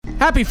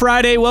Happy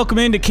Friday. Welcome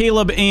into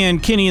Caleb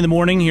and Kenny in the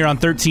morning here on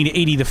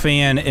 1380 The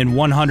Fan and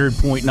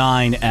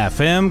 100.9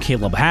 FM.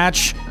 Caleb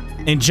Hatch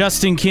and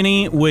Justin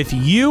Kinney with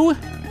you.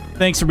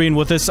 Thanks for being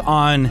with us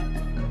on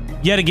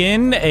yet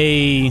again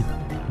a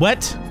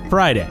wet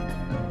Friday.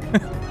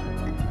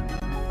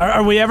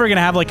 Are we ever going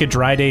to have like a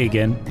dry day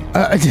again?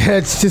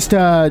 It's just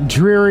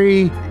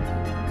dreary,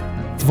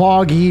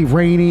 foggy,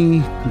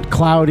 rainy,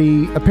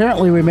 cloudy.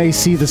 Apparently we may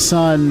see the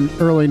sun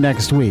early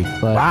next week.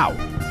 But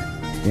wow.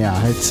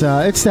 Yeah, it's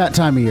that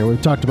time of year. We've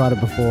talked about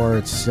it before.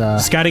 It's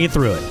just got to get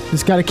through it.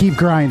 Just got to keep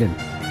grinding.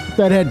 Put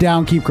that head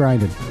down, keep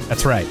grinding.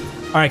 That's right.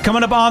 All right,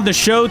 coming up on the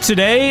show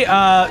today,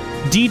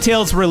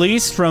 details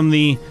released from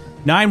the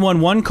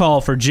 911 call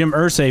for Jim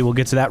Irsay. We'll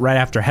get to that right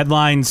after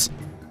headlines.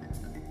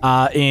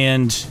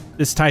 And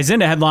this ties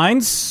into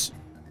headlines.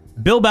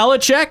 Bill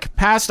Belichick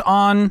passed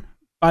on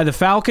by the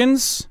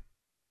Falcons.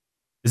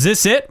 Is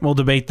this it? We'll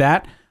debate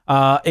that.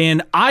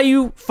 And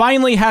IU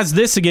finally has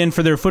this again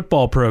for their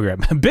football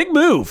program. Big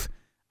move.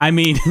 I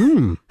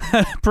mean,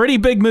 pretty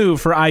big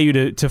move for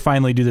IU to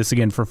finally do this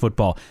again for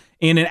football.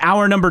 And in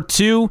hour number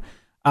 2,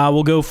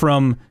 we'll go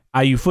from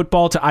IU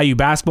football to IU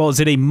basketball. Is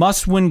it a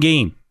must-win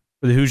game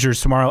for the Hoosiers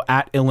tomorrow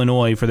at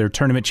Illinois for their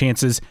tournament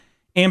chances?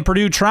 And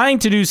Purdue trying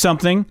to do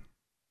something,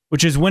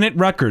 which is win at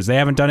Rutgers. They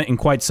haven't done it in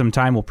quite some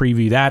time. We'll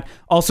preview that.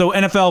 Also,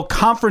 NFL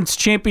Conference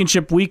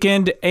Championship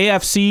Weekend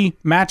AFC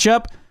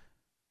matchup.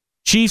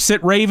 Chiefs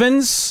at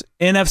Ravens,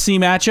 NFC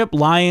matchup.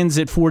 Lions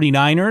at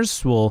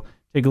 49ers. We'll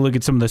take a look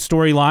at some of the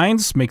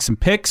storylines, make some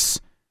picks.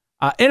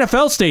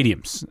 NFL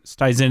stadiums. This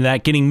ties into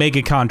that, getting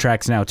mega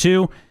contracts now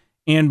too.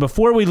 And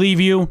before we leave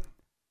you,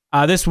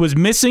 this was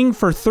missing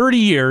for 30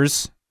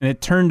 years, and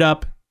it turned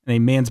up in a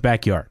man's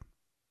backyard.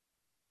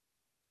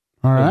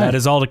 All right. So that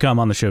is all to come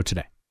on the show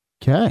today.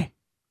 Okay.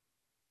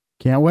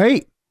 Can't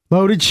wait.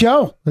 Loaded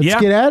show. Let's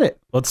get at it.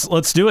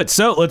 Let's do it.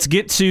 So let's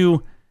get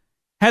to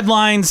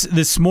headlines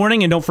this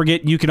morning. And don't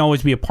forget, you can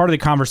always be a part of the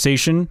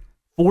conversation.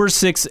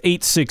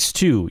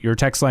 46862. Your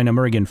text line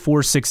number again,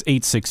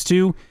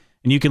 46862.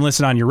 And you can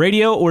listen on your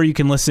radio or you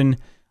can listen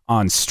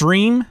on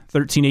stream,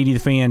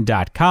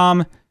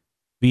 1380thefan.com,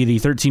 via the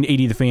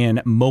 1380 The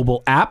Fan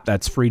mobile app.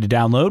 That's free to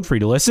download, free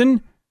to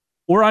listen,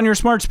 or on your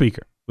smart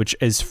speaker, which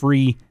is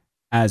free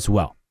as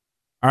well.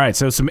 All right,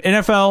 so some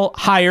NFL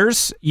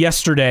hires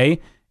yesterday,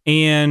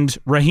 and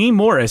Raheem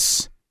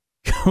Morris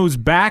goes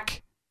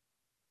back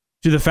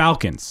to the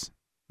Falcons.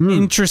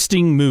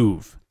 Interesting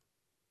move.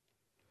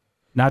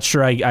 Not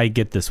sure I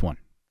get this one.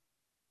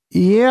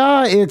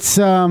 Yeah, it's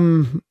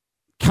kind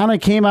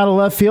of came out of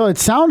left field. It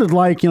sounded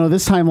like,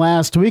 this time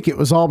last week, it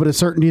was all but a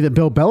certainty that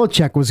Bill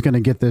Belichick was going to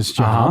get this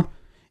job.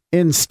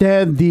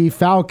 Instead, the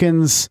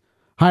Falcons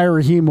hire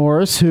Raheem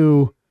Morris,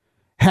 who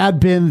had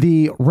been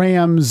the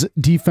Rams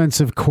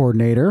defensive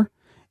coordinator,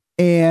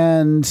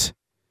 and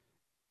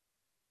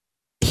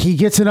he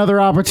gets another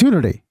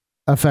opportunity,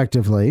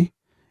 effectively,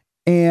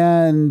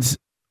 and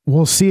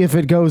we'll see if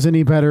it goes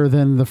any better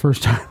than the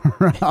first time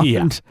around.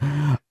 Yeah.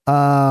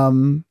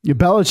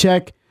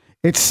 Belichick,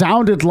 it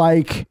sounded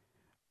like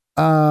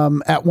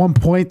at one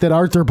point that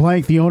Arthur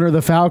Blank, the owner of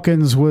the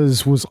Falcons,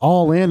 was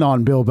all in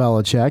on Bill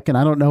Belichick, and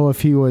I don't know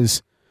if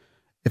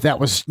that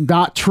was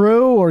not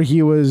true or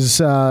he was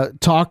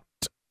talked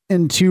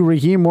into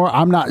Raheem Moore.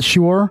 I'm not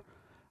sure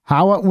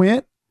how it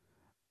went.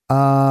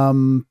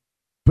 But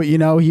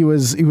he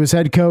was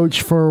head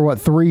coach for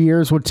 3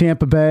 years with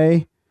Tampa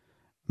Bay,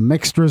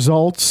 mixed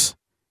results,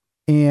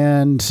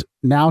 and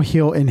now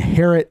he'll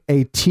inherit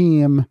a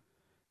team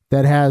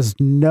that has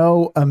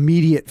no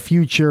immediate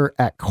future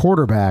at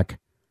quarterback,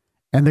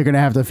 and they're going to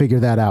have to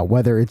figure that out,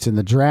 whether it's in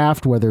the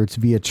draft, whether it's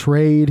via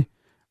trade.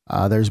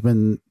 There's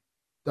been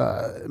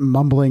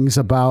mumblings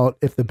about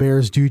if the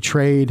Bears do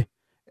trade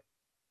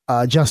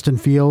Justin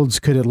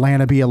Fields, could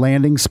Atlanta be a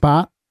landing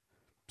spot?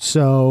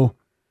 So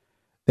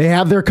they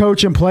have their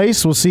coach in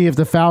place. We'll see if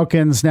the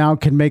Falcons now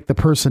can make the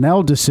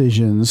personnel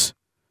decisions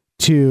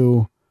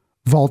to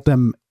vault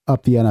them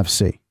up the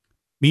NFC.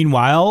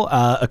 Meanwhile,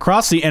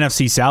 across the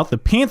NFC South, the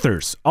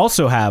Panthers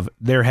also have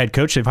their head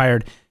coach. They've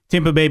hired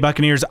Tampa Bay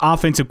Buccaneers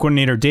offensive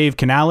coordinator Dave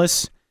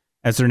Canales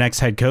as their next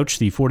head coach,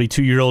 the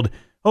 42-year-old,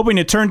 hoping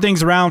to turn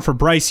things around for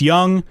Bryce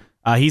Young.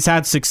 He's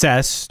had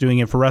success doing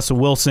it for Russell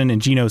Wilson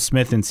and Geno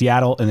Smith in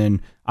Seattle, and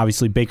then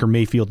obviously Baker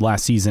Mayfield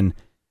last season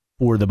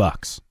for the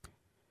Bucs.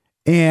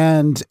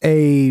 And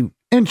a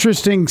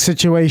interesting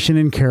situation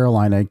in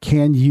Carolina.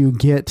 Can you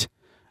get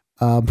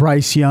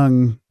Bryce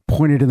Young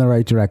pointed in the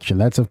right direction?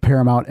 That's of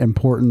paramount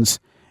importance,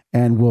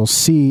 and we'll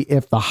see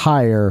if the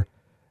hire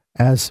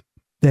as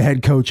the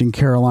head coach in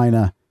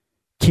Carolina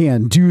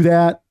can do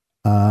that.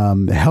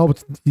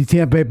 Helped the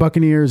Tampa Bay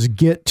Buccaneers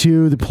get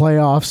to the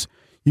playoffs.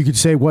 You could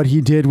say what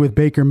he did with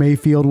Baker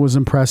Mayfield was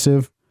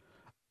impressive.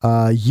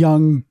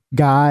 Young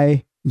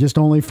guy, just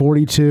only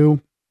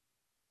 42.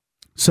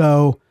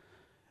 So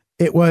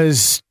it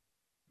was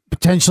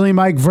potentially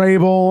Mike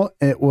Vrabel.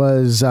 It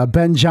was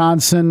Ben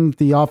Johnson,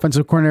 the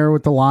offensive coordinator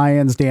with the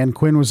Lions. Dan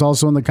Quinn was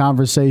also in the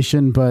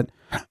conversation, but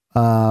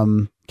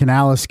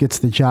Canales gets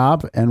the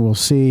job, and we'll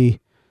see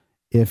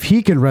if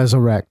he can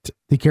resurrect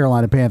the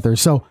Carolina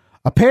Panthers. So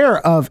a pair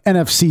of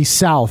NFC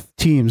South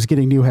teams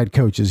getting new head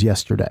coaches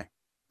yesterday.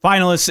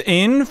 Finalists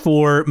in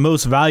for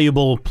most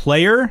valuable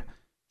player: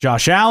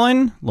 Josh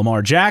Allen,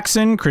 Lamar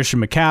Jackson, Christian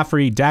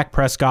McCaffrey, Dak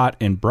Prescott,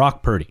 and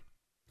Brock Purdy.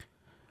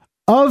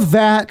 Of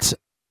that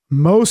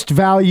most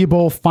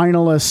valuable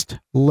finalist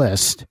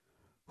list,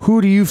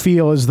 who do you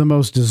feel is the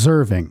most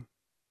deserving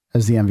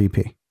as the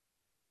MVP?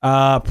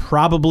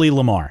 Probably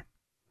Lamar.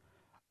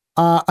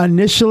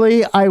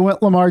 Initially, I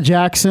went Lamar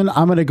Jackson.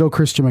 I'm going to go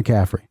Christian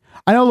McCaffrey.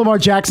 I know Lamar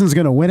Jackson's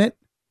going to win it.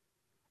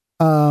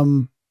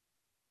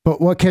 But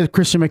what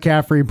Christian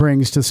McCaffrey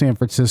brings to San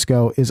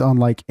Francisco is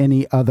unlike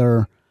any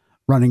other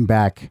running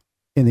back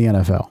in the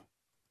NFL.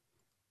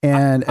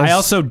 And I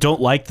also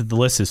don't like that the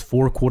list is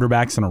 4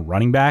 quarterbacks and a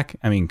running back.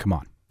 I mean, come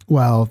on.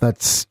 Well,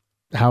 that's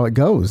how it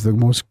goes. The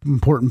most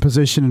important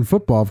position in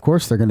football, of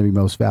course, they're going to be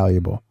most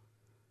valuable.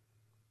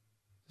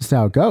 That's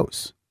how it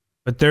goes.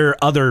 But there are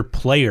other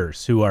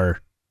players who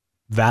are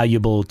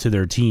valuable to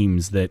their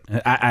teams that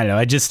I don't know.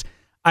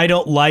 I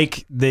don't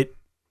like that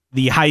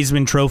the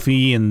Heisman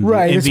Trophy and the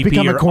MVP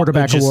become a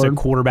quarterback just award. a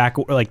quarterback.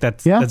 Like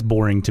that's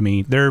boring to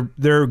me.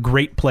 They're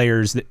great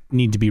players that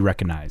need to be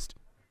recognized.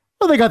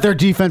 Well, they got their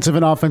defensive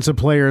and offensive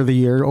player of the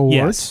year awards,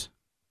 yes.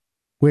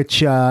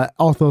 Which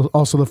also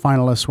the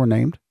finalists were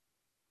named.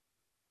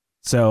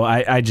 So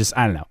I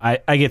don't know.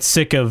 I get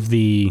sick of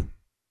the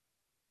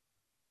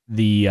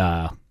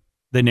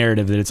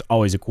narrative that it's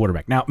always a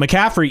quarterback. Now,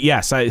 McCaffrey,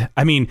 yes. I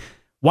mean,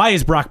 why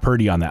is Brock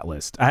Purdy on that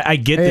list? I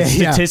get that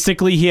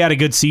statistically he had a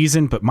good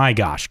season, but my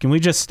gosh, can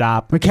we just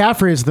stop?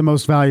 McCaffrey is the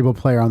most valuable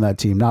player on that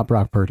team, not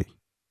Brock Purdy.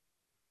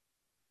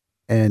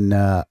 And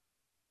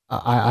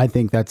I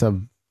think that's a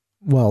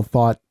well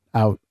thought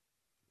out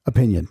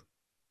opinion.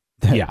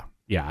 Yeah.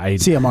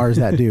 CMR is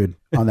that dude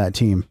on that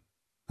team,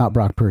 not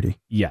Brock Purdy.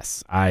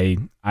 Yes, I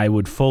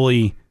would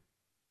fully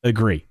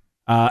agree.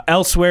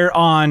 Elsewhere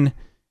on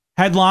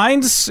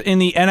headlines in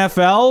the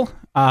NFL,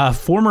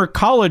 former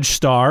college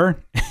star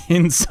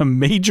in some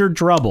major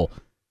trouble.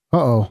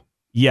 Uh-oh.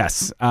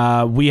 Yes,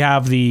 we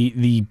have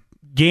the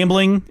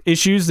gambling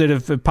issues that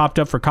have popped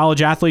up for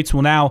college athletes.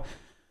 Well, now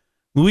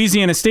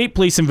Louisiana State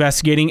Police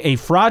investigating a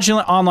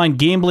fraudulent online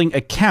gambling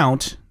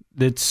account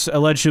that's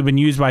alleged to have been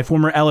used by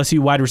former LSU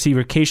wide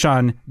receiver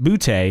Kayshon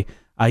Boutte.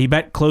 He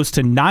bet close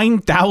to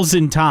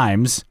 9,000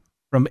 times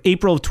from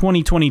April of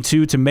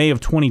 2022 to May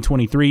of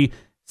 2023.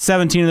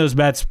 17 of those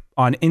bets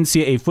on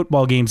NCAA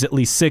football games, at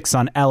least 6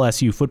 on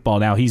LSU football.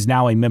 Now, he's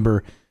now a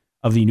member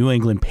of the New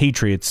England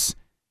Patriots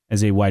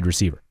as a wide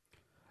receiver.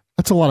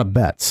 That's a lot of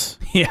bets.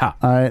 Yeah.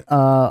 All right.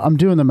 I'm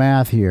doing the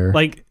math here.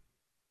 Like,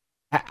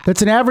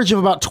 that's an average of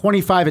about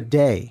 25 a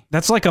day.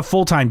 That's like a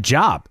full-time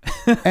job.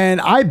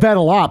 And I bet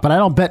a lot, but I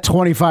don't bet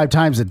 25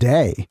 times a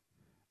day.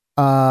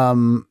 Let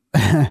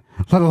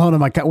alone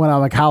when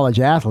I'm a college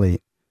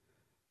athlete.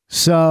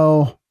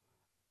 So,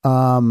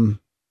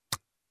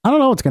 I don't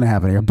know what's going to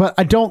happen here, but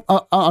I don't,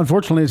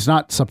 unfortunately, it's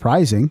not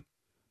surprising.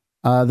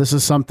 This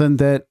is something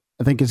that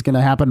I think is going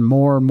to happen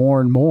more and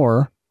more and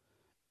more,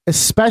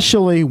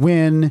 especially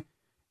when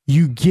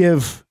you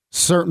give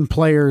certain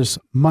players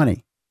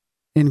money,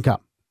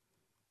 income,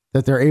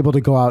 that they're able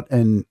to go out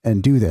and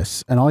do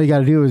this. And all you got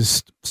to do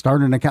is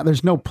start an account.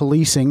 There's no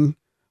policing,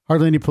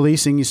 hardly any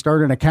policing. You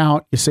start an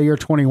account, you say you're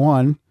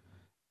 21,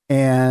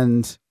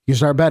 and you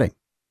start betting.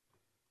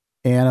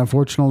 And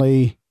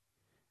unfortunately,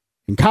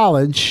 in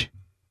college,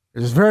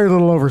 there's very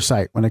little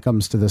oversight when it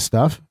comes to this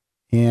stuff.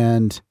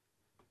 And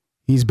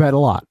he's bet a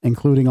lot,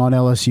 including on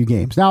LSU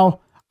games. Now,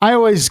 I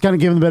always kind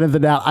of give him the benefit of the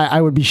doubt.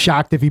 I would be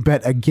shocked if he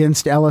bet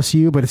against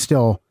LSU, but it's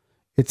still,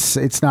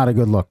 it's not a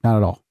good look. Not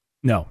at all.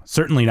 No,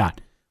 certainly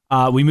not.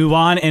 We move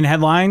on in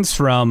headlines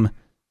from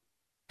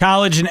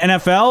college and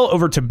NFL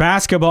over to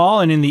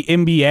basketball and in the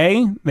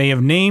NBA. They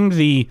have named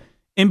the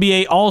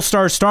NBA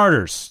All-Star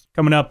starters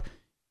coming up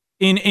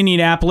in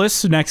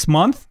Indianapolis next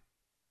month.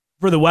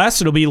 For the West,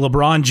 it'll be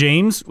LeBron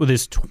James with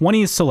his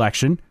 20th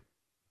selection,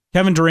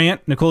 Kevin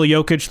Durant, Nikola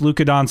Jokic,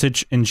 Luka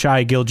Doncic, and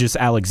Shai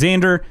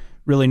Gilgeous-Alexander.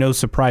 Really no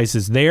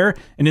surprises there.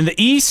 And in the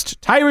East,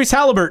 Tyrese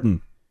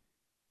Halliburton.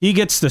 He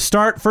gets the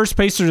start. First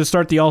Pacer to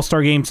start the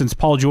All-Star game since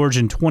Paul George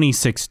in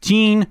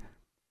 2016.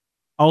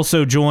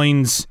 Also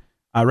joins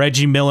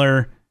Reggie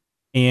Miller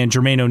and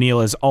Jermaine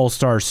O'Neal as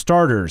All-Star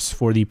starters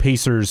for the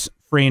Pacers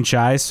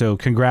franchise. So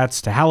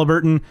congrats to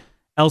Halliburton.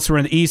 Elsewhere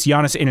in the East,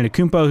 Giannis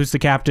Antetokounmpo, who's the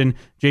captain,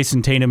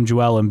 Jason Tatum,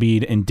 Joel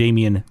Embiid, and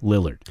Damian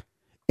Lillard.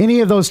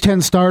 Any of those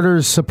 10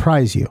 starters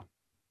surprise you?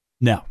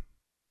 No.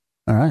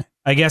 All right.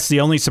 I guess the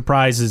only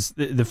surprise is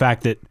the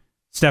fact that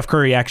Steph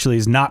Curry actually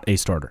is not a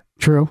starter.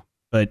 True.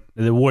 But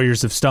the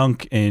Warriors have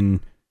stunk, and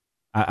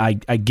I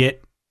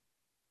get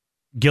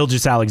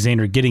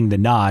Gilgeous-Alexander getting the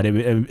nod.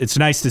 It's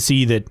nice to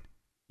see that,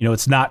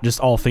 it's not just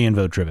all fan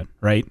vote driven,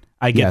 right?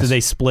 I get that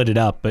they split it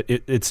up, but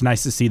it's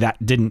nice to see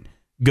that didn't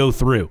go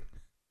through.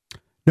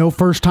 No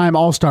first-time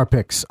All-Star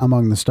picks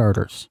among the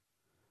starters.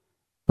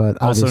 But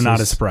also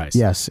not a surprise.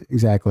 Yes,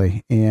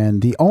 exactly.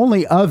 And the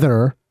only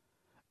other,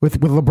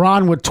 with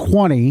LeBron with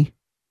 20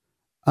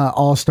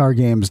 All-Star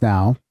games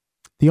now,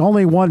 The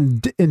only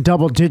one in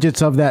double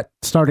digits of that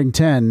starting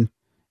 10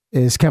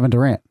 is Kevin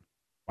Durant.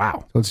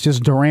 Wow. So it's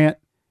just Durant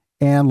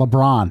and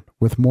LeBron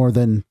with more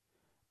than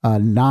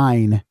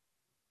 9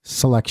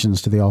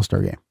 selections to the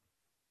All-Star game.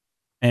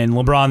 And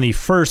LeBron, the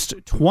first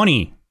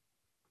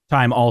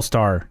 20-time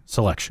All-Star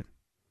selection.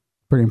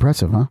 Pretty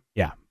impressive, huh?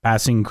 Yeah,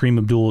 passing Kareem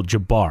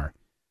Abdul-Jabbar.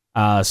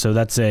 So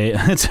that's a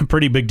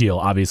pretty big deal,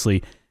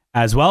 obviously,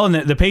 as well. And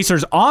the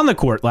Pacers on the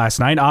court last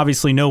night,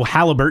 obviously no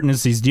Halliburton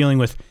as he's dealing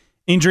with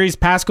injuries.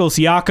 Pascal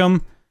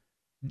Siakam,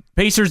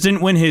 Pacers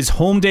didn't win his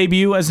home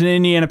debut as an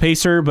Indiana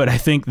Pacer, but I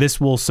think this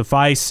will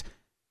suffice.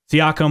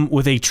 Siakam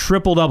with a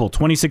triple-double,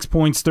 26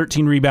 points,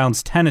 13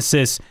 rebounds, 10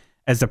 assists,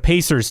 as the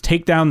Pacers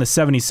take down the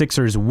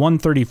 76ers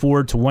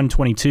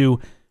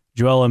 134-122.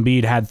 Joel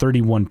Embiid had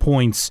 31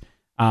 points,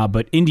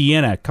 but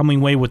Indiana coming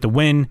away with the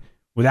win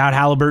without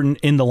Halliburton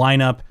in the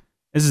lineup.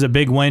 This is a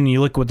big win.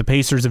 You look what the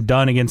Pacers have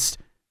done against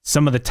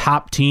some of the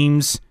top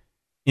teams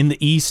in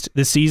the East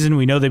this season.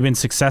 We know they've been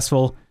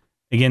successful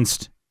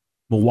against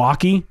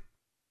Milwaukee.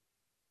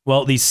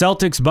 Well, the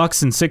Celtics,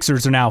 Bucks, and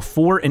Sixers are now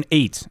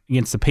 4-8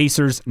 against the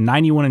Pacers,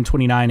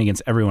 91-29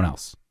 against everyone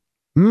else.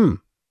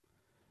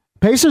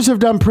 Pacers have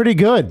done pretty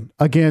good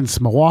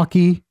against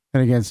Milwaukee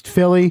and against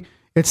Philly.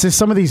 It's just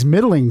some of these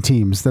middling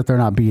teams that they're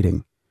not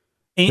beating.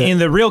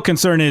 And the real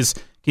concern is,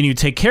 can you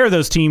take care of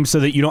those teams so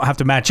that you don't have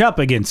to match up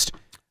against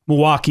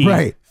Milwaukee,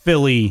 right,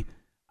 Philly,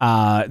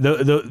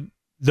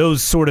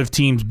 those sort of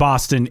teams,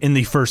 Boston, in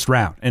the first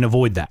round, and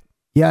avoid that?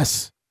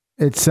 Yes.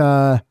 It's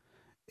the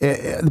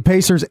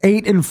Pacers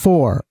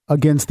 8-4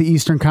 against the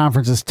Eastern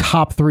Conference's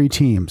top 3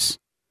 teams,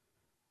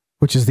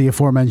 which is the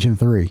aforementioned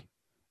 3,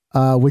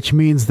 which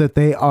means that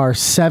they are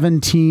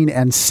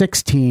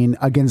 17-16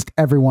 against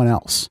everyone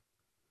else.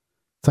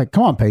 It's like,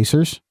 come on,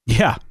 Pacers.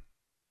 Yeah.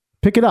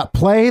 Pick it up.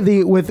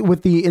 Play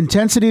with the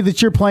intensity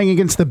that you're playing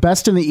against the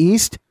best in the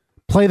East.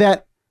 Play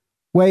that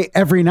way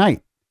every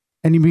night,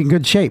 and you'll be in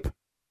good shape.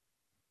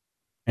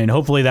 And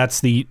hopefully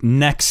that's the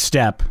next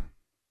step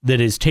that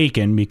is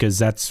taken, because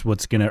that's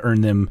what's going to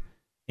earn them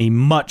a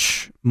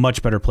much,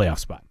 much better playoff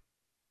spot.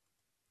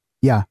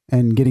 Yeah,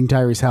 and getting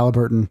Tyrese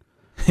Halliburton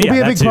will be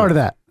a big part of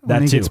that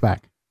when he gets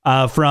back.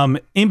 From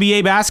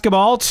NBA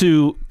basketball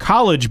to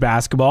college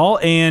basketball,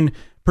 and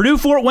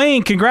Purdue-Fort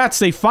Wayne, congrats,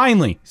 they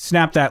finally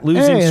snapped that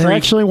losing streak. They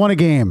actually won a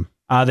game.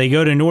 They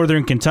go to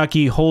Northern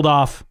Kentucky, hold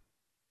off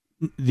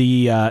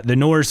the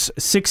Norse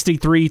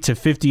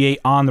 63-58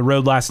 on the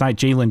road last night.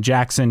 Jalen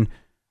Jackson,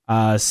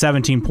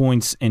 17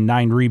 points and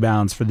 9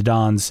 rebounds for the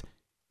Dons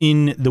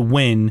in the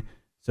win.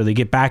 So they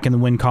get back in the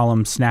win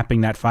column,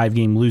 snapping that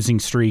 5-game losing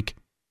streak.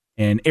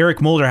 And Eric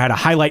Mulder had a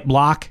highlight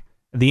block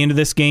at the end of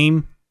this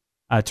game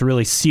to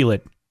really seal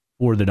it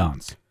for the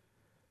Dons.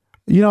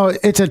 You know,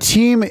 it's a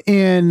team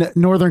in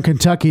Northern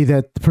Kentucky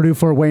that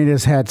Purdue-Fort Wayne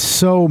has had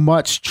so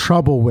much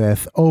trouble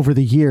with over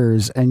the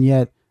years, and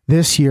yet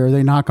this year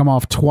they knock them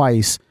off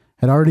twice,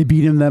 had already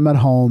beaten them at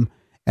home,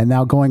 and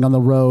now going on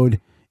the road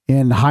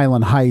in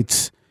Highland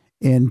Heights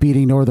in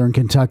beating Northern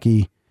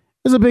Kentucky. It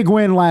was a big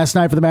win last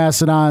night for the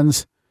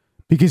Mastodons,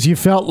 because you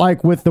felt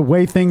like with the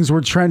way things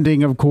were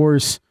trending, of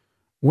course,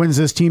 when's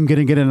this team going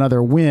to get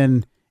another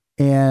win?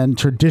 And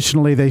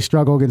traditionally they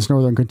struggle against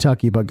Northern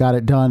Kentucky, but got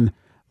it done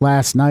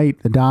last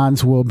night. The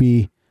Dons will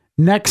be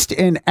next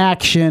in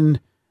action.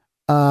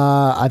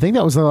 I think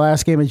that was the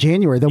last game of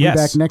January. They'll be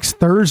back next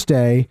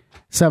Thursday,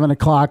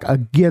 7:00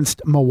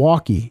 against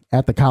Milwaukee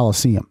at the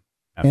Coliseum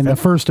in the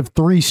first of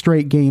 3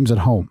 straight games at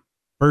home.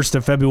 1st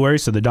of February,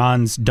 so the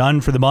Dons done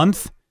for the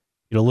month.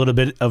 Get a little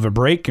bit of a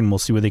break, and we'll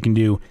see what they can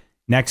do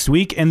next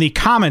week. And the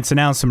Comets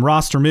announced some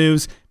roster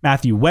moves.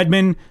 Matthew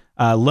Wedman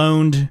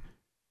loaned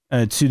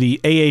to the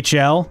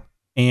AHL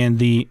and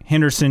the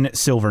Henderson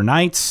Silver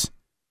Knights.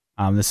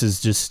 This is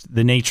just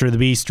the nature of the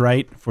beast,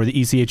 right, for the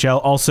ECHL.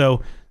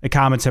 Also, the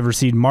Comets have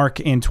received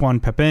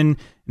Marc-Antoine Pepin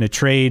in a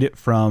trade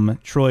from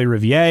Troy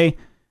Riviere,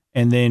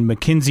 and then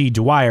Mackenzie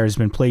Dwyer has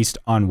been placed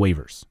on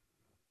waivers.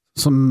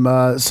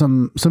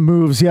 Some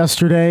moves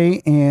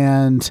yesterday,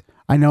 and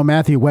I know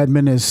Matthew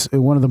Wedman is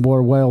one of the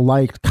more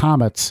well-liked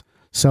Comets,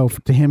 so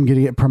to him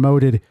getting it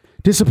promoted,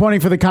 disappointing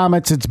for the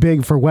Comets. It's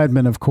big for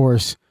Wedman, of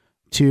course,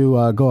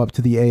 to go up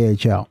to the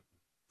AHL.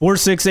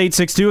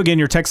 46862, again,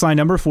 your text line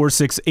number,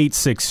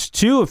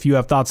 46862. If you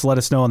have thoughts, let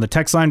us know on the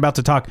text line. About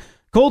to talk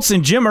Colts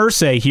and Jim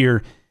Irsay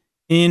here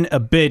in a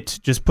bit.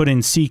 Just put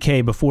in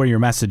CK before your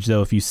message,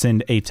 though, if you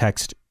send a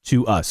text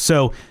to us.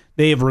 So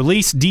they have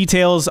released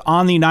details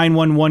on the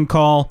 911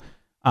 call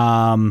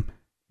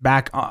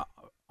back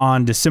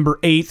on December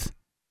 8th,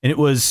 and it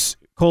was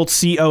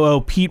Colts COO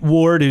Pete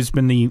Ward, who's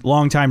been the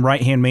longtime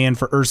right-hand man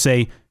for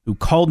Irsay, who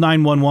called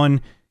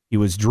 911. He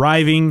was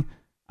driving.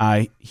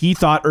 He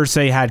thought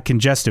Irsay had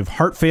congestive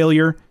heart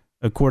failure,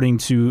 according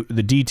to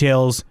the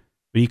details,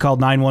 but he called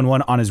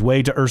 911 on his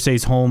way to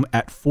Irsay's home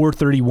at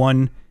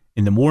 4:31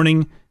 in the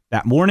morning.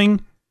 That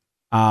morning,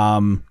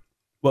 what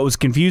was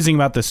confusing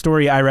about the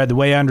story I read, the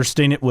way I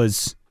understand it,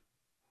 was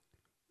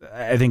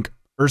I think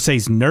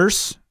Irsay's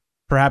nurse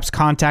perhaps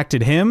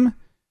contacted him,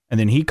 and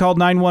then he called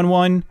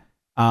 911.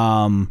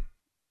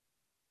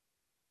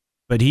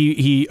 But But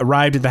he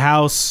arrived at the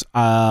house.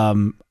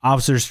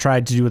 Officers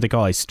tried to do what they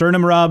call a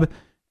sternum rub,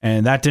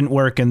 and that didn't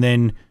work. And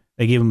then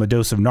they gave him a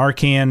dose of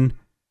Narcan,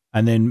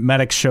 and then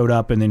medics showed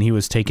up, and then he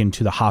was taken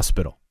to the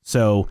hospital.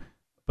 So,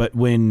 but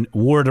when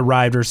Ward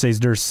arrived,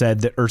 Irsay's nurse said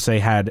that Irsay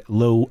had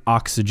low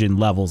oxygen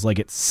levels, like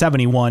it's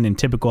 71, and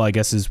typical, I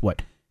guess, is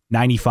what,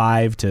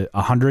 95 to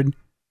 100.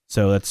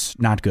 So that's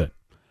not good.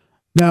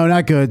 No,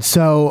 not good.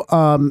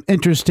 So,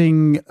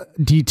 interesting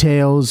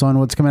details on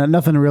what's coming out.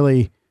 Nothing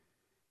really,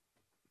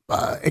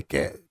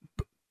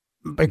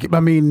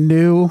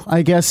 new,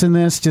 I guess, in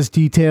this. Just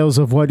details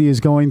of what he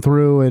is going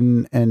through,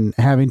 and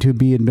having to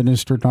be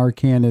administered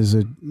Narcan is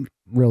a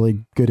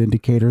really good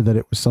indicator that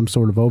it was some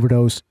sort of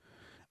overdose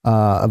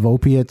of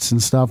opiates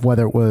and stuff,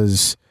 whether it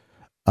was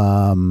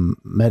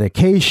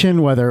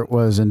medication, whether it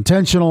was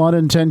intentional,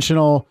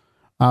 unintentional.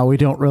 We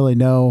don't really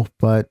know,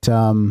 but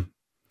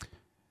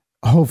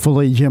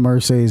hopefully Jim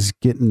Irsay is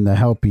getting the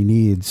help he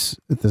needs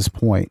at this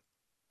point.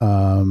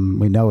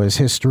 We know his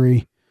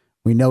history.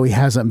 We know he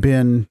hasn't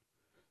been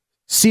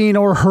seen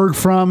or heard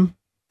from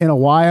in a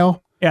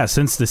while. Yeah,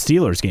 since the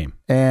Steelers game.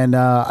 And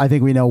I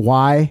think we know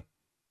why.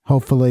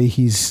 Hopefully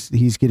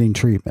he's getting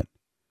treatment.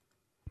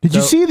 Did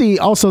you see the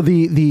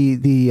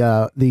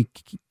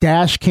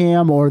dash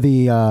cam or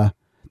that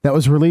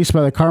was released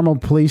by the Carmel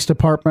Police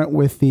Department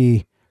with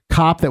the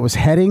cop that was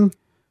heading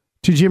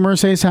to Jim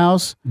Irsay's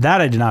house? That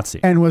I did not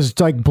see. And was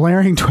like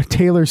blaring to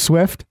Taylor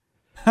Swift?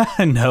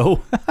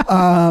 No.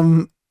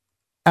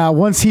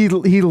 Once he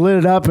lit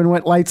it up and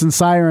went lights and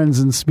sirens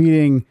and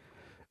speeding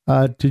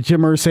to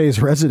Jim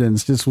Irsay's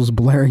residence, just was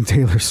blaring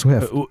Taylor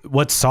Swift.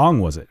 What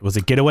song was it? Was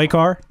it Getaway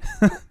Car?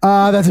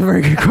 That's a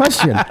very good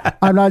question.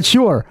 I'm not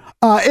sure.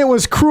 It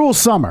was Cruel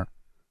Summer,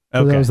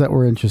 for those that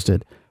were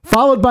interested.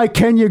 Followed by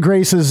Kenya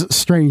Grace's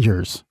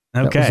Strangers.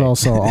 Okay. That was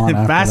also on.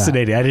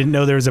 Fascinating. I didn't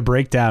know there was a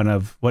breakdown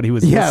of what he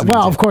was listening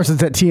well, to. of course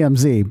it's at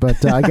TMZ,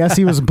 but I guess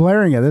he was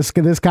blaring it.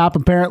 This cop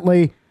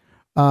apparently,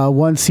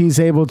 once he's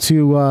able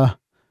to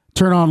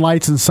turn on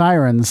lights and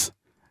sirens,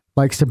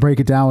 likes to break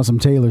it down with some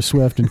Taylor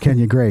Swift and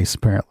Kenya Grace,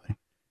 apparently.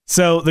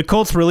 So the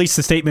Colts released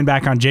a statement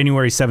back on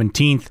January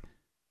 17th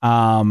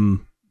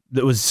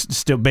that was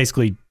still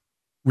basically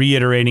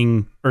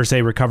reiterating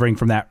Irsay recovering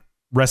from that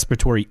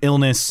respiratory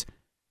illness,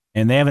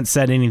 and they haven't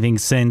said anything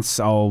since.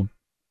 I'll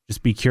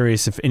just be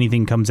curious if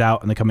anything comes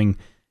out in the coming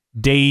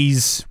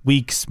days,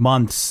 weeks,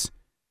 months,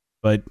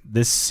 but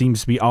this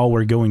seems to be all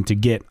we're going to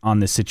get on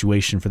this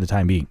situation for the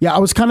time being. Yeah, I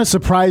was kind of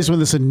surprised when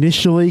this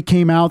initially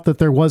came out that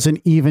there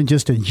wasn't even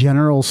just a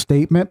general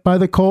statement by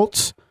the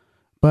Colts,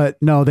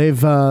 but no,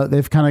 they've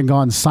kind of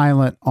gone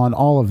silent on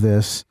all of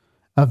this.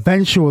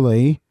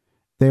 Eventually,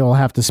 they will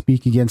have to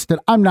speak against it.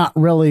 I'm not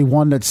really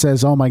one that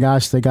says, oh my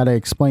gosh, they got to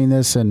explain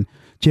this and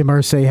Jim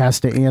Irsay has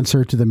to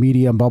answer to the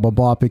media and blah, blah,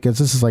 blah, because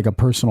this is like a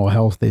personal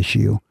health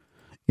issue,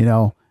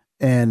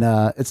 and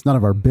it's none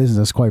of our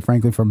business, quite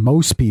frankly, for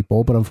most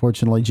people. But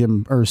unfortunately,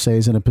 Jim Irsay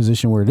is in a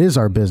position where it is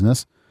our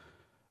business.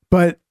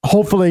 But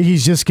hopefully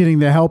he's just getting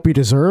the help he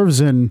deserves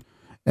and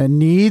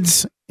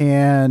needs,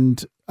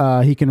 and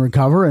he can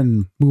recover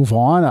and move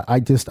on.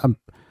 I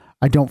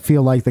don't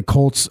feel like the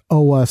Colts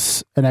owe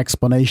us an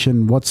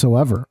explanation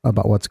whatsoever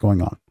about what's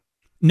going on.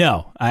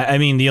 No, I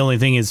mean, the only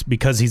thing is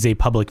because he's a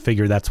public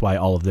figure, that's why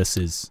all of this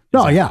is.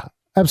 No, yeah,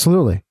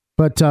 absolutely.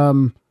 But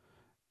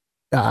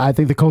I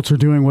think the Colts are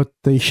doing what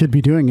they should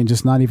be doing and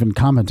just not even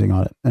commenting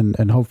on it.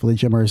 And hopefully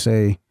Jim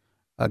Irsay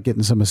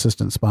getting some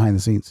assistance behind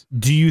the scenes.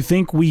 Do you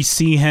think we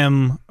see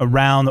him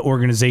around the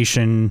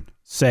organization,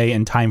 say,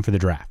 in time for the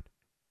draft?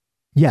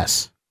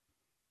 Yes,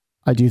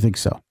 I do think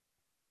so.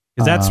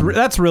 Because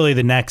that's really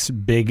the next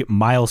big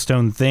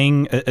milestone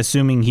thing,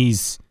 assuming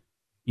he's,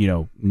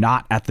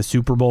 not at the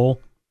Super Bowl.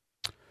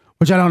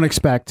 Which I don't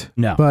expect.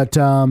 No. But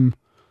the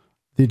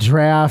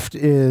draft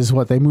is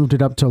what they moved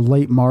it up to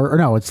late March. Or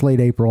no, it's late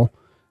April.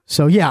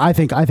 So yeah, I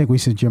think we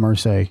see Jim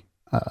Irsay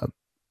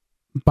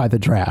by the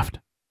draft.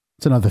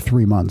 It's another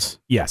 3 months.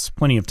 Yes,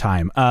 plenty of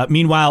time.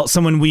 Meanwhile,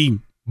 someone we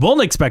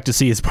won't expect to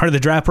see as part of the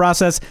draft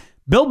process,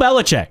 Bill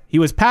Belichick. He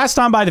was passed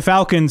on by the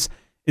Falcons.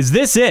 Is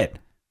this it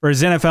for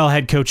his NFL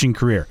head coaching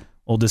career?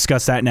 We'll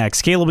discuss that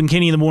next. Caleb and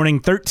Kenny in the morning,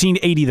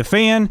 1380 The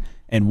Fan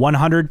and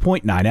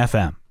 100.9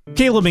 FM.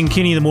 Caleb and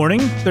Kenny in the morning,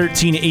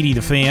 1380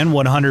 The Fan,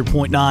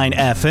 100.9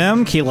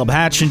 FM. Caleb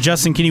Hatch and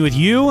Justin Kenny with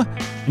you.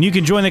 And you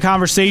can join the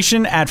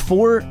conversation at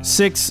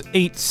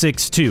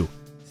 46862.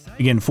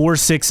 Again,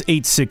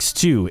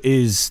 46862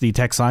 is the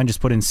text line. Just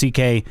put in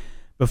CK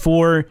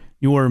before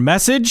your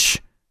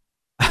message.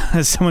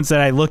 Someone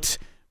said I looked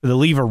for the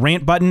leave a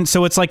rant button.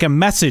 So it's like a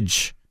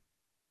message,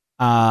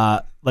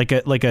 like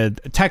a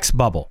text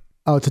bubble.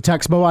 Oh, it's a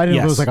text bubble? I didn't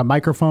know if it was like a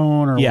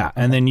microphone or yeah,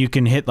 and then you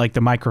can hit like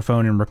the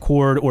microphone and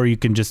record, or you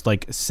can just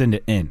like send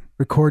it in.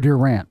 Record your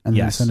rant and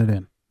then send it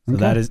in. So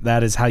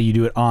that is how you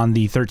do it on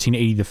the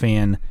 1380 The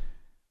Fan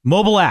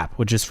mobile app,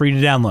 which is free to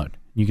download.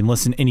 You can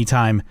listen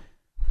anytime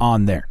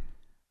on there.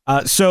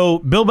 So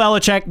Bill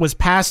Belichick was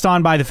passed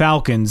on by the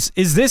Falcons.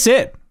 Is this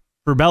it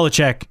for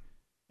Belichick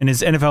in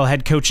his NFL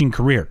head coaching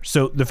career?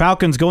 So the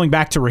Falcons going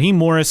back to Raheem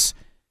Morris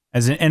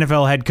as an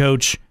NFL head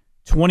coach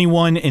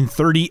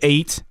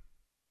 21-38.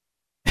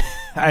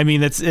 I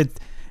mean, it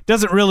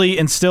doesn't really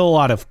instill a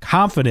lot of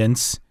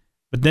confidence.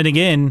 But then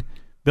again,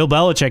 Bill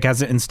Belichick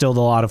hasn't instilled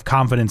a lot of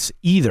confidence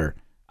either.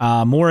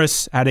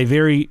 Morris had a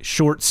very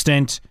short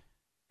stint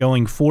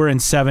going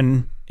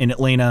 4-7 in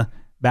Atlanta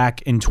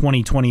back in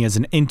 2020 as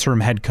an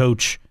interim head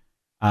coach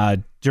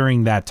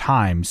during that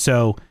time.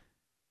 So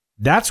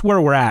that's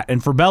where we're at.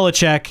 And for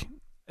Belichick,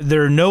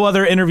 there are no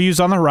other interviews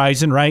on the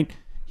horizon, right?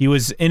 He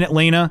was in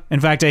Atlanta. In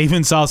fact, I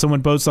even saw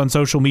someone post on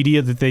social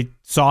media that they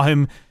saw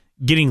him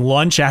getting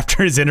lunch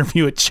after his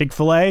interview at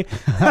Chick-fil-A,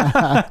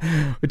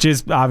 which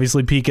is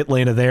obviously peak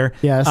Atlanta there.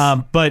 Yes.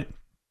 But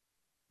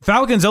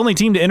Falcons' only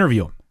team to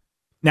interview him.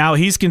 Now,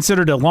 he's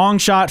considered a long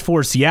shot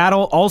for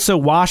Seattle, also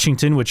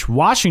Washington, which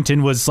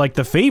Washington was like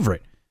the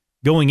favorite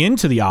going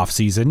into the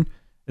offseason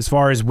as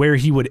far as where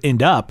he would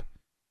end up.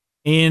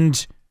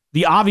 And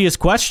the obvious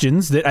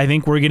questions that I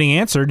think were getting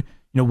answered,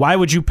 why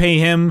would you pay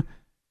him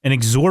an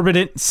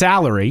exorbitant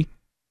salary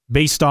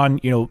based on,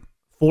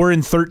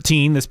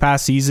 4-13 this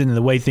past season and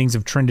the way things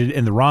have trended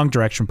in the wrong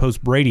direction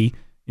post Brady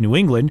in New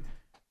England?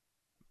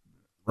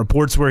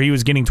 Reports where he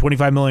was getting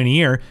 $25 million a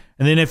year.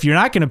 And then if you're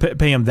not going to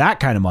pay him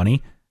that kind of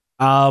money,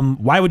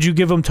 why would you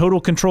give him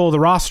total control of the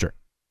roster?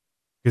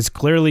 Because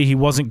clearly he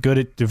wasn't good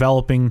at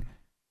developing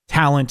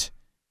talent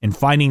and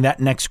finding that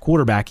next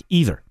quarterback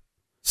either.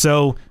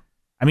 So,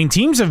 I mean,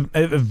 teams have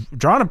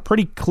drawn a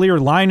pretty clear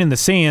line in the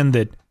sand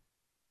that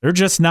they're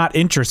just not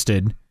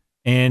interested.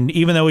 And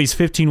even though he's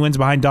 15 wins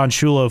behind Don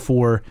Shula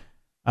for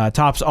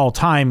tops all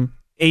time,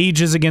 age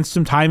is against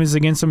him, time is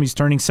against him. He's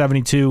turning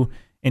 72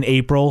 in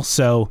April.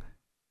 So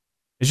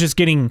it's just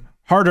getting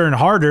harder and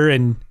harder.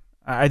 And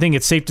I think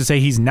it's safe to say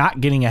he's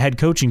not getting a head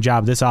coaching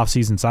job this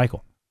offseason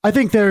cycle. I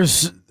think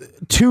there's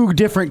two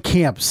different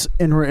camps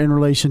in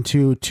relation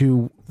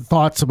to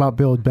thoughts about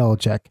Bill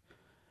Belichick.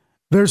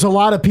 There's a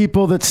lot of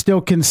people that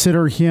still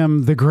consider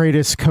him the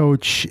greatest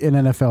coach in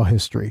NFL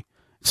history.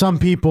 Some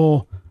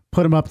people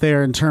put him up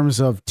there in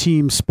terms of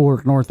team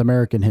sport North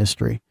American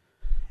history.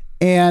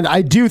 And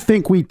I do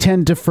think we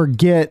tend to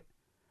forget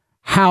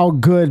how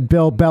good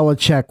Bill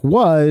Belichick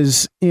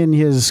was in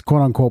his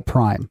quote-unquote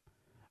prime.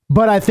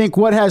 But I think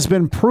what has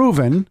been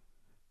proven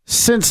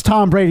since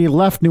Tom Brady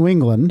left New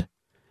England,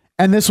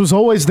 and this was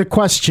always the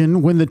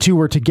question when the two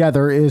were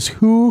together, is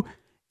who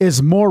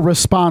is more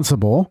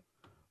responsible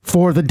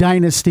for the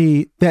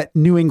dynasty that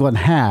New England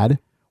had?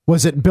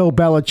 Was it Bill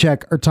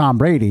Belichick or Tom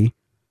Brady?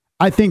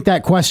 I think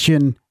that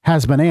question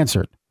has been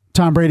answered.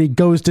 Tom Brady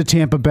goes to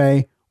Tampa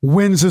Bay,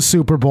 wins a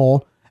Super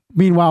Bowl.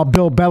 Meanwhile,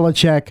 Bill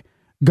Belichick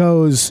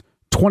goes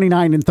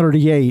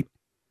 29-38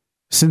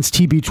 since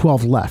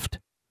TB12 left.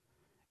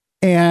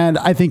 And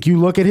I think you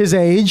look at his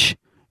age,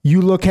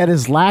 you look at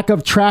his lack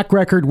of track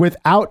record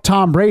without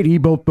Tom Brady,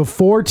 both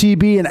before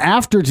TB and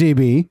after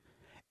TB,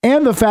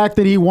 and the fact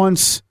that he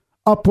wants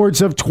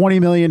upwards of $20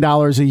 million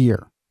a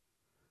year,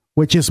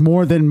 which is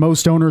more than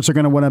most owners are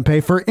going to want to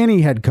pay for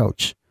any head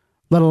coach,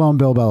 let alone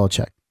Bill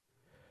Belichick.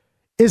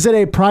 Is it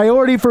a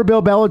priority for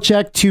Bill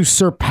Belichick to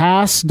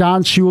surpass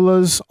Don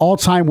Shula's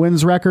all-time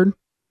wins record?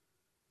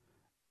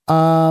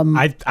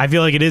 I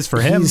feel like it is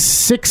for him. He's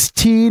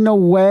 16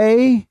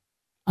 away,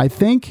 I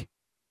think.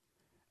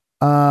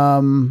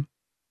 But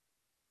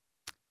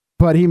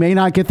he may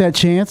not get that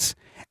chance.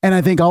 And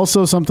I think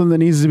also something that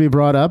needs to be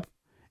brought up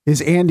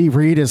is Andy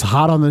Reid is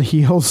hot on the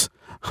heels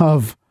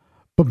of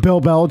Bill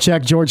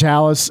Belichick, George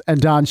Halas,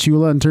 and Don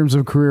Shula in terms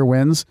of career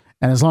wins.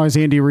 And as long as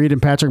Andy Reid and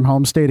Patrick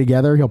Mahomes stay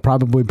together, he'll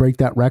probably break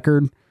that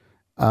record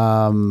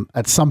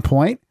at some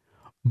point.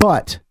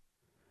 But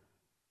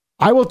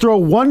I will throw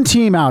one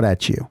team out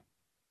at you.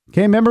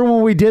 Okay, remember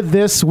when we did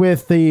this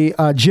with the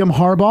Jim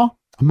Harbaugh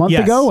a month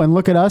ago? And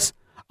look at us.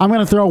 I'm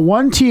going to throw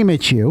one team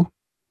at you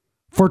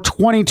for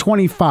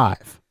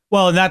 2025.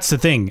 Well, and that's the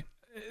thing.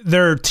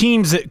 There are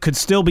teams that could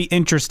still be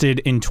interested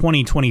in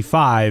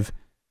 2025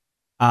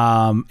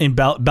 in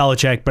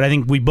Belichick, but I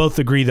think we both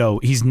agree, though,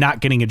 he's not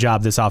getting a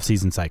job this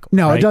offseason cycle.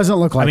 No, right? It doesn't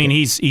look like it. I mean,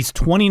 he's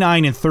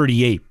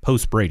 29-38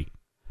 post-Brady.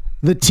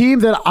 The team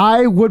that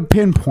I would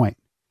pinpoint,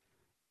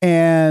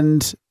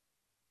 and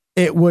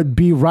it would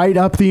be right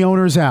up the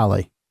owner's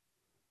alley,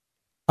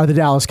 are the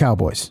Dallas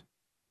Cowboys.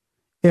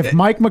 If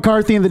Mike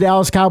McCarthy and the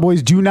Dallas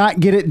Cowboys do not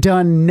get it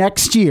done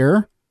next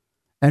year,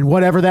 and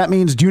whatever that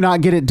means, do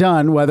not get it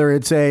done, whether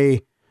it's a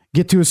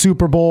get to a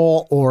Super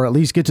Bowl or at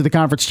least get to the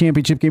conference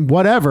championship game,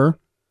 whatever,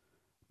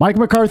 Mike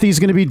McCarthy is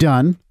going to be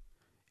done.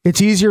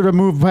 It's easier to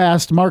move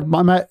past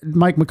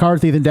Mike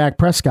McCarthy than Dak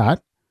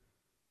Prescott.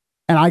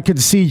 And I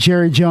could see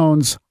Jerry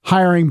Jones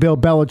hiring Bill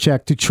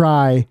Belichick to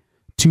try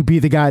to be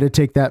the guy to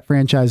take that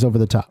franchise over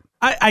the top.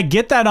 I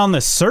get that on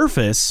the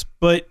surface,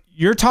 but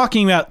you're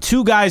talking about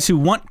two guys who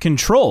want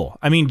control.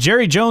 I mean,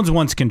 Jerry Jones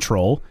wants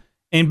control,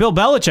 and Bill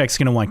Belichick's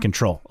going to want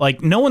control.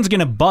 Like, no one's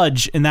going to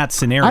budge in that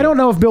scenario. I don't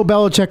know if Bill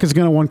Belichick is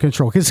going to want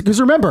control. Because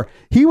remember,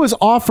 he was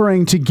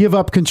offering to give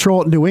up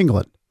control at New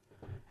England.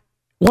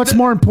 What's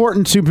more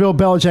important to Bill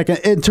Belichick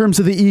in terms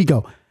of the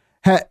ego?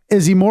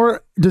 Does he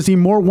more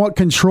want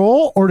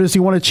control, or does he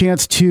want a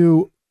chance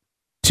to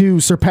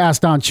surpass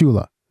Don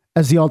Shula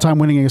as the all-time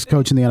winningest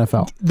coach in the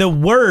NFL. The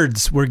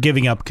words were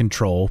giving up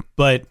control,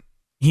 but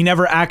he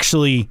never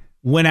actually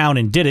went out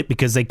and did it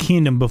because they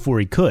canned him before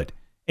he could.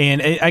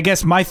 And I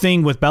guess my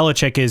thing with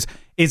Belichick is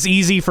it's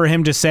easy for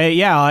him to say,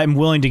 yeah, I'm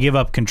willing to give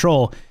up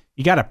control.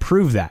 You got to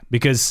prove that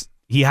because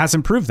he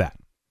hasn't proved that.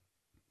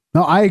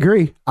 No, I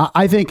agree.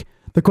 I think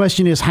the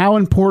question is, how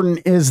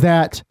important is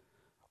that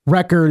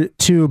record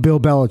to Bill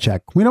Belichick?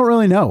 We don't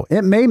really know.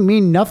 It may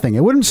mean nothing.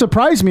 It wouldn't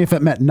surprise me if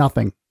it meant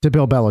nothing to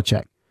Bill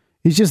Belichick.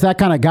 He's just that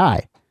kind of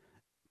guy.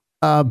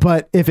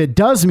 But if it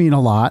does mean a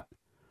lot,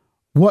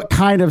 what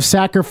kind of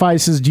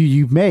sacrifices do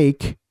you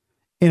make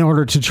in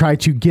order to try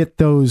to get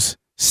those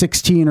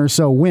 16 or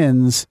so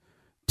wins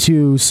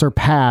to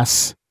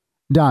surpass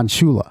Don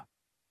Shula?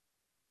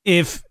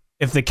 If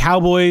the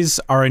Cowboys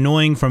are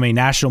annoying from a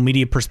national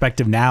media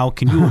perspective now,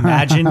 can you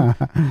imagine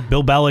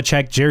Bill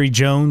Belichick, Jerry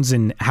Jones,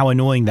 and how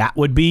annoying that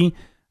would be?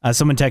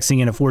 Someone texting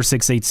in at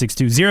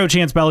 46862. Zero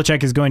chance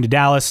Belichick is going to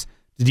Dallas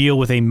to deal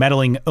with a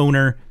meddling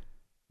owner.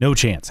 No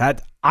chance.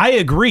 I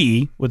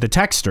agree with the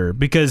texter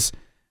because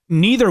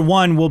neither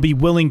one will be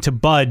willing to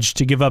budge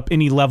to give up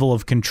any level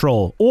of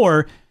control.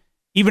 Or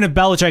even if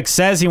Belichick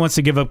says he wants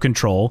to give up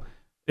control,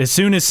 as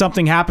soon as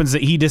something happens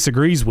that he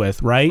disagrees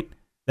with, right?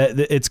 That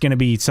it's going to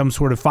be some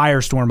sort of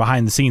firestorm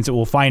behind the scenes that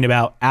we'll find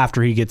about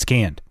after he gets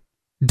canned.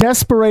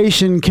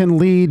 Desperation can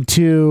lead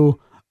to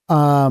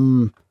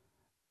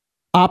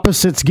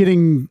opposites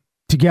getting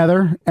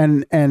together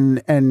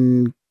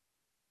and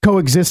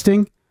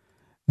coexisting.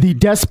 The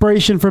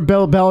desperation for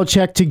Bill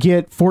Belichick to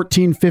get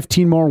 14,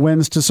 15 more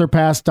wins to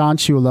surpass Don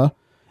Shula,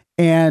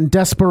 and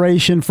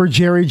desperation for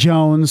Jerry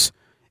Jones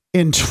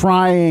in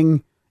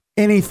trying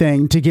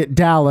anything to get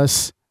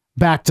Dallas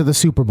back to the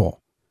Super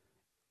Bowl.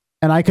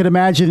 And I could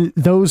imagine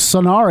those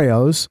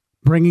scenarios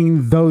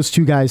bringing those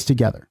two guys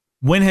together.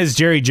 When has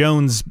Jerry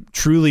Jones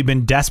truly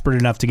been desperate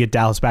enough to get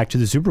Dallas back to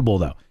the Super Bowl,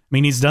 though? I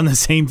mean, he's done the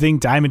same thing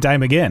time and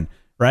time again,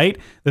 right?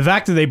 The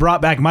fact that they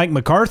brought back Mike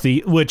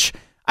McCarthy, which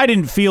I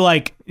didn't feel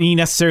like he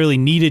necessarily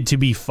needed to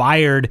be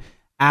fired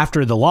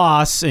after the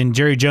loss, and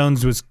Jerry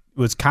Jones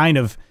was kind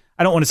of,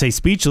 I don't want to say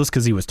speechless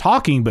because he was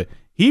talking, but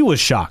he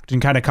was shocked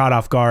and kind of caught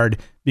off guard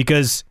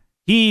because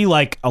he,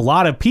 like a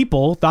lot of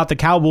people, thought the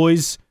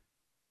Cowboys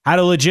had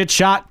a legit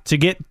shot to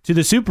get to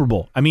the Super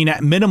Bowl. I mean,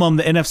 at minimum,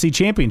 the NFC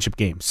Championship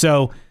game.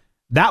 So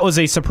that was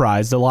a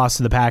surprise, the loss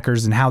to the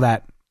Packers and how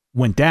that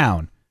went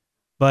down.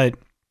 But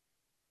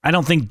I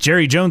don't think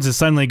Jerry Jones is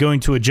suddenly going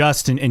to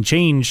adjust and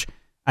change.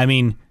 I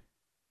mean,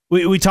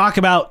 we talk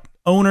about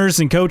owners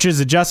and coaches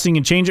adjusting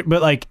and changing,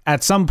 but like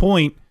at some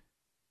point,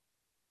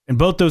 and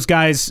both those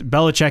guys,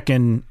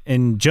 Belichick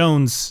and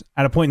Jones,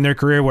 at a point in their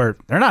career where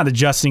they're not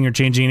adjusting or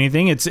changing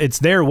anything. It's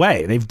their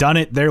way. They've done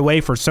it their way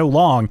for so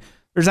long.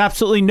 There's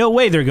absolutely no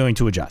way they're going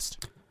to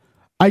adjust.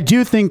 I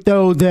do think,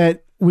 though,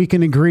 that we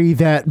can agree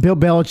that Bill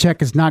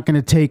Belichick is not going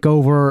to take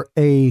over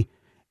a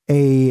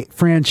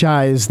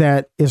franchise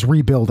that is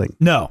rebuilding.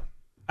 No,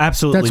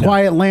 absolutely That's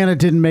why Atlanta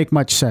didn't make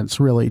much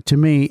sense, really, to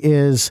me,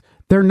 is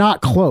they're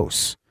not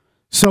close.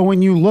 So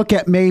when you look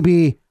at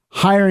maybe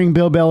hiring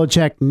Bill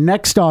Belichick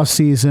next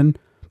offseason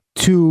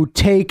to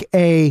take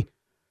a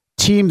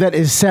team that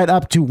is set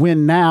up to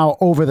win now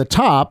over the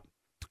top,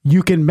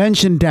 you can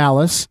mention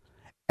Dallas.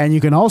 And you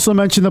can also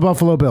mention the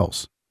Buffalo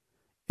Bills.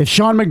 If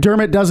Sean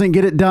McDermott doesn't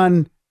get it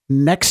done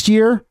next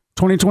year,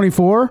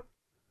 2024,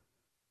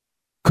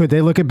 could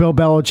they look at Bill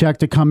Belichick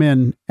to come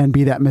in and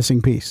be that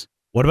missing piece?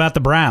 What about the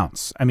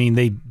Browns? I mean,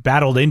 they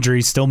battled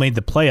injuries, still made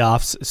the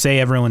playoffs, say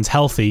everyone's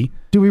healthy.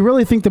 Do we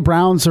really think the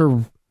Browns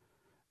are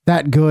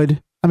that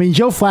good? I mean,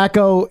 Joe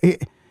Flacco,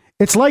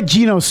 it's like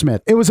Geno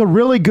Smith. It was a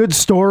really good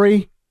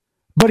story,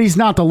 but he's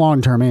not the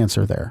long-term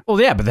answer there. Well,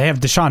 yeah, but they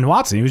have Deshaun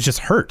Watson. He was just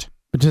hurt.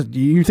 But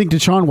you think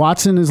Deshaun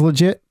Watson is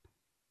legit?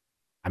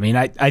 I mean,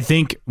 I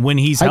think when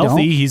he's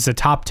healthy, he's a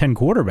top 10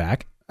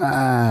 quarterback.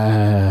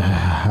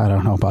 I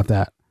don't know about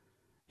that.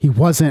 He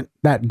wasn't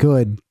that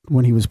good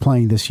when he was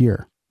playing this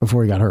year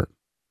before he got hurt.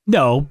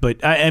 No,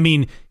 but I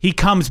mean, he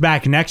comes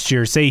back next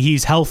year, say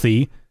he's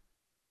healthy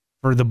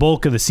for the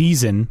bulk of the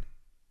season.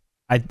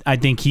 I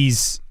think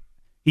he's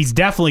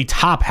definitely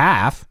top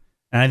half,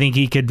 and I think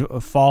he could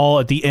fall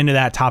at the end of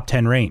that top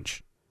 10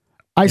 range.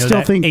 I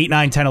still think 8,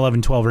 9, 10,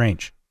 11, 12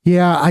 range.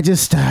 Yeah, I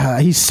just,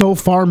 he's so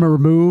far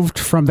removed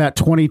from that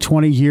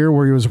 2020 year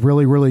where he was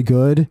really, really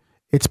good.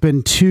 It's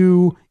been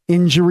 2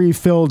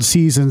 injury-filled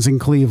seasons in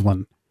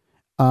Cleveland.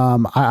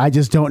 I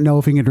just don't know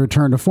if he can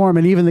return to form.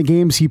 And even the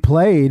games he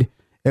played,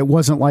 it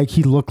wasn't like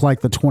he looked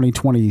like the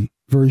 2020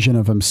 version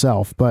of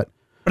himself. But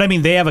I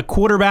mean, they have a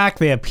quarterback,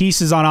 they have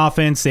pieces on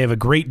offense, they have a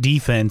great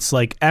defense.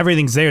 Like,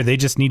 everything's there. They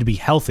just need to be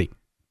healthy.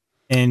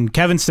 And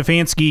Kevin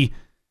Stefanski,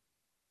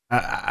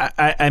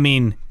 I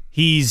mean,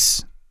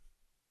 he's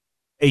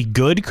a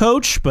good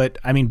coach, but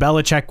I mean,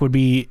 Belichick would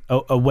be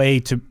a way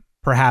to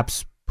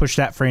perhaps push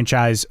that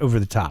franchise over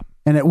the top.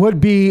 And it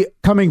would be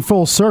coming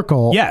full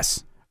circle.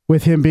 Yes.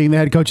 With him being the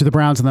head coach of the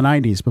Browns in the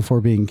 90s before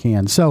being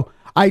canned. So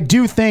I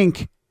do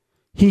think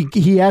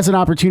he has an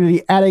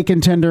opportunity at a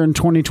contender in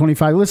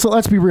 2025.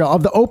 Let's be real.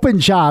 Of the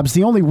open jobs,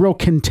 the only real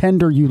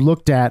contender you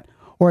looked at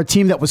or a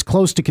team that was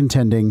close to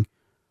contending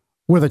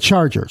were the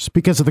Chargers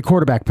because of the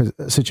quarterback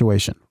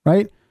situation,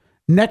 right?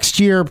 Next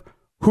year,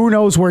 who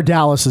knows where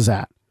Dallas is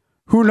at?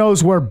 Who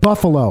knows where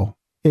Buffalo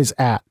is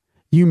at?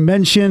 You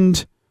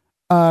mentioned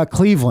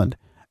Cleveland.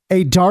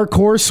 A dark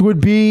horse would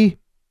be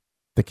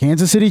the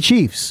Kansas City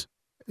Chiefs.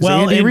 Does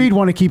Andy Reid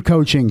want to keep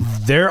coaching?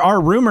 There are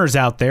rumors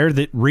out there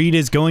that Reid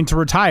is going to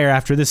retire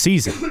after this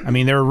season. I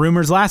mean, there were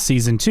rumors last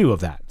season, too, of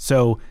that.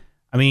 So,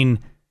 I mean,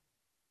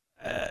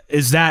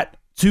 is that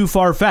too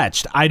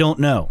far-fetched? I don't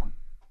know.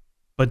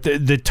 But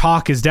the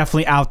talk is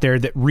definitely out there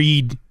that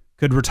Reid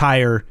could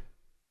retire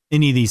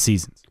any of these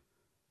seasons.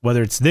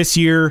 Whether it's this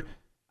year,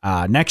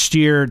 next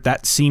year,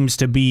 that seems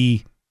to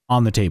be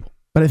on the table.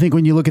 But I think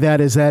when you look at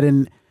that, is that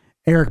an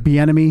Eric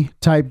Bieniemy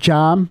type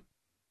job?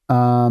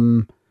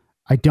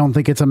 I don't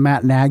think it's a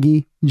Matt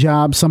Nagy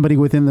job, somebody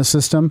within the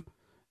system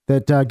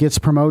that gets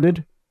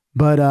promoted.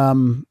 But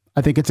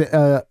I think it's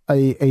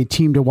a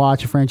team to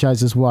watch, a franchise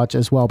to watch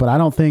as well. But I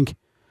don't think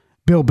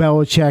Bill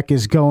Belichick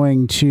is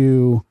going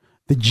to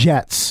the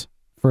Jets,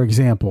 for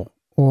example,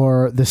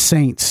 or the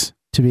Saints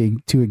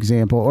to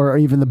example, or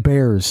even the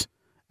Bears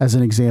as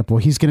an example.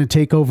 He's going to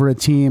take over a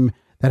team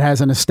that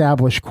has an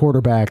established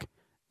quarterback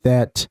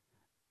that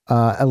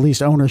at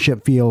least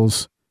ownership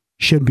feels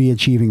should be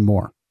achieving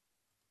more.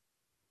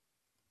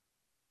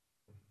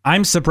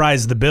 I'm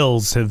surprised the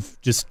Bills have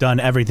just done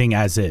everything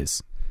as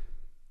is.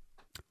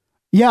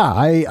 Yeah,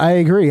 I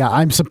agree.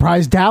 I'm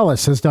surprised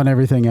Dallas has done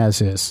everything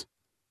as is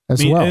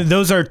well.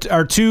 Those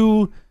are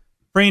two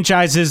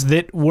franchises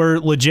that were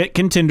legit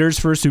contenders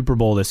for a Super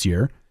Bowl this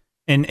year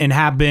and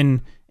have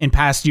been in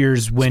past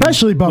years when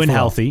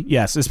healthy.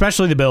 Yes,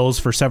 especially the Bills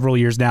for several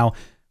years now.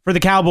 For the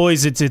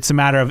Cowboys, it's a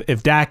matter of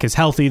if Dak is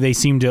healthy, they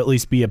seem to at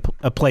least be a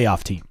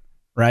playoff team,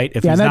 right?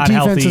 If he's that not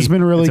defense healthy, has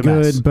been really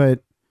good, mess.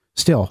 But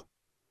still,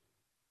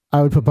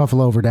 I would put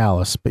Buffalo over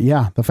Dallas. But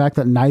yeah, the fact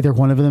that neither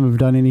one of them have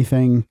done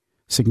anything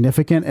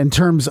significant in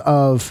terms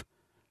of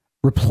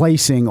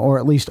replacing or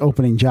at least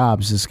opening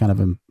jobs is kind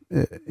of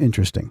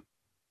interesting.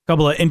 A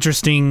couple of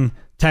interesting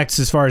texts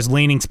as far as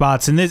landing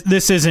spots, and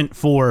this isn't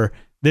for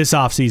this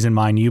offseason,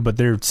 mind you, but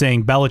they're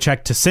saying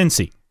Belichick to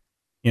Cincy.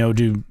 You know,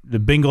 do the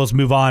Bengals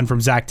move on from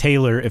Zach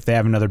Taylor if they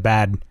have another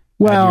bad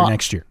year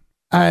next year?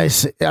 I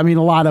mean,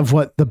 a lot of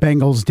what the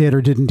Bengals did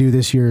or didn't do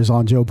this year is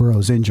on Joe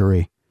Burrow's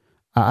injury.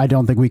 I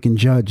don't think we can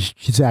judge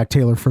Zach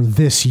Taylor for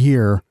this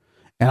year.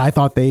 And I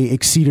thought they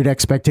exceeded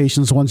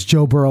expectations once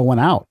Joe Burrow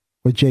went out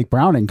with Jake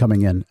Browning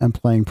coming in and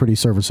playing pretty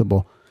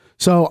serviceable.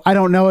 So I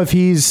don't know if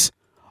he's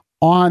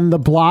on the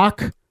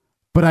block,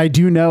 but I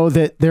do know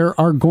that there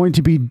are going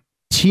to be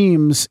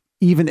teams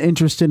even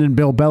interested in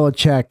Bill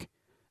Belichick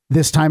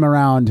this time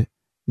around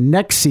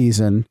next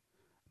season,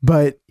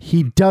 but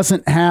he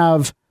doesn't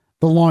have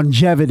the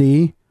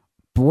longevity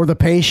or the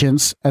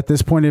patience at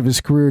this point of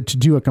his career to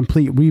do a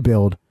complete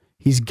rebuild.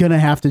 He's going to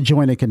have to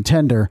join a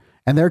contender,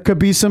 and there could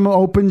be some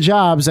open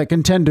jobs at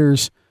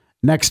contenders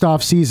next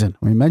offseason.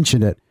 We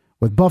mentioned it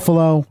with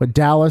Buffalo, with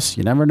Dallas.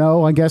 You never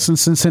know, I guess, in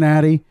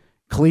Cincinnati,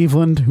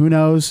 Cleveland, who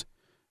knows?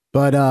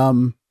 But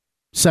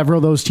several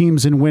of those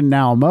teams in win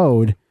now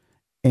mode.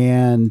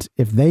 And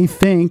if they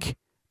think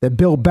that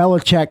Bill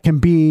Belichick can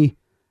be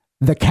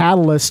the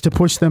catalyst to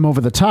push them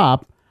over the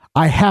top,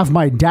 I have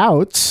my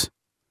doubts,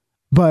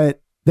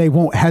 but they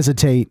won't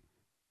hesitate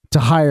to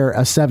hire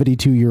a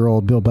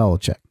 72-year-old Bill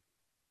Belichick.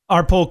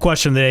 Our poll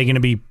question today is going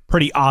to be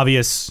pretty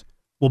obvious.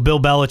 Will Bill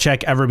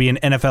Belichick ever be an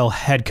NFL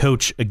head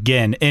coach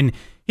again? And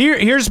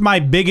here's my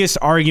biggest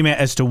argument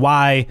as to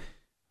why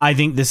I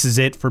think this is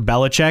it for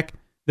Belichick.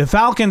 The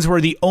Falcons were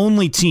the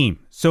only team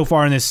so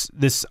far in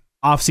this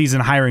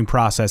offseason hiring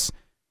process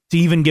to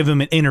even give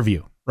him an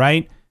interview,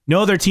 right?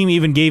 No other team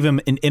even gave him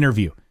an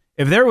interview.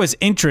 If there was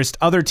interest,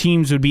 other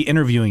teams would be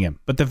interviewing him.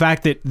 But the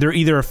fact that they're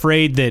either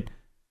afraid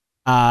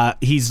that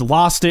he's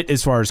lost it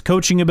as far as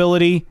coaching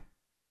ability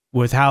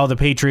with how the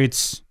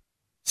Patriots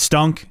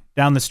stunk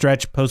down the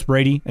stretch post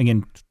Brady,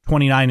 again,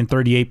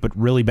 29-38, but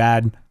really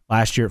bad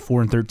last year at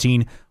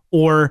 4-13,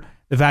 or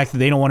the fact that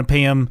they don't want to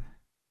pay him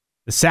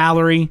the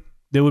salary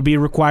that would be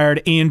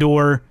required and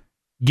or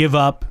give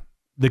up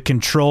the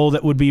control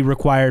that would be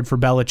required for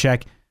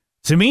Belichick.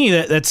 To me,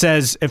 that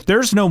says if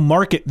there's no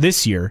market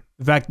this year,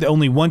 the fact that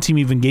only one team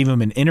even gave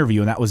him an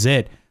interview and that was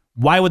it,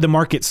 why would the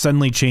market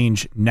suddenly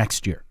change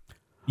next year?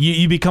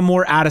 You become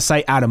more out of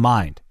sight, out of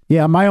mind.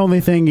 Yeah, my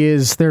only thing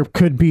is there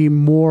could be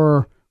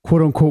more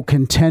quote-unquote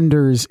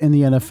contenders in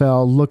the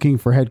NFL looking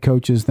for head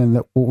coaches than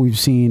what we've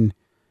seen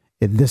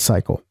in this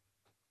cycle.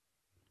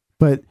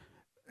 But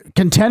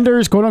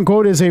contenders,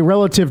 quote-unquote, is a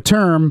relative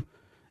term,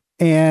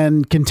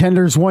 and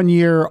contenders one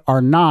year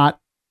are not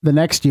the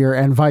next year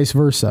and vice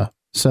versa.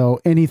 So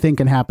anything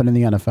can happen in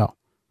the NFL.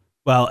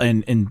 Well,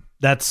 and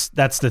that's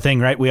the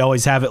thing, right? We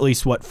always have at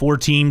least, 4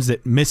 teams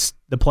that miss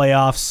the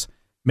playoffs,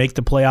 make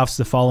the playoffs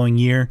the following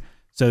year.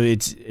 So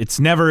it's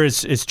never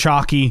as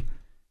chalky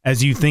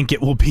as you think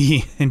it will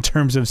be in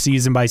terms of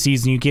season by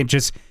season. You can't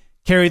just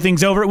carry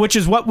things over, which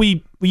is what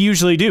we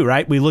usually do,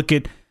 right? We look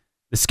at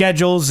the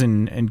schedules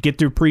and get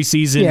through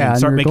preseason and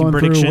start making going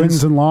predictions. Through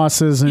wins and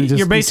losses, and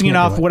you're basing it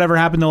off whatever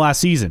happened the last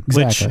season,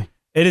 exactly. Which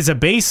it is a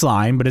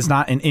baseline, but it's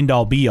not an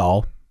end-all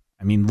be-all.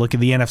 I mean, look at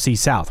the NFC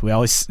South. We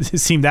always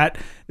seem that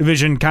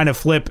division kind of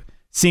flip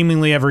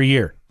seemingly every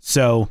year.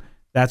 So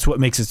that's what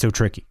makes it so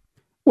tricky.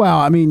 Well,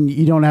 I mean,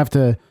 you don't have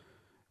to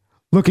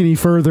look any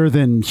further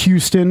than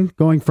Houston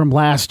going from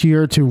last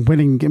year to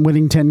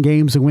winning 10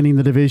 games and winning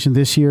the division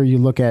this year. You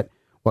look at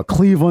what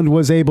Cleveland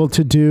was able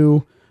to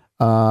do.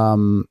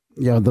 The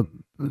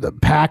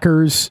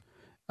Packers,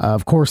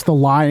 of course, the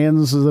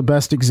Lions is the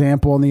best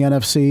example in the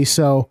NFC.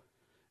 So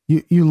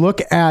you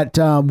look at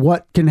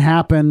what can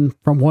happen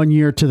from one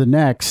year to the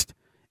next,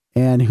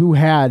 and who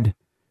had,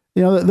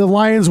 the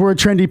Lions were a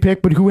trendy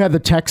pick, but who had the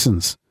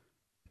Texans?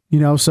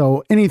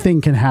 So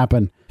anything can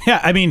happen. Yeah,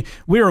 I mean,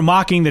 we were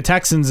mocking the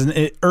Texans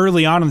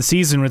early on in the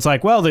season. It's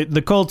like, well,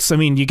 the Colts, I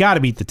mean, you got to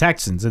beat the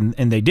Texans, and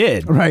they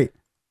did. Right.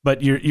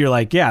 But you're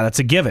like, yeah, that's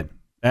a given.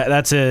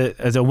 That's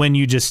a win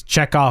you just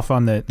check off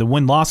on the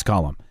win-loss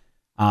column.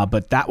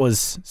 But that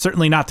was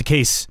certainly not the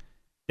case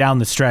down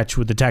the stretch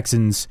with the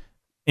Texans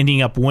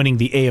ending up winning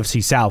the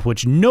AFC South,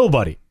 which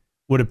nobody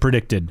would have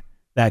predicted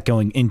that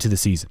going into the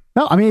season.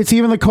 No, I mean, it's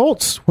even the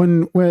Colts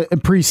when in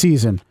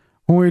preseason.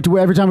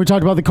 Every time we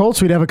talked about the Colts,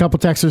 we'd have a couple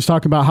texters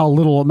talking about how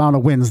little amount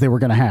of wins they were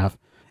going to have.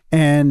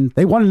 And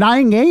they won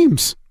 9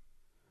 games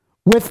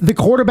with the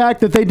quarterback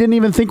that they didn't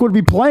even think would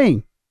be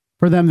playing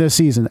for them this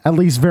season, at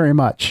least very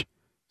much.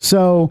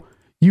 So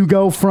you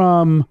go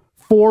from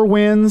 4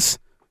 wins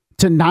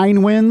to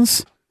 9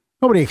 wins.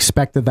 Nobody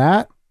expected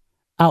that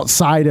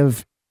outside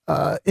of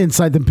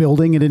inside the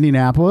building in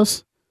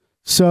Indianapolis.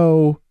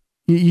 So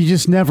you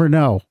just never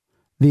know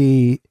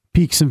the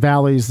peaks and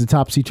valleys, the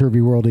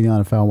topsy-turvy world of the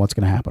NFL, and what's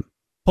going to happen.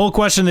 Poll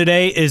question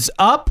today is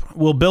up.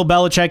 Will Bill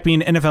Belichick be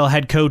an NFL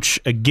head coach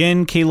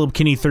again? Caleb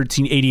Kinney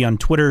 1380 on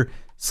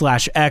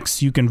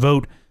Twitter/X. You can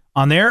vote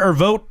on there or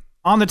vote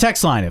on the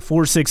text line at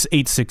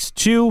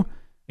 46862.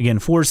 Again,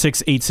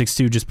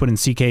 46862. Just put in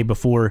CK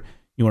before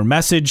your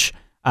message.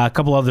 A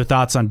couple other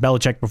thoughts on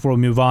Belichick before we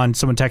move on.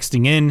 Someone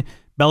texting in,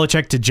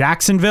 Belichick to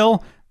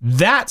Jacksonville.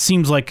 That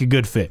seems like a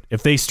good fit.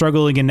 If they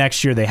struggle again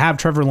next year, they have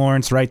Trevor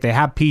Lawrence, right? They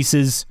have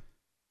pieces.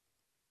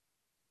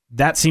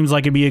 That seems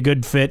like it'd be a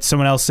good fit.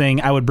 Someone else saying,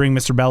 I would bring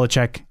Mr.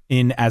 Belichick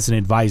in as an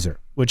advisor,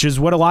 which is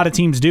what a lot of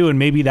teams do, and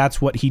maybe that's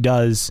what he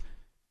does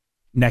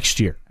next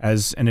year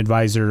as an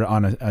advisor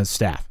on a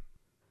staff.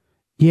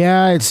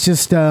 Yeah, it's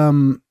just, I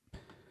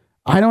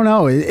don't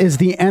know. Is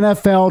the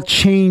NFL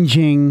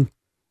changing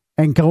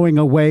and going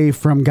away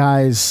from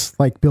guys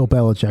like Bill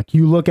Belichick?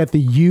 You look at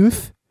the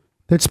youth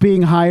that's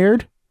being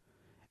hired,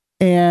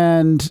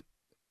 and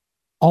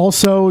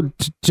also,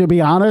 to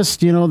be honest,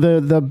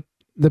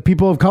 the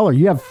people of color.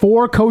 You have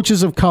 4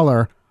 coaches of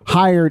color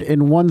hired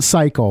in one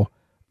cycle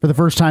for the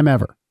first time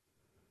ever.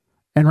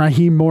 And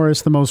Raheem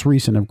Morris, the most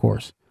recent, of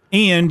course.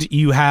 And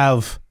you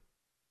have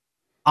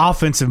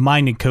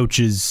offensive-minded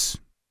coaches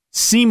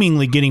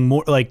seemingly getting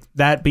more, like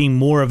that being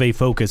more of a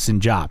focus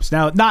in jobs.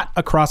 Now, not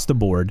across the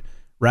board,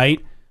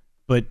 right?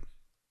 But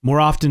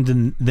more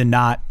often than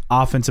not,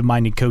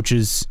 offensive-minded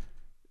coaches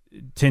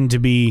tend to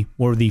be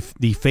more of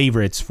the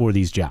favorites for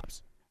these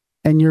jobs.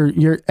 And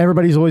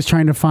everybody's always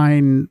trying to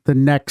find the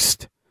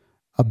next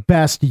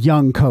best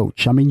young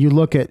coach. I mean, you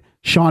look at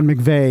Sean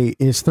McVay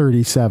is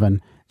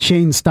 37.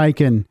 Shane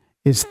Steichen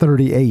is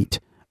 38.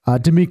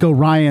 D'Amico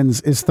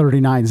Ryans is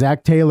 39.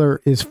 Zach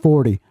Taylor is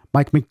 40.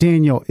 Mike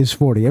McDaniel is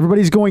 40.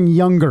 Everybody's going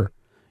younger.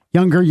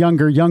 And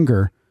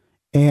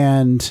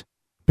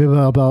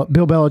Bill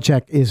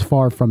Belichick is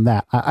far from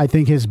that. I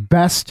think his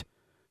best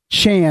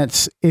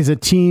chance is a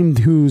team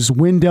whose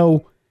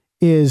window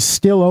is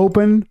still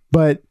open,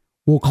 but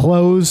will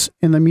close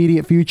in the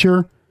immediate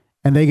future,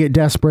 and they get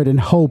desperate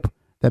and hope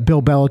that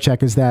Bill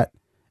Belichick is that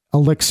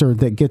elixir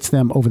that gets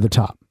them over the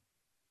top.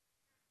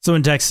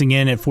 Someone texting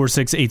in at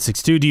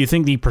 46862, do you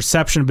think the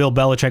perception of Bill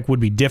Belichick would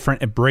be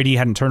different if Brady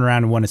hadn't turned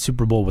around and won a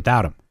Super Bowl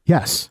without him?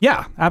 Yes.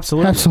 Yeah,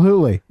 absolutely.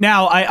 Absolutely.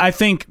 Now, I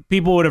think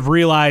people would have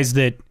realized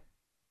that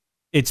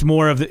it's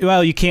more of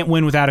you can't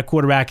win without a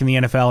quarterback in the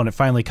NFL, and it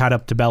finally caught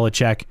up to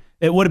Belichick.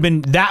 That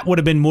would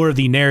have been more of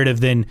the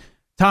narrative than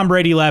Tom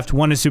Brady left,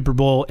 won a Super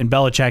Bowl, and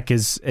Belichick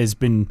has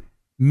been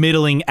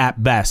middling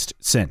at best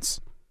since.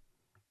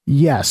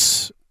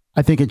 Yes.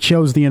 I think it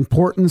shows the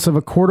importance of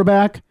a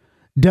quarterback.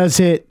 Is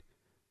it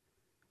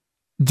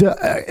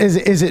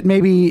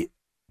maybe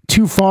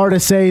too far to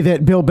say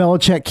that Bill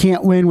Belichick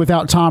can't win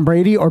without Tom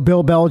Brady, or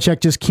Bill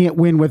Belichick just can't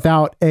win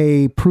without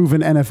a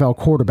proven NFL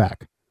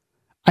quarterback?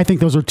 I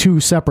think those are two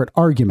separate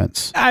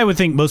arguments. I would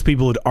think most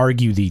people would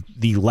argue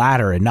the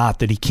latter and not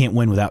that he can't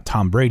win without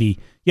Tom Brady.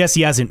 Yes,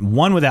 he hasn't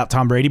won without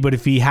Tom Brady, but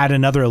if he had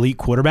another elite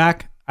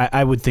quarterback,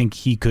 I would think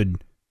he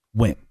could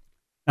win.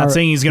 Not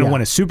saying he's going to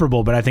win a Super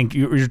Bowl, but I think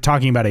you're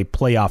talking about a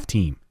playoff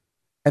team.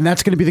 And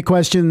that's going to be the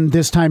question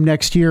this time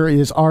next year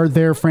is, are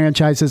there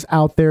franchises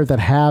out there that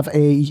have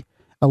a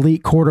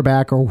elite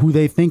quarterback or who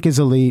they think is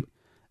elite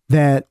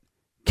that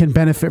can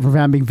benefit from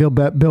having Bill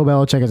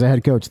Belichick as a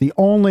head coach? The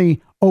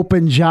only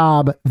open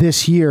job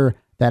this year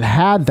that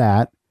had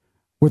that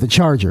were the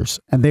Chargers,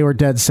 and they were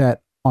dead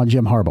set on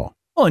Jim Harbaugh.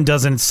 Well, and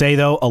doesn't it say,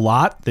 though, a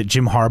lot that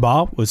Jim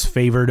Harbaugh was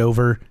favored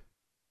over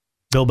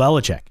Bill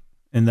Belichick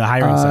in the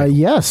hiring cycle?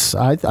 Yes,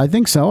 I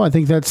think so. I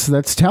think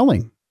that's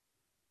telling.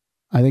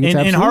 I think it's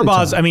and absolutely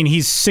Harbaugh's, telling. I mean,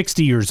 he's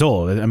 60 years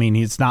old. I mean,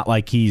 it's not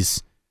like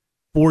he's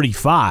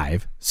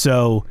 45.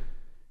 So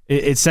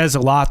it says a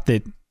lot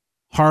that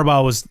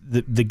Harbaugh was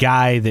the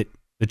guy that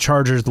the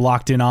Chargers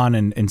locked in on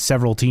and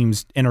several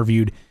teams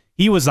interviewed.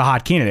 He was the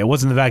hot candidate. It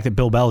wasn't the fact that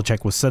Bill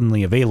Belichick was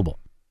suddenly available.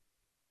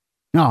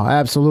 No,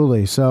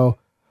 absolutely. So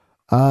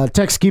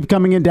texts keep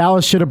coming in.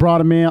 Dallas should have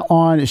brought him in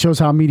on. It shows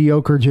how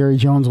mediocre Jerry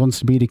Jones wants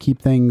to be to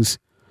keep things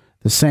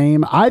the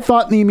same. I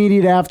thought in the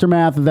immediate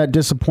aftermath of that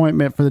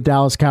disappointment for the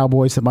Dallas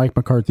Cowboys that Mike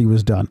McCarthy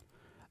was done.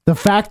 The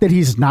fact that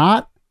he's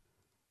not,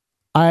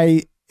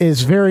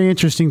 is very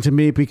interesting to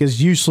me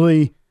because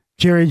usually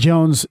Jerry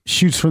Jones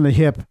shoots from the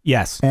hip.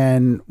 Yes.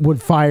 And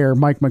would fire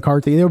Mike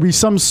McCarthy. There would be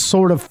some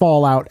sort of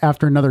fallout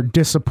after another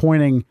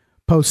disappointing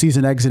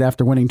postseason exit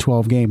after winning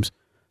 12 games.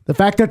 The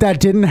fact that that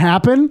didn't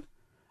happen,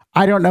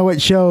 I don't know.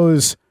 It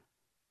shows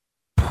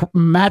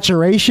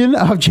maturation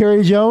of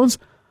Jerry Jones.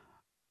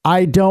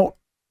 I don't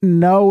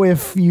know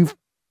if you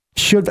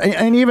should,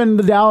 and even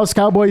the Dallas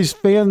Cowboys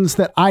fans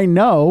that I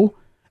know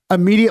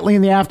immediately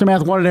in the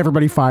aftermath wanted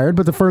everybody fired,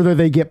 but the further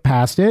they get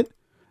past it,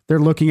 they're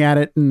looking at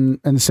it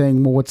and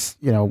saying, well, what's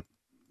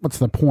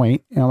the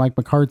point? Like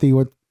McCarthy,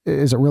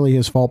 is it really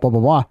his fault? Blah, blah,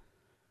 blah.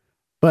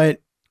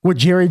 But would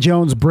Jerry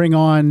Jones bring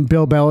on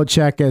Bill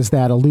Belichick as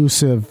that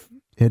elusive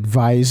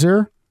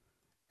advisor,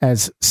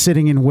 as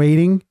sitting and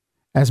waiting,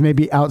 as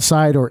maybe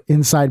outside or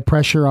inside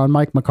pressure on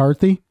Mike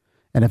McCarthy?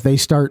 And if they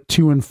start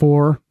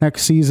 2-4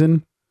 next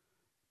season,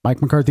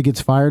 Mike McCarthy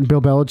gets fired and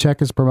Bill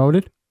Belichick is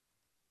promoted?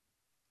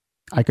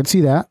 I could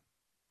see that.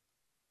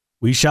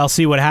 We shall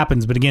see what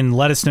happens. But again,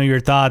 let us know your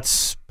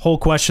thoughts. Poll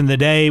question of the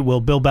day: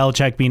 will Bill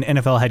Belichick be an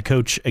NFL head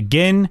coach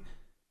again?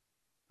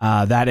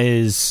 That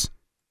is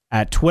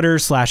at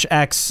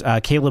Twitter/X.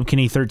 Caleb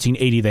Kinney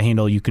 1380, the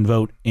handle. You can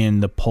vote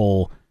in the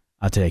poll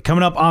today.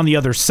 Coming up on the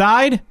other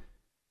side,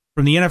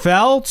 from the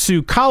NFL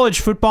to college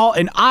football,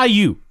 and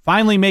IU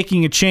finally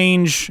making a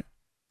change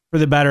for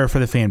the better for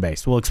the fan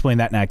base. We'll explain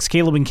that next.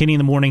 Caleb and Kinney in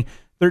the morning,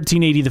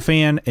 1380 The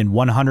Fan and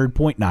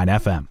 100.9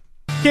 FM.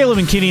 Caleb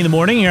and Kinney in the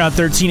morning here on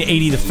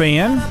 1380 The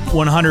Fan,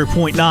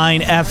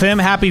 100.9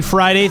 FM. Happy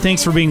Friday.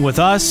 Thanks for being with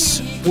us.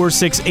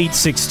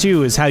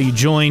 46862 is how you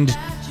joined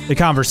the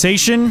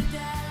conversation.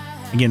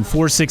 Again,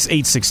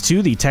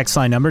 46862, the text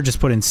line number. Just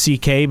put in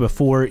CK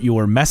before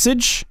your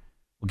message.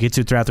 We'll get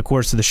to it throughout the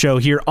course of the show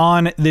here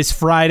on this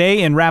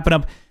Friday and wrapping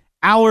up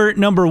hour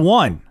number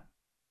 1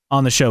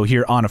 on the show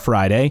here on a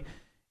Friday.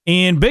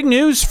 And big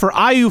news for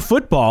IU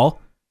football.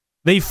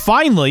 They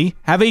finally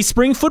have a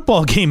spring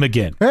football game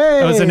again. Hey!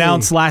 That was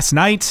announced last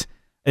night.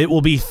 It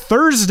will be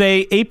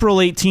Thursday, April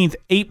 18th,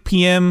 8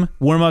 p.m.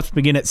 Warm-ups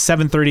begin at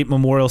 7:30 at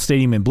Memorial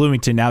Stadium in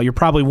Bloomington. Now, you're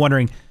probably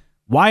wondering,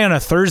 why on a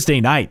Thursday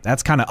night?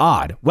 That's kind of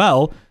odd.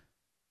 Well,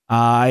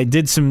 I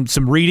did some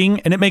reading,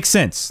 and it makes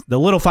sense. The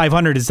Little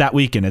 500 is that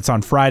weekend. It's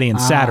on Friday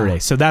and Saturday.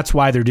 So that's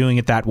why they're doing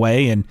it that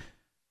way, and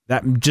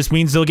that just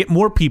means they'll get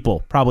more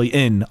people probably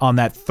in on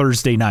that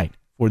Thursday night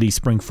for the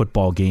spring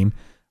football game.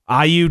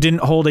 IU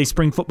didn't hold a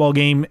spring football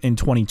game in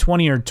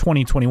 2020 or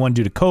 2021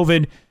 due to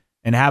COVID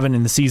and haven't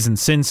in the season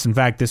since. In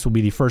fact, this will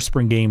be the first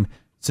spring game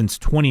since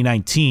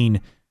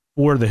 2019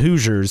 for the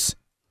Hoosiers.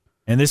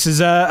 And this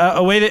is a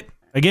way that,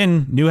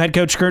 again, new head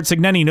coach Curt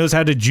Cignetti knows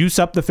how to juice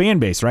up the fan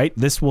base, right?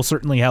 This will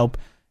certainly help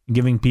in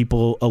giving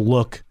people a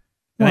look.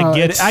 And well,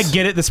 I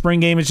get it. The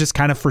spring game is just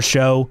kind of for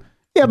show.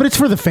 Yeah, but it's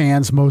for the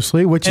fans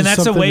mostly, and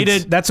that's a way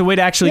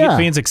to actually get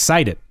fans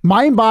excited.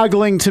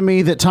 Mind-boggling to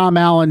me that Tom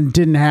Allen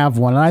didn't have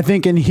one, and I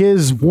think in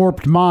his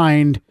warped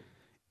mind,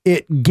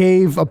 it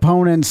gave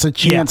opponents a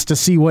chance to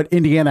see what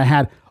Indiana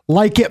had,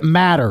 like it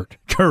mattered.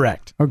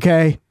 Correct.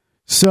 Okay,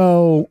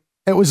 so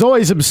it was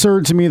always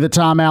absurd to me that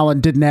Tom Allen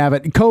didn't have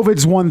it.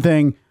 COVID's one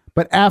thing,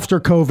 but after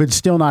COVID,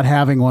 still not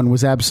having one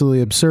was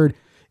absolutely absurd.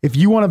 If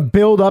you want to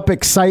build up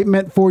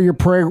excitement for your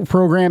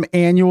program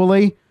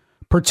annually,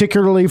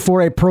 particularly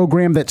for a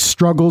program that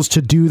struggles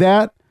to do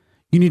that,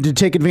 you need to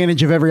take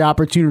advantage of every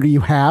opportunity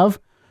you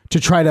have to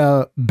try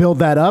to build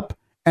that up.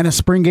 And a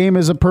spring game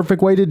is a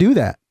perfect way to do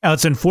that. Now,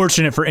 it's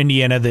unfortunate for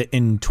Indiana that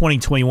in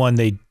 2021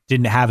 they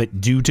didn't have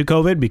it due to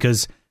COVID,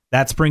 because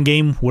that spring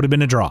game would have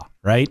been a draw,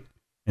 right?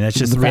 And that's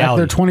just the reality.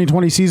 Their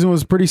 2020 season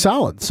was pretty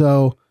solid.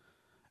 So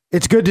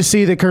it's good to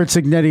see that Curt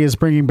Cignetti is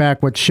bringing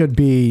back what should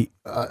be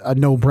a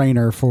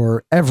no-brainer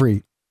for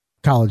every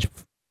college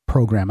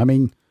program. I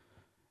mean,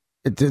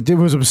 it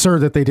was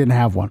absurd that they didn't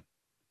have one.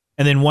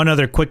 And then one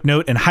other quick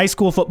note, in high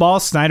school football,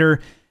 Snyder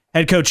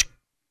head coach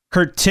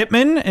Kurt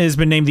Tippmann has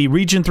been named the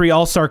Region 3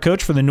 All-Star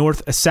coach for the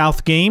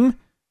North-South game.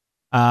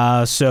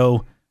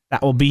 So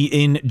that will be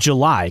in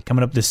July,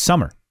 coming up this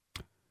summer.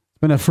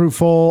 It's been a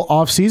fruitful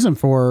offseason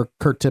for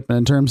Kurt Tippmann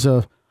in terms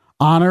of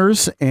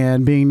honors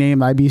and being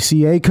named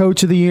IBCA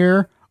Coach of the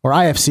Year, or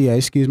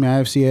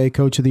IFCA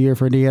Coach of the Year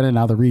for Indiana,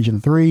 now the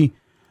Region 3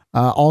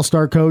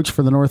 All-Star coach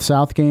for the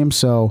North-South game.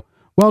 So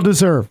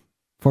well-deserved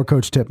for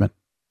Coach Tippmann.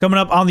 Coming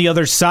up on the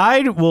other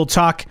side, we'll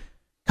talk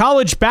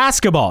college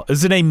basketball.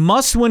 Is it a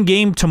must-win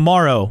game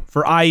tomorrow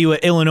for IU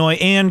at Illinois?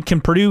 And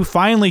can Purdue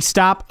finally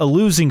stop a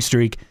losing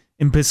streak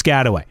in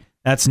Piscataway?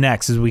 That's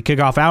next as we kick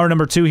off hour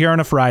number 2 here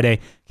on a Friday.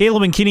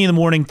 Caleb and Kinney in the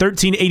morning,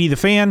 1380 The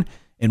Fan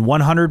and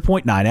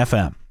 100.9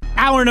 FM.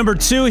 Hour number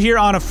 2 here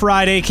on a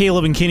Friday.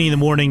 Caleb and Kinney in the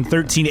morning,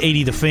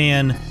 1380 The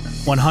Fan,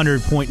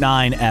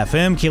 100.9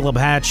 FM. Caleb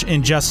Hatch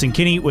and Justin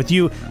Kinney with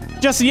you.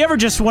 Justin, you ever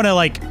just want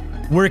to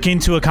work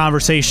into a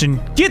conversation,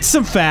 get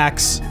some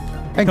facts,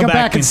 and come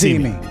back and see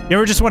me? You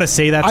ever just want to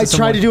say that to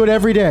someone? I try to do it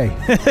every day.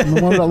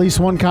 At least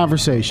one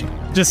conversation.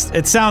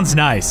 It sounds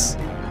nice.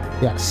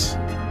 Yes.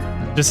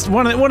 Just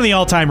one of the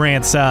all-time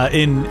rants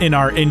in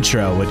our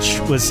intro, which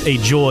was a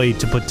joy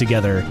to put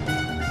together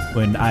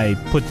when I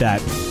put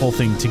that whole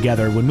thing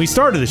together when we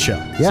started the show.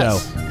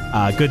 Yes.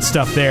 So good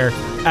stuff there,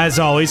 as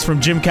always, from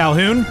Jim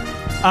Calhoun.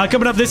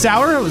 Coming up this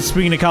hour,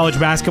 speaking of college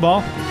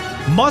basketball,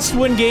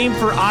 must-win game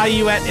for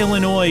IU at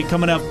Illinois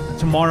coming up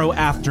tomorrow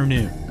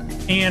afternoon.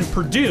 And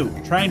Purdue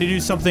trying to do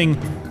something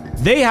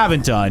they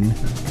haven't done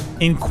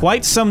in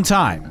quite some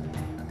time.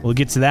 We'll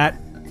get to that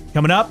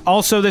coming up.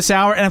 Also this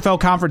hour, NFL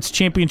Conference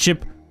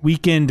Championship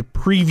Weekend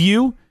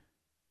Preview.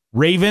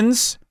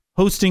 Ravens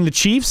hosting the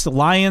Chiefs. The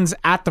Lions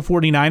at the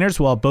 49ers.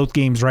 We'll have both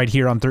games right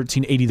here on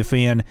 1380 The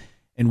Fan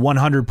and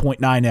 100.9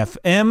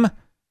 FM.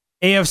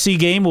 AFC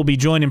game will be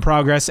joined in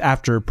progress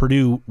after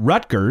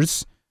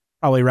Purdue-Rutgers,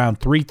 probably around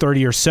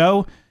 3:30 or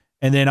so.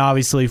 And then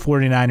obviously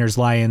 49ers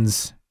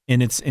Lions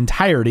in its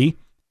entirety.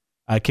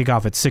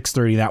 Kickoff at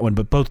 6:30, that one,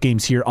 but both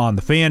games here on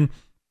the Fan.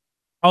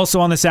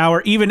 Also on this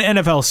hour, even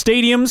NFL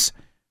stadiums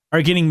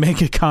are getting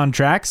mega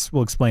contracts.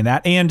 We'll explain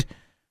that. And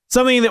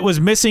something that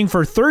was missing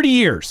for 30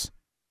 years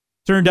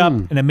turned up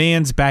in a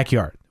man's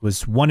backyard. It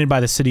was wanted by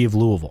the city of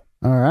Louisville.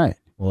 All right.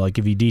 Well, I'll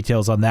give you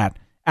details on that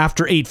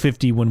after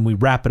 8:50 when we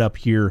wrap it up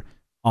here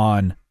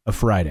on a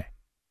Friday.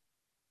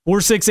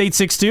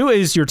 46862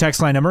 is your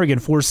text line number. Again,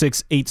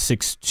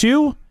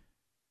 46862.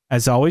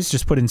 As always,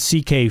 just put in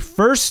CK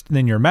first,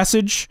 then your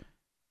message.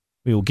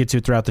 We will get to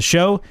it throughout the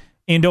show.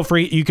 And don't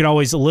forget, you can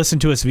always listen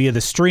to us via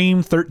the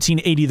stream,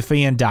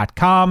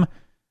 1380thefan.com,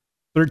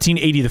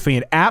 1380 The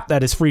Fan app.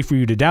 That is free for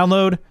you to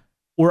download,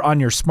 or on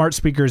your smart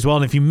speaker as well.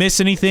 And if you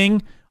miss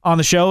anything on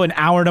the show in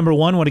hour number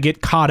 1, want to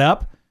get caught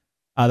up,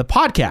 the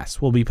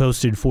podcast will be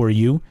posted for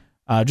you.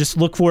 Just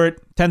look for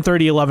it,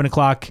 10:30, 11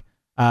 o'clock,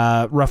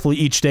 roughly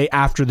each day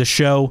after the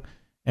show,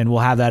 and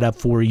we'll have that up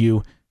for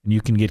you, and you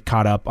can get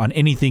caught up on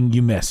anything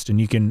you missed. And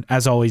you can,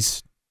 as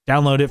always,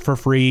 download it for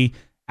free,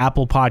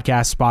 Apple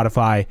Podcasts,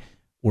 Spotify,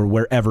 or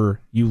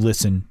wherever you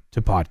listen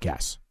to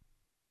podcasts.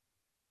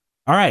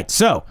 All right,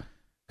 so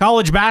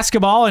college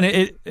basketball, and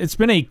it's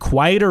been a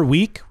quieter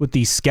week with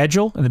the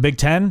schedule in the Big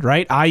Ten,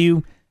 right?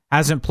 IU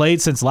hasn't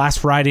played since last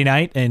Friday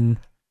night, and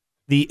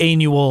the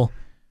annual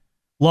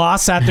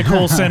loss at the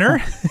Kohl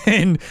Center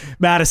in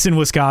Madison,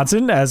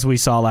 Wisconsin, as we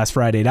saw last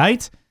Friday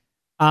night.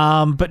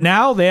 But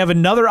now they have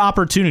another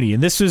opportunity,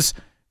 and this is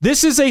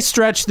a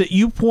stretch that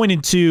you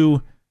pointed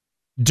to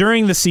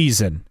during the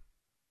season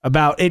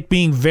about it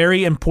being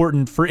very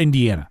important for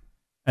Indiana.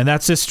 And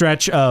that's a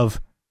stretch of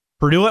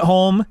Purdue at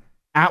home,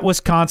 at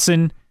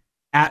Wisconsin,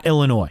 at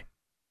Illinois.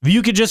 If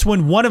you could just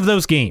win one of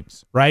those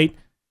games, right,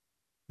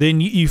 then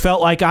you felt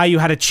like IU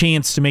had a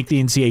chance to make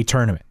the NCAA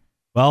tournament.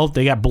 Well,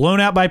 they got blown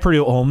out by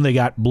Purdue at home. They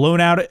got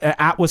blown out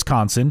at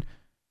Wisconsin.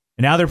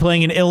 And now they're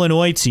playing an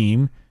Illinois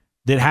team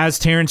that has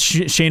Terrence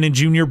Shannon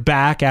Jr.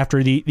 back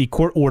after the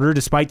court order,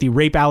 despite the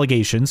rape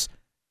allegations.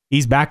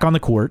 He's back on the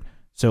court.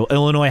 So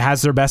Illinois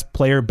has their best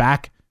player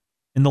back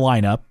in the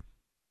lineup.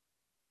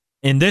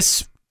 And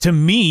this, to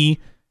me,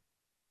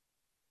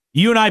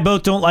 you and I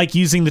both don't like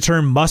using the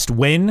term must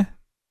win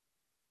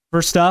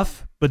for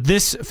stuff, but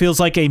this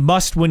feels like a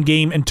must win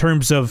game in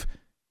terms of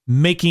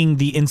making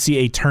the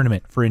NCAA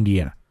tournament for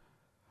Indiana.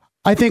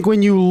 I think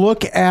when you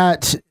look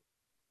at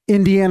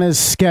Indiana's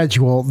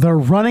schedule, they're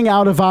running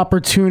out of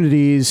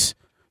opportunities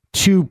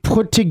to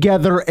put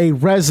together a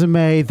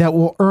resume that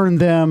will earn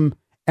them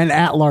an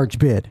at-large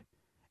bid.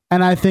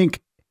 And I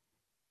think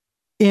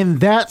in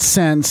that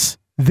sense,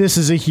 this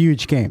is a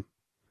huge game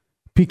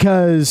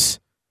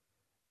because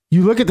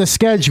you look at the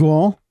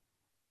schedule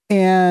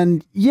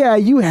and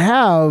you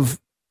have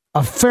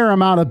a fair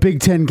amount of Big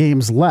Ten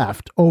games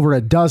left, over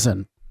a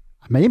dozen,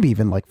 maybe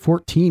even like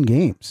 14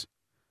 games,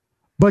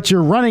 but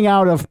you're running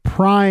out of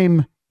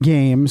prime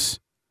games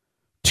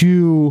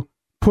to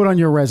put on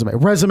your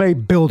resume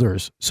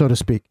builders, so to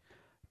speak.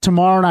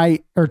 Tomorrow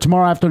night or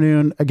tomorrow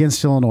afternoon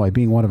against Illinois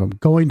being one of them.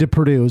 Going to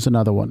Purdue is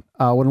another one.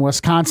 When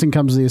Wisconsin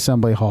comes to the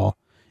Assembly Hall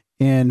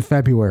in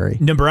February.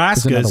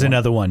 Nebraska is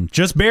another one.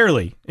 Just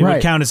barely. It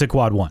would count as a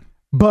quad one.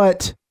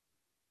 But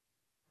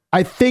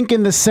I think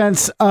in the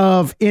sense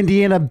of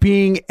Indiana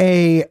being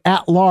a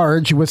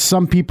at-large, which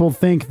some people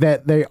think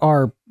that they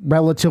are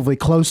relatively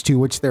close to,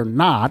 which they're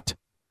not,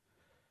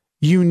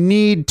 you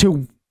need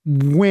to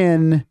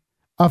win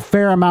a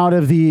fair amount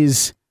of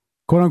these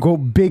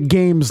quote-unquote big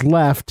games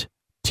left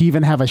to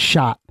even have a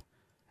shot.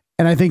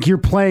 And I think you're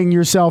playing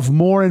yourself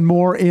more and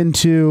more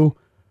into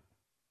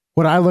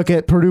What I look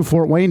at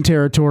Purdue-Fort Wayne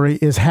territory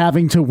is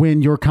having to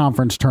win your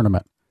conference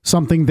tournament,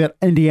 something that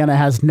Indiana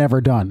has never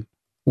done,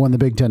 won the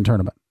Big Ten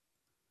tournament.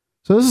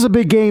 So this is a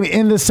big game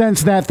in the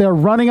sense that they're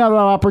running out of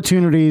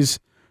opportunities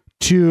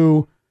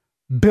to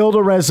build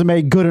a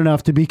resume good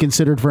enough to be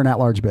considered for an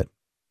at-large bid.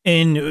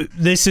 And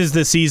this is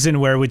the season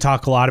where we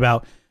talk a lot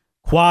about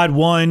quad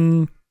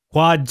 1,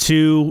 quad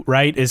 2,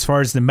 right? As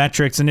far as the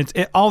metrics.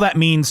 And all that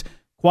means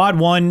quad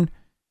 1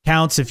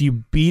 counts if you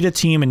beat a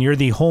team and you're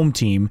the home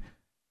team.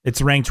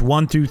 It's ranked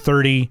 1 through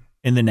 30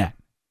 in the net.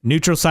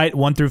 Neutral site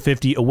 1 through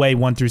 50, away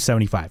 1 through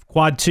 75.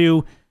 Quad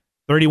 2,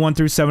 31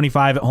 through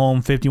 75 at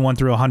home, 51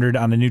 through 100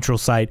 on the neutral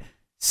site,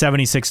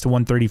 76 to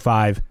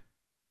 135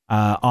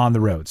 on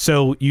the road.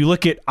 So you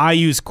look at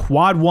IU's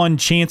quad 1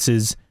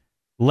 chances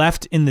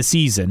left in the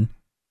season.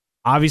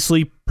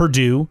 Obviously,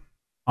 Purdue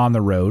on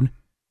the road.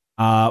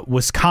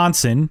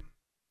 Wisconsin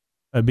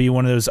would be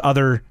one of those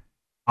other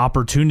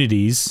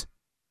opportunities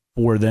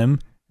for them.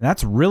 And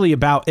that's really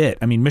about it.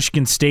 I mean,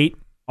 Michigan State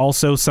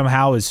also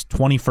somehow is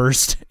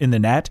 21st in the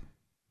net.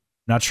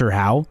 Not sure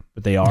how,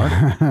 but they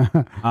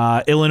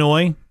are.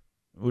 Illinois,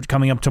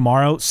 coming up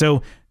tomorrow.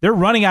 So they're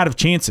running out of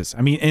chances.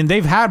 I mean, and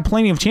they've had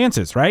plenty of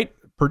chances, right?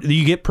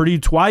 You get Purdue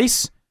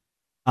twice.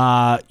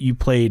 You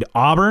played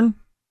Auburn,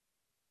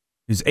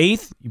 who's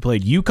 8th. You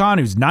played UConn,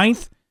 who's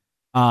 9th.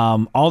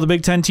 All the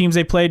Big Ten teams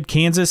they played,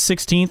 Kansas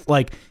 16th.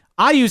 Like,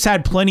 IU's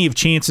had plenty of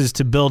chances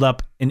to build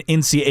up an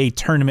NCAA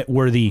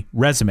tournament-worthy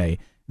resume.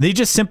 They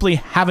just simply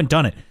haven't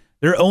done it.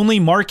 Their only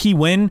marquee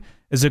win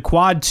is a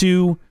quad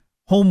 2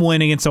 home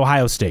win against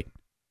Ohio State.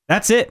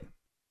 That's it.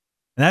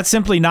 And that's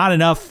simply not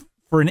enough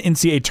for an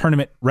NCAA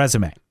tournament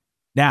resume.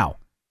 Now,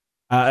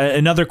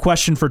 another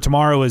question for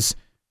tomorrow is,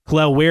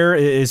 Kalel Ware,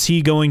 is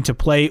he going to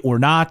play or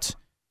not?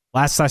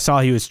 Last I saw,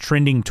 he was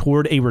trending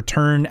toward a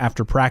return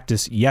after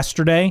practice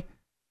yesterday.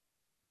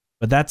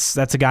 But that's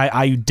a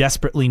guy IU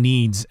desperately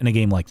needs in a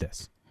game like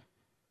this.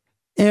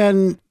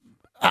 And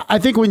I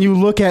think when you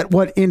look at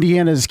what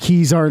Indiana's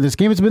keys are in this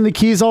game, it's been the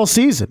keys all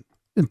season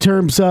in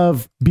terms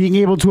of being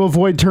able to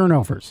avoid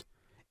turnovers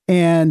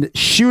and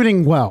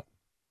shooting well.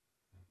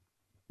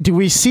 Do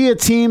we see a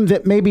team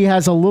that maybe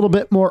has a little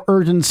bit more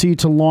urgency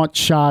to launch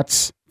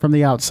shots from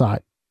the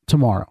outside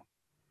tomorrow?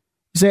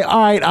 You say,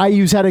 all right,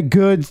 IU's had a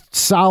good,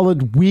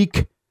 solid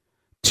week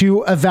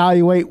to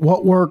evaluate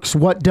what works,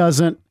 what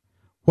doesn't,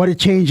 what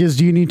changes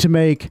do you need to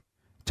make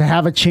to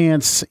have a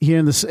chance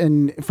here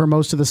for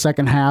most of the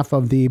second half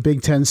of the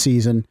Big Ten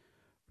season.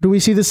 Do we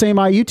see the same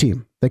IU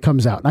team that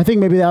comes out? And I think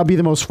maybe that'll be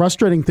the most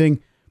frustrating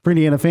thing for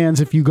Indiana fans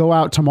if you go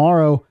out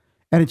tomorrow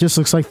and it just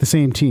looks like the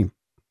same team,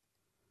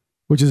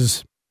 which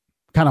is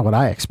kind of what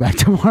I expect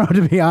tomorrow,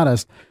 to be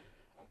honest.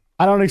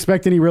 I don't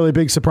expect any really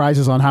big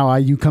surprises on how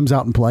IU comes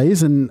out and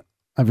plays, and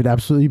I would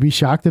absolutely be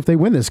shocked if they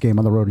win this game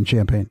on the road in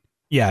Champaign.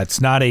 Yeah,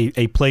 it's not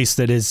a place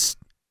that has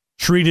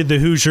treated the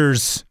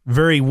Hoosiers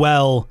very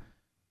well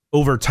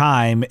over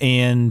time.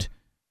 And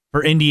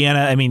for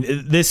Indiana, I mean,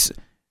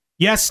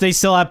 yes, they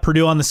still have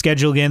Purdue on the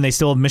schedule again. They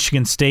still have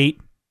Michigan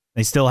State.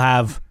 They still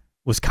have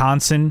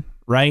Wisconsin,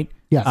 right?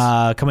 Yes.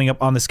 Coming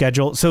up on the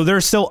schedule. So there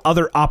are still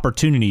other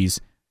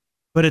opportunities.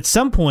 But at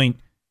some point,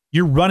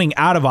 you're running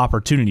out of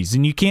opportunities,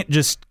 and you can't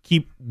just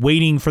keep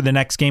waiting for the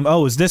next game.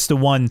 Oh, is this the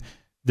one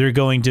they're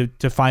going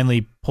to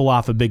finally pull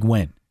off a big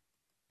win?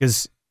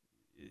 Because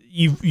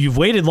you've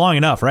waited long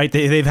enough, right?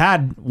 They've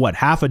had,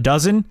 half a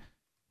dozen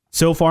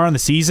so far in the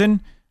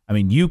season? I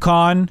mean,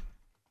 UConn,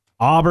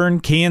 Auburn,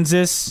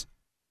 Kansas,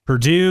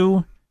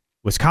 Purdue,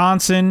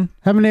 Wisconsin.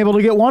 Haven't been able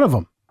to get one of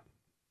them.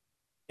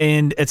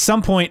 And at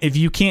some point, if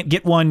you can't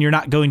get one, you're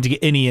not going to get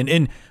any.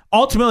 And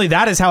ultimately,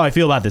 that is how I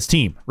feel about this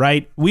team,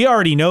 right? We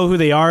already know who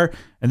they are,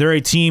 and they're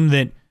a team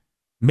that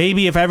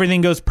maybe if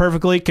everything goes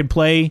perfectly could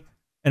play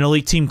an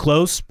elite team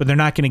close, but they're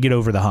not going to get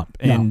over the hump.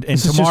 And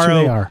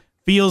tomorrow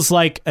feels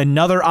like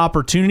another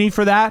opportunity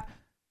for that.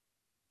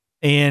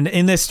 And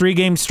in this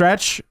 3-game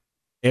stretch,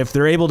 if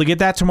they're able to get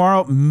that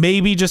tomorrow,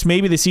 maybe, just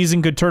maybe, the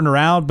season could turn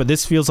around, but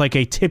this feels like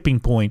a tipping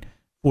point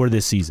for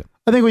this season.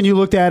 I think when you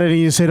looked at it and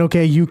you said,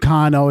 okay,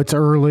 UConn, it's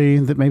early,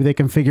 that maybe they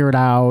can figure it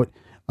out.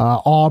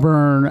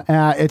 Auburn,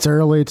 it's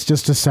early, it's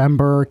just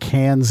December.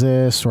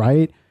 Kansas,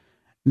 right?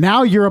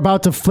 Now you're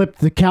about to flip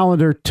the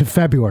calendar to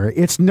February.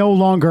 It's no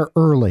longer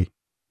early,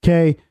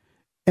 okay?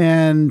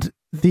 And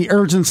the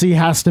urgency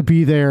has to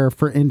be there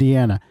for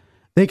Indiana.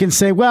 They can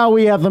say, well,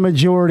 we have the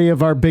majority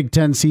of our Big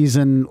Ten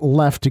season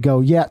left to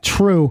go. Yeah,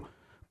 true,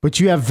 but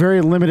you have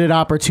very limited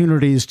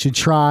opportunities to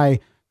try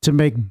to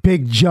make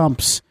big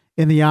jumps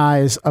in the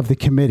eyes of the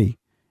committee.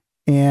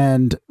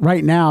 And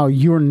right now,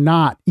 you're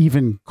not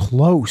even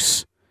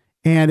close.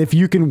 And if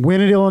you can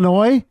win at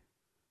Illinois,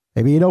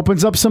 maybe it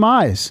opens up some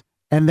eyes.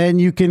 And then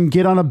you can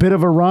get on a bit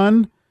of a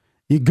run.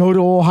 You go to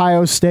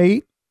Ohio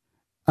State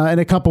in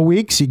a couple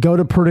weeks. You go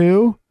to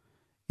Purdue.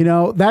 You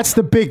know, that's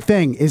the big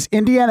thing, is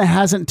Indiana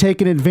hasn't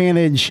taken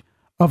advantage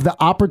of the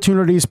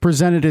opportunities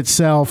presented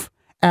itself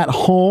at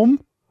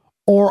home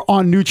or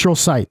on neutral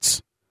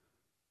sites.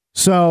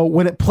 So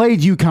when it played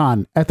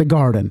UConn at the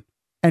Garden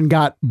and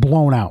got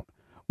blown out,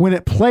 when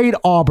it played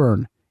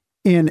Auburn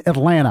in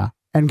Atlanta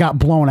and got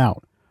blown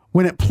out.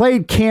 When it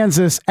played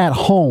Kansas at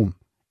home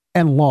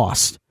and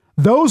lost,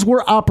 those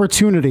were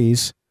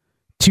opportunities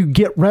to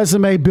get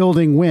resume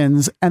building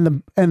wins,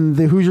 and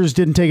the Hoosiers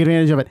didn't take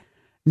advantage of it.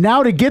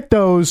 Now to get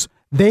those,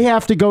 they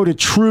have to go to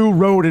true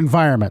road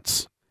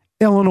environments.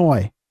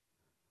 Illinois,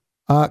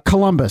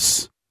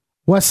 Columbus,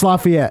 West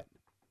Lafayette.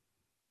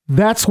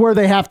 That's where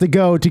they have to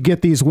go to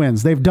get these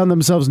wins. They've done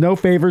themselves no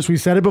favors. We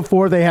said it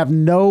before. They have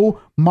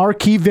no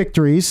marquee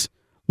victories,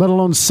 let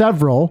alone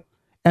several,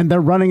 and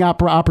they're running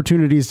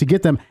opportunities to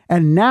get them.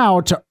 And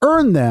now to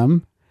earn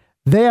them,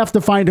 they have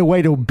to find a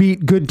way to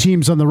beat good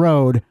teams on the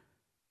road,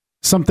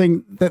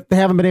 something that they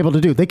haven't been able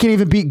to do. They can't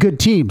even beat good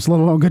teams, let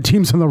alone good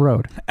teams on the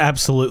road.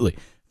 Absolutely.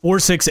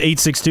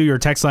 46862, your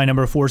text line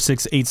number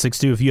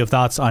 46862 if you have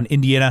thoughts on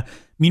Indiana.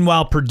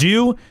 Meanwhile,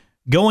 Purdue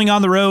going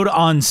on the road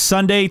on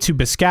Sunday to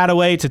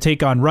Piscataway to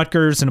take on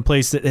Rutgers in a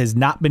place that has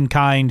not been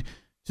kind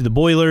to the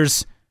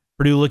Boilers.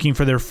 Purdue looking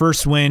for their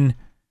first win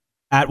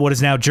at what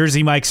is now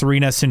Jersey Mike's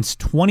Arena since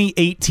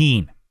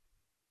 2018.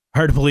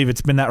 Hard to believe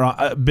it's been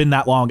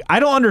that long. I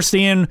don't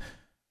understand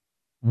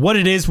what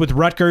it is with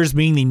Rutgers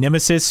being the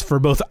nemesis for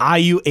both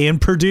IU and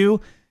Purdue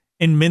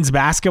in men's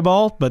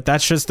basketball, but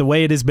that's just the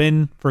way it has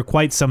been for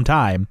quite some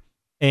time.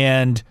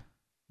 And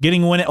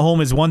getting a win at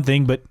home is one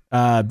thing, but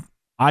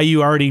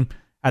IU already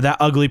had that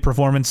ugly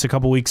performance a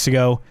couple weeks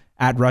ago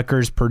at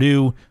Rutgers.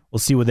 Purdue, we'll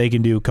see what they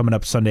can do coming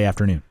up Sunday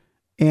afternoon.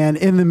 And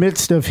in the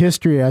midst of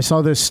history, I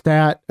saw this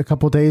stat a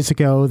couple days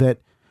ago that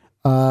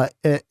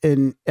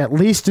at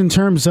least in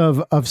terms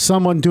of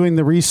someone doing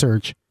the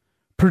research,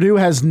 Purdue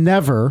has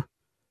never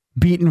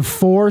beaten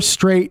 4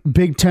 straight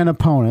Big Ten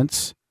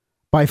opponents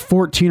by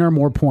 14 or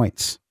more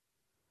points.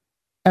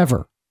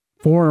 Ever.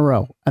 4 in a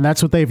row. And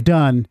that's what they've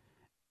done.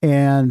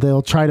 And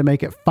they'll try to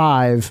make it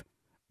 5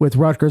 with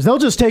Rutgers. They'll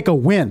just take a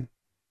win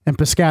in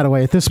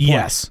Piscataway at this point.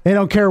 Yes. They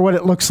don't care what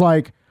it looks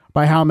like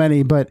by how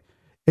many, but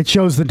it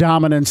shows the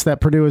dominance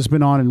that Purdue has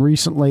been on in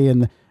recently,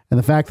 and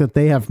the fact that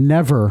they have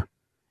never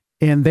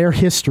in their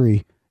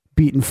history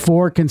beaten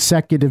 4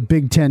 consecutive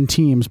Big Ten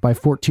teams by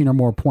 14 or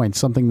more points,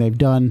 something they've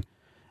done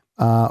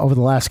over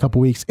the last couple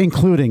weeks,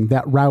 including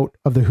that rout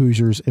of the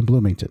Hoosiers in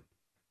Bloomington.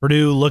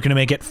 Purdue looking to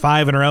make it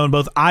 5 in a row, and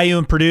both IU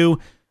and Purdue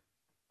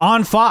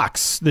on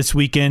Fox this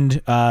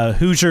weekend.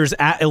 Hoosiers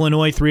at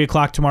Illinois, 3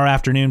 o'clock tomorrow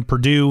afternoon.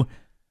 Purdue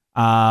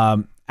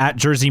at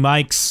Jersey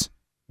Mike's,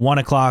 1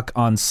 o'clock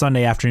on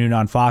Sunday afternoon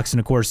on Fox. And,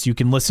 of course, you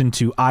can listen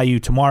to IU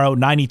tomorrow,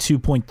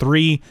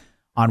 92.3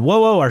 on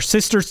WOWO, our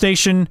sister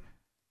station,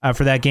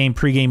 for that game.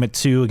 Pregame at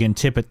 2, again,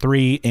 tip at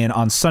 3. And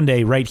on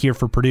Sunday, right here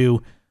for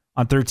Purdue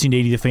on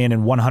 1380 The Fan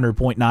and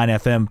 100.9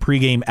 FM.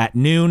 Pregame at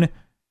noon,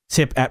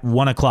 tip at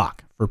 1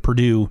 o'clock for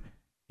Purdue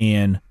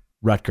and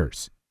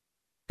Rutgers.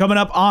 Coming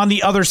up on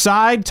the other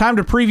side, time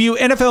to preview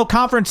NFL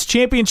Conference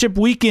Championship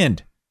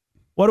Weekend.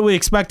 What do we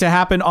expect to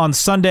happen on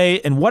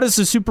Sunday, and what is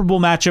the Super Bowl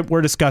matchup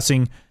we're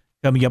discussing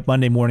coming up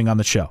Monday morning on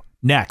the show?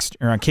 Next,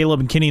 you're on Caleb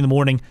and Kenny in the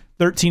morning,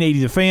 1380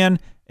 The Fan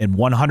and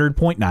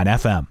 100.9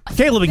 FM.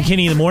 Caleb and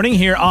Kenny in the morning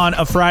here on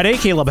a Friday.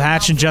 Caleb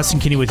Hatch and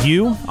Justin Kenny with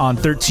you on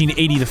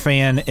 1380 The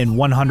Fan and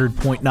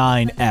 100.9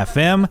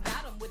 FM.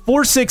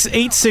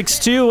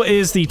 46862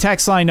 is the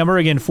text line number.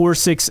 Again,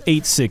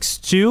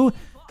 46862. You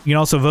can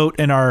also vote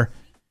in our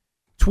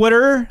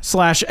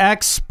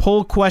Twitter/X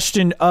poll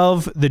question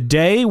of the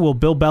day. Will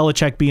Bill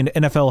Belichick be an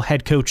NFL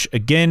head coach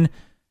again?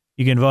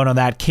 You can vote on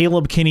that.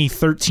 Caleb Kenny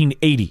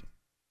 1380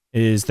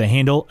 is the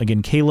handle.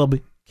 Again,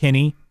 Caleb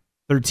Kenny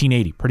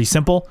 1380. Pretty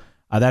simple.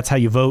 That's how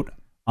you vote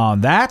on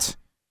that.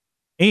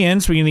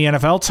 And speaking of the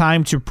NFL,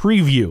 time to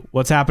preview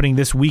what's happening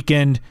this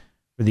weekend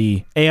for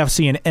the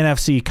AFC and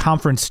NFC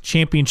Conference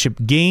Championship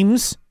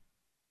games.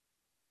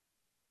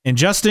 And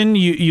Justin,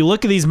 you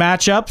look at these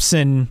matchups,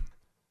 and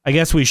I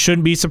guess we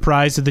shouldn't be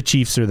surprised that the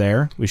Chiefs are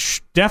there. We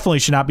definitely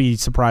should not be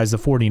surprised the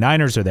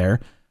 49ers are there.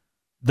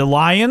 The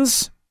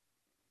Lions,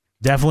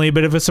 definitely a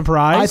bit of a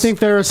surprise. I think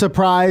they're a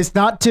surprise.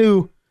 Not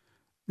to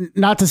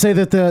say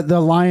that the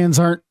Lions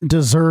aren't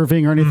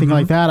deserving or anything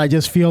like that. I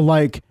just feel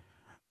like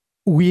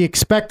we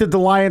expected the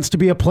Lions to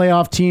be a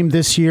playoff team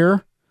this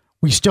year.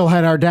 We still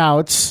had our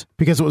doubts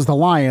because it was the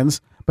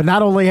Lions. But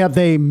not only have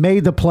they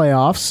made the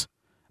playoffs,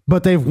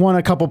 but they've won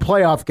a couple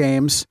playoff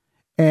games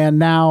and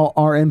now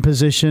are in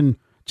position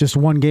just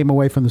 1 game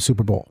away from the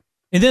Super Bowl.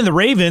 And then the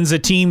Ravens, a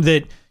team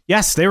that,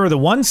 yes, they were the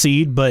 1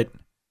 seed, but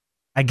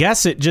I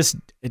guess it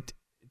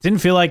didn't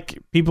feel like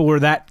people were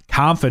that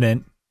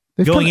confident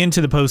going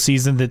into the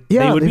postseason that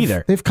they would be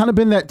there. They've kind of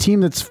been that team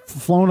that's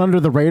flown under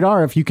the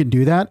radar, if you can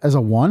do that as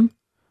a 1. I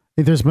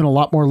think there's been a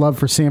lot more love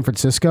for San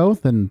Francisco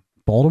than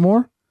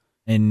Baltimore.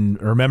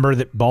 And remember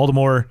that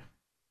Baltimore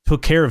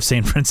took care of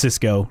San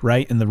Francisco,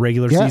 right, in the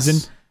regular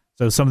season.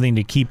 So something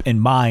to keep in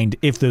mind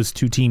if those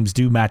 2 teams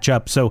do match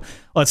up. So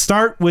let's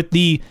start with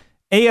the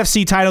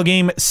AFC title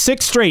game.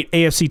 6th straight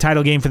AFC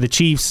title game for the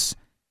Chiefs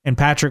and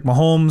Patrick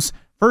Mahomes.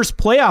 First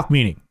playoff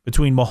meeting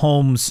between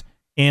Mahomes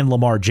and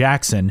Lamar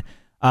Jackson.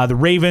 The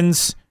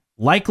Ravens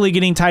likely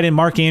getting tight end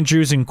Mark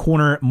Andrews and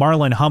corner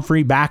Marlon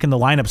Humphrey back in the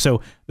lineup.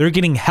 So they're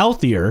getting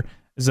healthier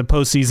as the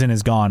postseason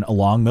has gone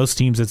along. Most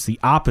teams, it's the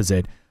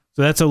opposite.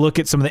 So that's a look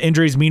at some of the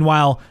injuries.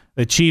 Meanwhile,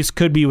 the Chiefs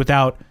could be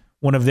without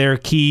one of their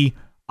key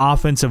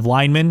offensive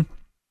linemen.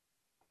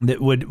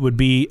 That would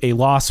be a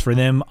loss for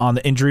them on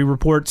the injury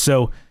report.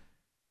 So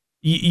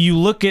you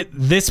look at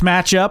this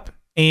matchup,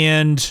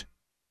 and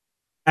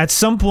at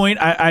some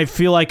point, I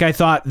feel like I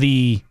thought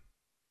the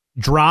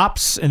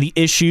drops and the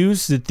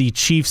issues that the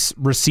Chiefs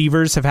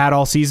receivers have had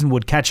all season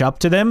would catch up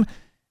to them.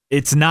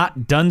 It's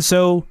not done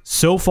so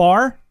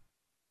far.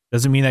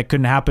 Doesn't mean that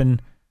couldn't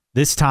happen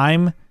this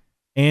time.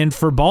 And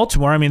for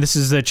Baltimore, I mean, this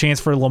is a chance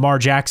for Lamar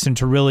Jackson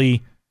to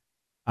really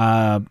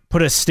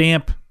put a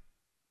stamp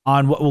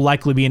on what will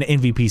likely be an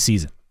MVP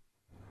season.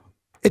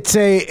 It's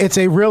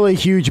a really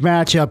huge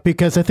matchup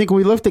because I think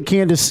we looked at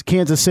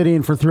Kansas City,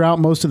 and for throughout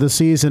most of the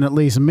season, at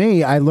least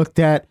me, I looked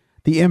at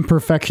the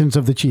imperfections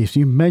of the Chiefs.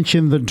 You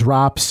mentioned the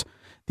drops,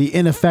 the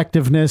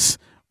ineffectiveness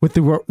with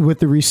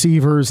the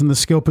receivers and the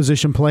skill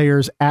position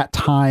players at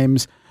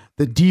times.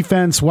 The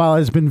defense, while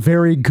has been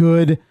very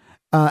good,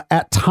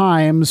 at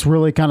times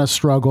really kind of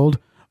struggled.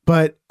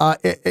 But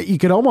you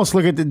could almost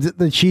look at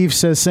the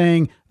Chiefs as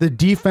saying the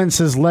defense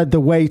has led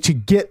the way to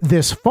get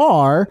this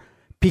far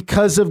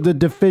because of the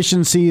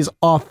deficiencies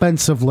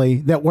offensively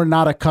that we're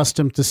not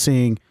accustomed to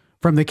seeing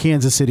from the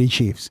Kansas City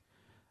Chiefs.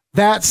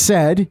 That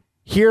said,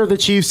 here are the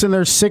Chiefs in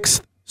their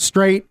 6th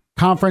straight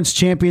conference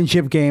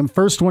championship game,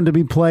 first one to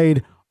be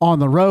played on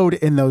the road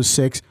in those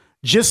 6.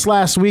 Just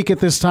last week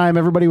at this time,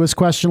 everybody was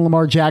questioning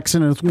Lamar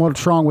Jackson and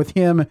what's wrong with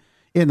him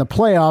in the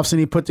playoffs, and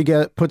he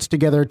puts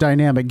together a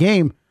dynamic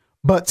game.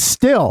 But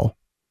still,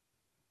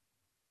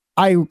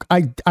 I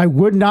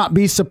would not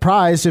be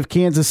surprised if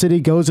Kansas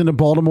City goes into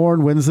Baltimore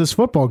and wins this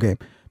football game,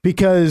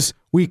 because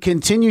we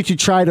continue to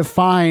try to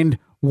find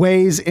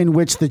ways in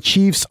which the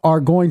Chiefs are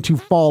going to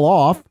fall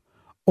off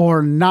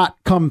or not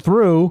come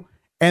through,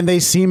 and they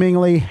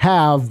seemingly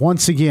have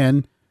once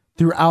again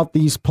throughout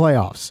these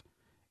playoffs.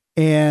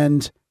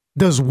 And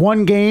does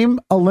one game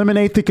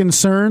eliminate the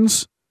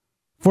concerns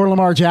for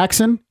Lamar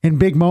Jackson in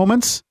big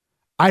moments?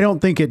 I don't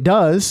think it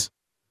does.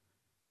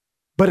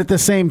 But at the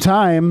same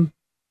time,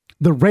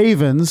 the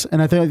Ravens,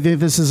 and I think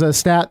this is a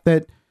stat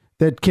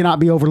that cannot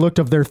be overlooked,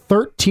 of their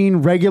 13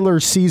 regular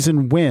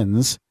season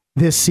wins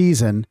this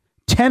season,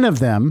 10 of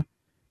them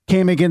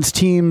came against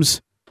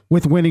teams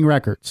with winning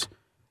records.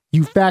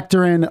 You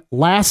factor in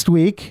last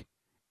week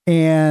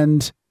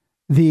and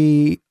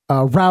the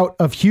rout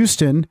of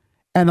Houston,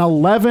 and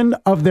 11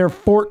 of their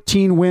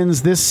 14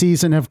 wins this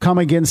season have come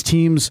against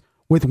teams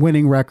with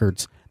winning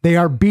records. They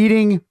are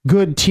beating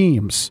good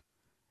teams,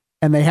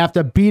 and they have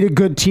to beat a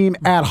good team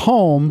at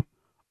home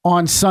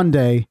on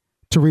Sunday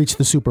to reach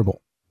the Super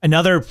Bowl.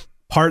 Another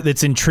part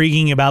that's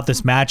intriguing about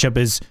this matchup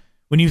is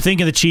when you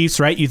think of the Chiefs,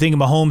 right? You think of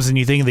Mahomes and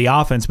you think of the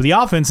offense, but the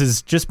offense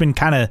has just been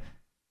kind of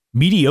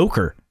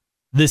mediocre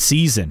this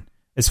season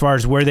as far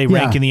as where they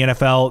rank in the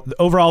NFL.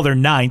 Overall, they're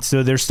 9th,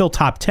 so they're still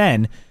top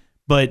 10,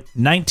 but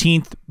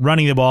 19th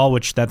running the ball,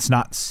 which that's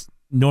not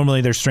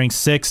normally their strength,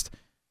 6th in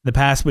the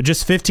past, but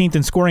just 15th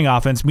in scoring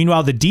offense.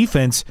 Meanwhile, the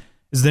defense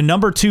is the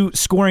number 2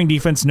 scoring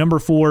defense, number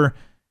 4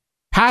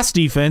 pass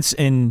defense,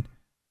 and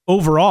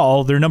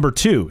overall, they're number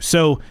 2.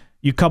 So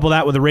you couple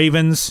that with the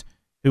Ravens,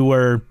 who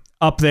were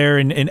up there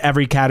in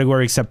every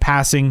category except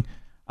passing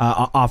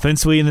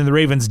offensively, and then the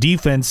Ravens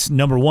defense,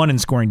 number 1 in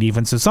scoring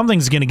defense. So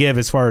something's going to give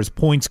as far as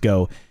points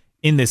go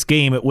in this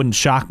game. It wouldn't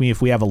shock me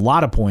if we have a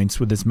lot of points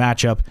with this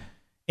matchup.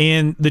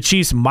 And the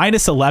Chiefs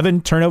minus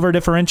 11 turnover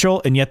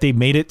differential, and yet they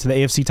made it to the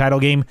AFC title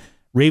game.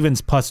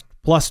 Ravens plus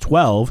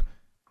 12. I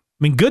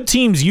mean, good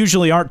teams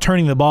usually aren't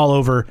turning the ball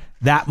over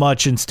that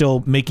much and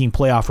still making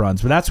playoff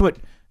runs, but that's what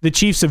the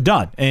Chiefs have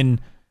done.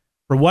 And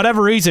for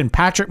whatever reason,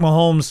 Patrick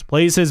Mahomes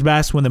plays his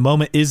best when the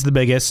moment is the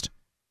biggest.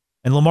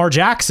 And Lamar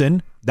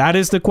Jackson, that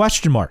is the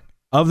question mark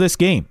of this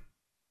game.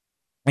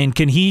 And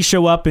can he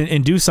show up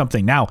and do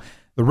something? Now,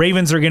 the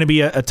Ravens are going to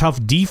be a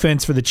tough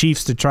defense for the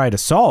Chiefs to try to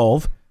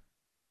solve,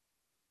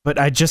 but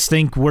I just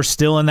think we're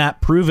still in that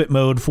prove-it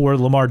mode for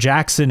Lamar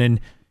Jackson. And,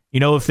 you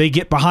know, if they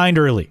get behind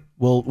early,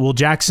 will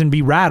Jackson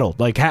be rattled?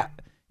 Like,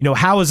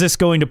 how is this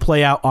going to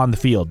play out on the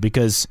field?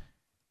 Because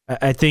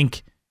I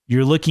think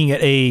you're looking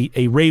at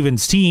a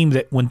Ravens team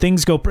that when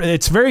things go,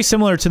 it's very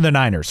similar to the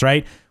Niners,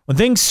 right? When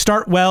things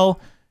start well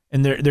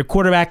and their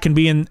quarterback can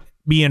be in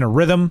a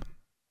rhythm,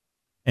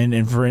 and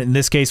in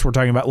this case, we're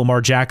talking about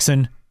Lamar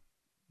Jackson,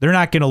 they're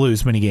not going to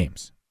lose many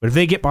games. But if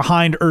they get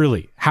behind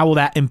early, how will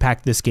that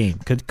impact this game?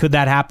 Could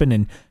that happen,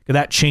 and could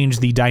that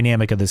change the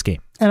dynamic of this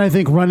game? And I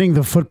think running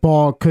the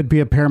football could be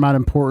of paramount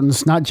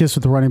importance, not just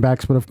with the running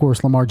backs, but of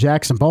course Lamar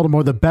Jackson.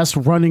 Baltimore, the best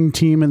running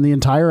team in the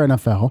entire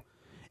NFL,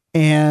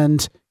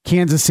 and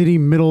Kansas City,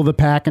 middle of the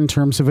pack in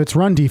terms of its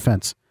run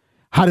defense.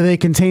 How do they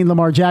contain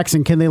Lamar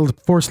Jackson? Can they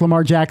force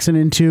Lamar Jackson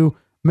into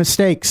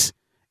mistakes?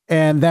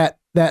 And that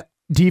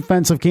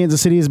defense of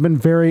Kansas City has been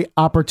very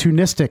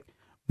opportunistic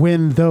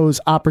when those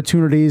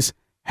opportunities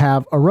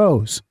have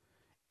arose.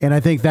 And I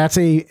think that's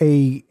a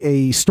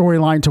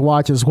storyline to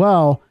watch as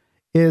well,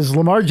 is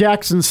Lamar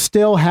Jackson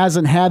still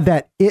hasn't had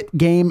that it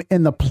game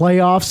in the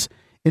playoffs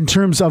in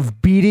terms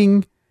of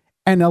beating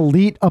an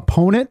elite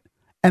opponent,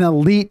 an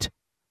elite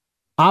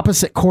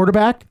opposite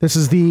quarterback. This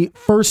is the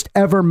first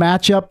ever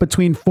matchup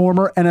between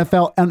former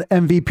NFL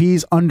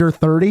MVPs under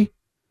 30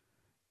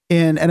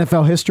 in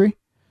NFL history.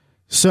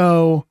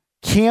 So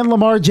can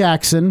Lamar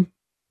Jackson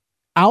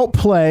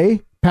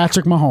outplay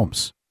Patrick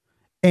Mahomes?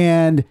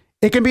 And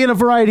it can be in a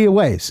variety of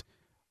ways.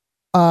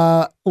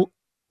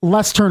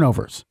 Less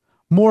turnovers,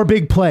 more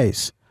big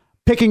plays,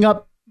 picking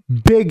up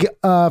big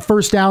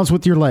first downs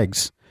with your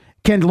legs.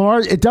 Can Lamar,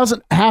 it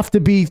doesn't have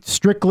to be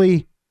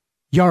strictly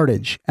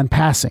yardage and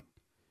passing.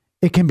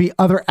 It can be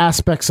other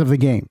aspects of the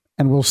game.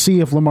 And we'll see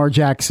if Lamar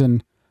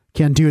Jackson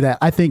can do that.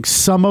 I think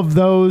some of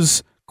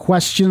those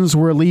questions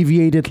were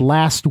alleviated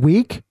last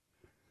week,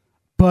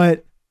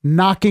 but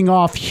knocking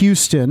off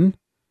Houston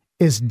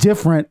is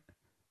different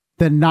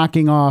than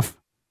knocking off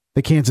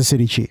the Kansas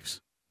City Chiefs.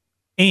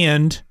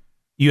 And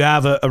you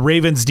have a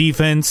Ravens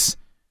defense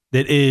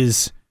that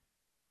is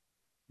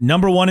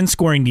number one in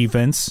scoring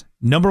defense,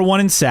 number one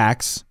in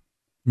sacks,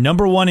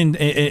 number one in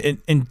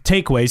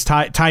takeaways,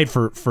 tied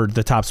for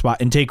the top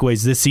spot in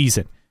takeaways this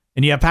season.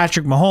 And you have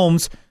Patrick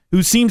Mahomes,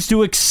 who seems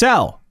to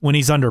excel when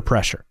he's under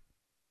pressure.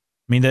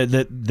 I mean,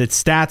 the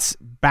stats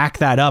back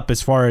that up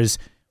as far as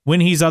when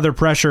he's under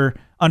pressure,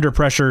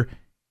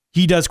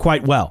 he does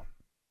quite well.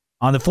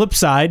 On the flip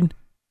side,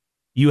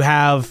 you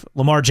have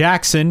Lamar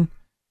Jackson,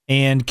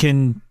 and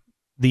can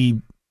the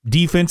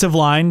defensive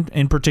line,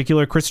 in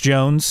particular Chris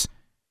Jones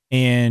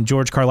and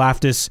George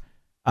Karlaftis,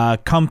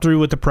 come through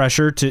with the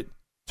pressure to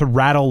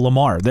rattle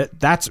Lamar?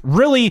 That's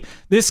really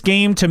this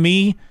game to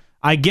me.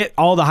 I get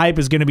all the hype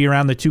is going to be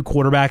around the two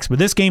quarterbacks, but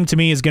this game to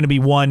me is going to be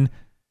one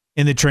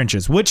in the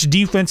trenches. Which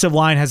defensive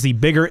line has the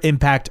bigger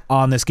impact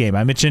on this game?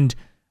 I mentioned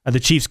the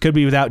Chiefs could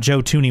be without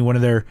Joe Thuney, one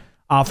of their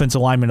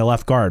offensive linemen to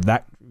left guard.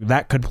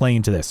 That could play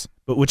into this.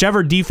 But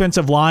whichever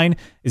defensive line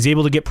is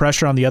able to get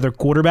pressure on the other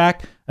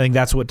quarterback, I think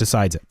that's what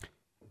decides it.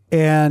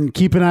 And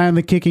keep an eye on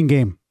the kicking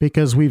game,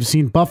 because we've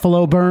seen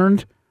Buffalo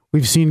burned.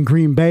 We've seen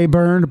Green Bay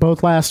burned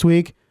both last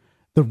week.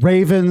 The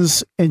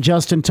Ravens and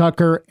Justin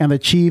Tucker and the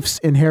Chiefs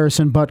and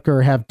Harrison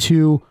Butker have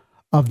two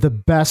of the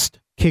best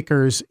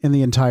kickers in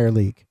the entire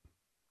league.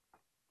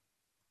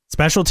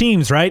 Special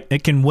teams, right?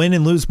 It can win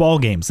and lose ball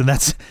games, and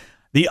that's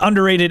the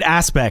underrated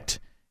aspect.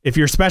 If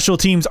your special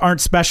teams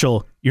aren't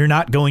special, you're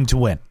not going to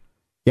win.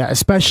 Yeah,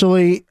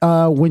 especially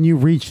when you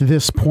reach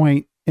this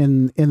point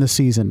in the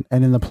season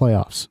and in the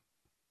playoffs.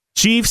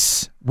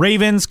 Chiefs,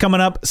 Ravens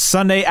coming up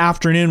Sunday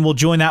afternoon. We'll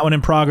join that one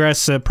in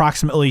progress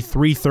approximately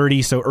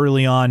 3:30, so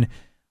early on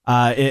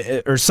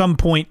or some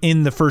point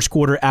in the first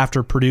quarter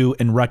after Purdue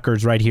and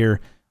Rutgers right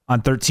here on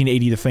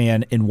 1380 The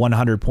Fan in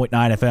 100.9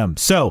 FM.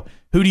 So,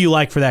 who do you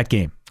like for that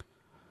game?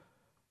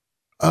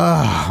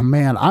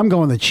 Man, I'm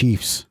going the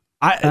Chiefs.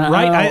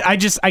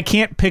 I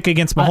can't pick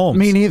against Mahomes.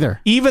 Me neither.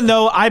 Even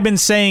though I've been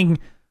saying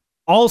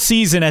all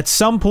season at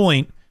some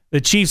point the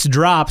Chiefs'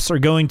 drops are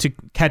going to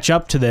catch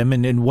up to them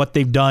and what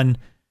they've done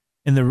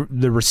in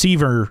the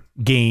receiver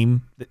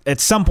game. At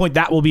some point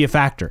that will be a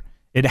factor.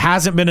 It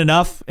hasn't been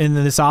enough in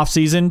this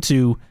offseason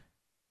to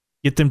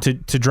get them to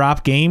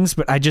drop games,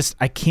 but I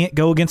can't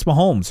go against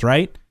Mahomes,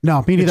 right?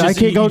 No, me neither. I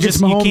can't go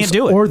against Mahomes, you can't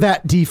do it. Or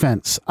that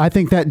defense. I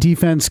think that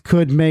defense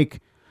could make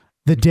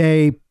the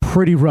day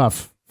pretty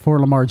rough for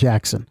Lamar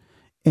Jackson.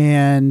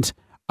 And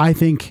I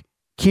think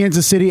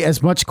Kansas City,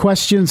 as much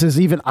questions as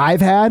even I've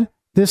had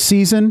this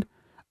season,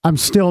 I'm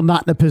still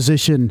not in a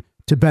position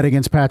to bet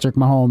against Patrick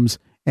Mahomes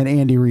and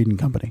Andy Reid and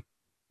company.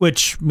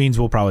 Which means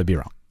we'll probably be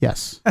wrong.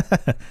 Yes.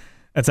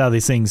 That's how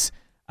these things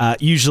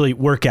usually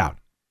work out.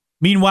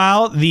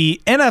 Meanwhile,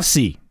 the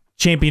NFC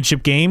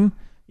Championship game,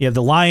 you have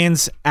the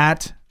Lions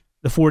at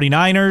the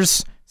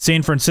 49ers.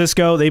 San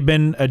Francisco, they've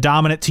been a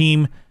dominant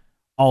team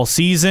all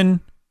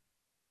season.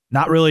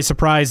 Not really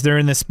surprised they're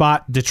in this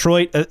spot.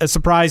 Detroit, a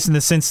surprise in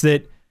the sense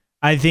that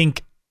I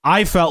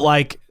felt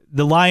like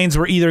the Lions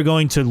were either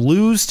going to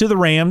lose to the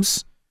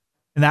Rams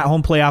in that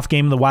home playoff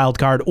game in the wild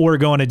card or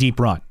go on a deep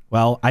run.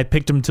 Well, I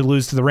picked them to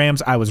lose to the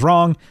Rams. I was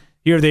wrong.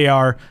 Here they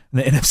are in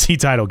the NFC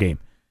title game.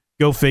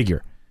 Go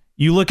figure.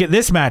 You look at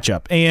this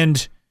matchup,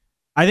 and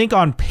I think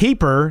on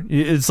paper,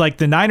 it's like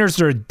the Niners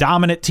are a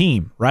dominant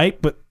team,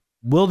 right? But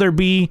will there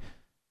be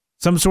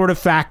some sort of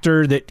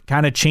factor that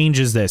kind of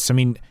changes this? I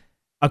mean,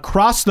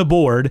 across the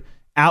board,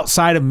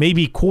 outside of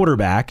maybe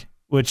quarterback,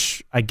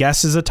 which I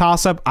guess is a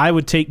toss-up, I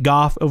would take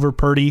Goff over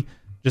Purdy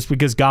just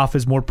because Goff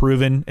is more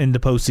proven in the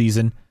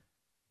postseason.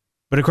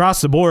 But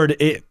across the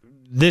board,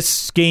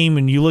 this game,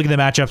 and you look at the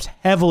matchups,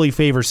 heavily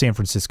favor San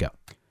Francisco.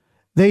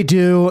 They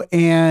do,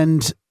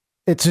 and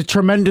it's a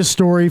tremendous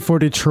story for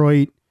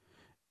Detroit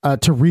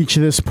to reach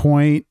this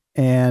point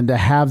and to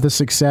have the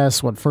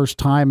success. First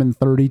time in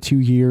 32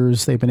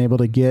 years they've been able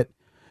to get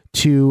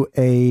to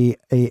a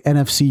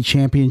NFC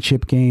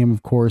championship game.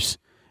 Of course,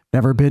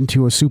 never been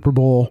to a Super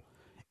Bowl.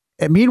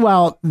 And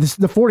meanwhile,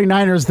 the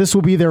 49ers, this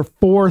will be their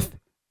 4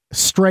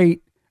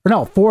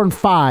 and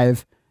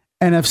 5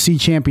 NFC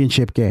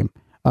championship game.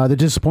 The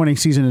disappointing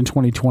season in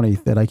 2020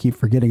 that I keep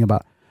forgetting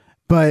about.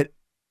 But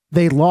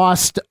they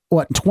lost,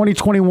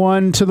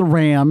 2021 to the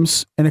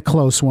Rams in a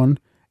close one.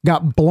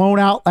 Got blown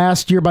out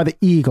last year by the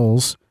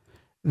Eagles.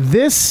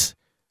 This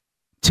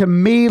to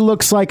me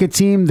looks like a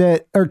team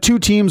that, or two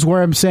teams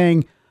where I'm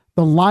saying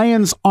the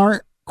Lions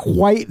aren't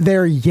quite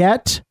there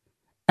yet,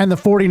 and the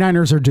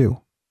 49ers are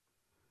due.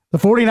 The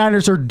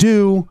 49ers are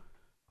due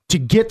to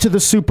get to the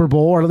Super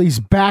Bowl, or at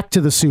least back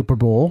to the Super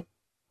Bowl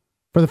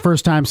for the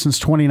first time since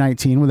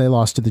 2019 when they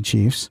lost to the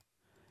Chiefs.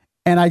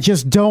 And I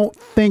just don't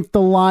think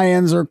the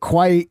Lions are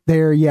quite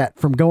there yet.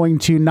 From going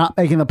to not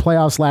making the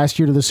playoffs last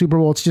year to the Super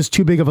Bowl, it's just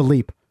too big of a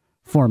leap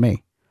for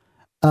me.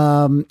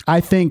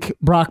 I think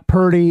Brock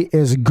Purdy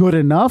is good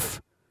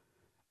enough.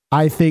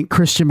 I think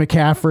Christian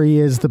McCaffrey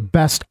is the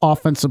best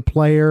offensive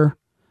player,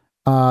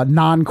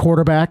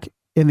 non-quarterback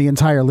in the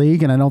entire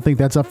league, and I don't think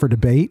that's up for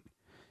debate.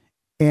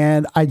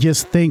 And I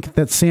just think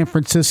that San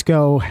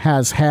Francisco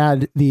has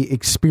had the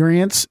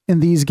experience in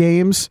these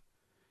games,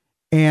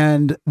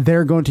 and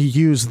they're going to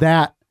use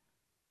that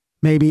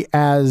maybe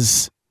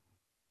as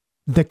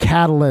the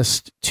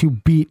catalyst to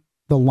beat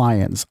the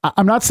Lions.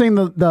 I'm not saying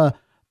the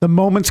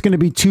moment's going to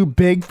be too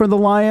big for the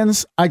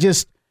Lions.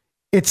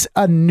 It's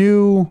a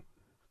new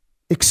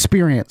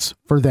experience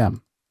for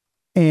them.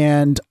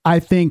 And I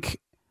think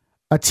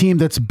a team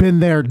that's been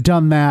there,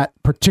 done that,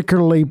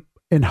 particularly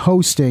in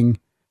hosting,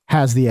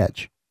 has the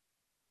edge.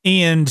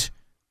 And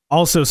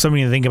also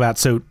something to think about.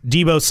 So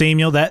Deebo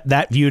Samuel,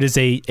 that viewed as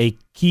a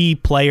key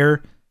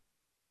player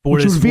for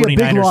Which this would be 49ers a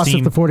big loss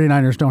team. if the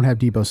 49ers don't have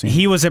Deebo Samuel.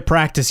 He was at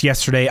practice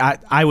yesterday.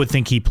 I would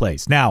think he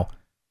plays. Now,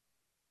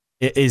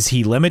 is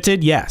he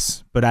limited?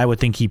 Yes, but I would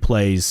think he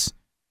plays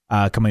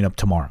coming up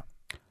tomorrow.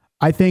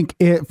 I think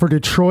for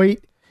Detroit,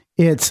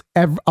 it's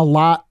I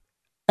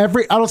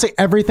don't say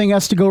everything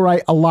has to go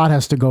right. A lot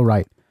has to go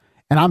right.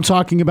 And I'm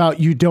talking about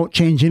you don't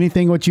change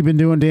anything what you've been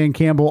doing, Dan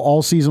Campbell,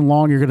 all season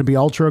long. You're going to be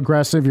ultra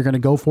aggressive. You're going to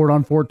go for it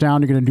on fourth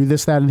down. You're going to do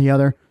this, that, and the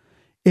other.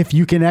 If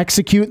you can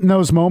execute in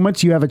those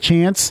moments, you have a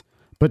chance.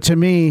 But to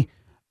me,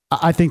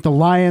 I think the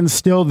Lions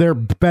still, they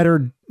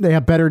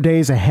have better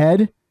days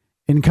ahead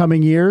in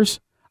coming years.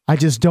 I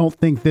just don't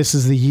think this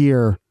is the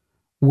year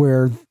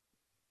where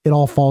it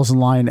all falls in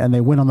line and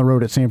they win on the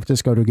road at San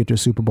Francisco to get to a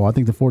Super Bowl. I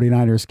think the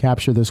 49ers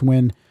capture this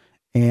win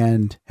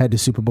and head to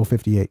Super Bowl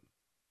 58.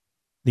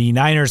 The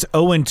Niners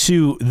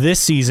 0-2 this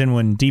season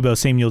when Deebo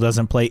Samuel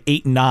doesn't play,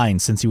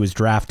 8-9 since he was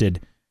drafted.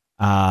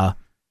 The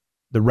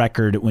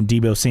record when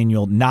Deebo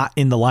Samuel not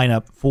in the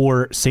lineup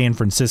for San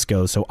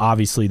Francisco. So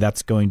obviously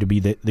that's going to be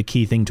the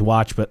key thing to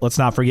watch. But let's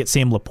not forget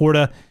Sam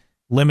Laporta,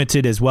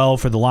 limited as well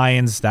for the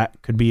Lions.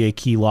 That could be a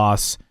key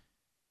loss.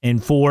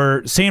 And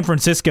for San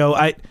Francisco,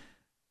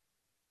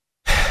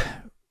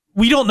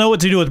 we don't know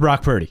what to do with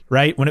Brock Purdy,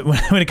 right? When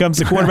it comes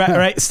to quarterback,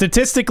 right?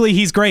 Statistically,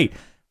 he's great.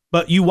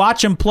 But you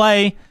watch him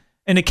play,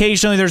 and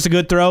occasionally there's a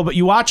good throw, but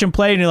you watch him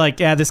play and you're like,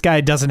 yeah, this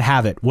guy doesn't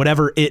have it,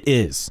 whatever it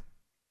is.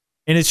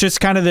 And it's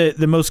just kind of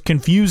the most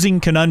confusing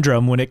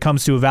conundrum when it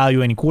comes to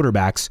evaluating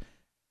quarterbacks,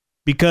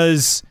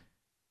 because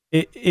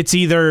it's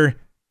either,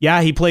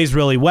 yeah, he plays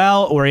really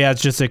well, or he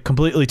has just a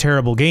completely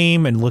terrible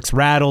game and looks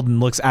rattled and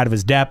looks out of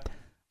his depth.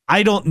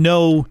 I don't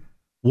know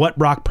what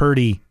Brock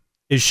Purdy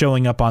is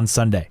showing up on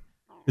Sunday.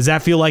 Does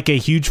that feel like a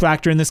huge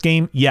factor in this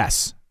game?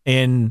 Yes.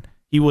 And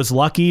he was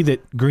lucky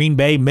that Green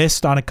Bay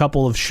missed on a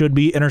couple of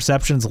should-be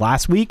interceptions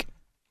last week.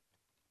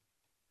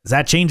 Does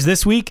that change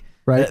this week?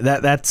 Right.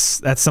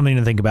 That's something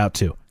to think about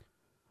too.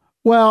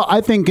 Well, I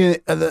think,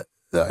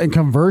 and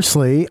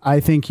conversely, I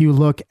think you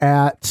look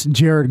at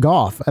Jared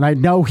Goff, and I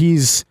know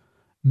he's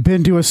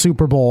been to a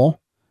Super Bowl.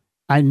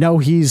 I know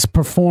he's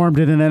performed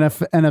in an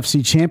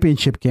NFC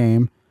Championship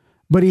game,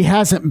 but he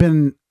hasn't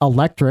been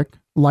electric,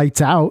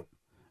 lights out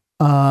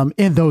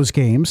in those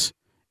games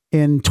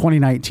in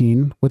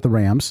 2019 with the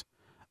Rams.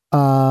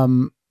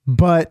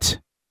 But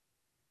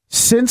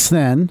since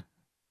then,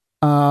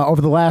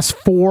 over the last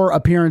 4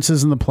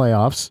 appearances in the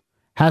playoffs,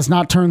 has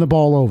not turned the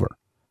ball over.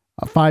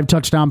 5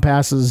 touchdown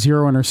passes,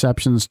 0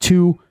 interceptions,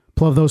 2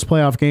 of those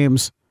playoff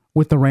games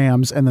with the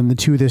Rams, and then the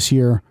 2 this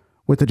year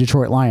with the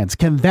Detroit Lions.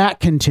 Can that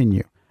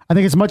continue? I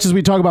think as much as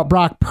we talk about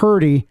Brock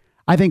Purdy,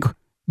 I think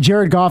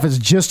Jared Goff is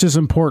just as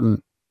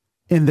important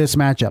in this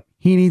matchup.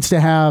 He needs to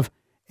have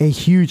a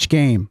huge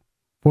game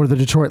for the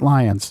Detroit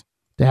Lions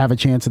to have a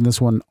chance in this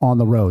one on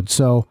the road.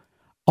 So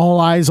all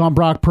eyes on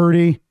Brock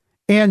Purdy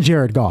and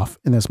Jared Goff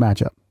in this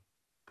matchup.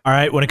 All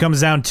right, when it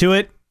comes down to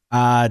it,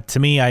 to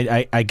me,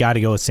 I got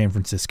to go with San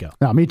Francisco.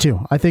 No, me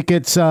too. I think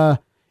it's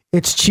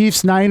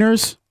Chiefs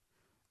Niners.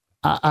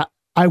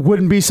 I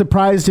wouldn't be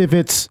surprised if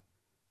it's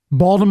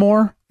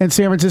Baltimore and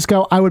San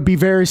Francisco. I would be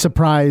very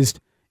surprised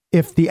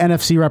if the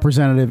NFC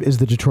representative is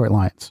the Detroit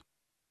Lions.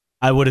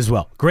 I would as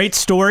well. Great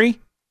story,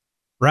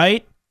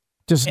 right?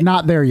 Just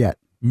not there yet.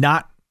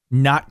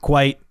 Not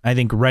quite, I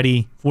think,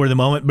 ready for the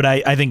moment, but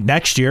I think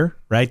next year,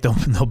 right,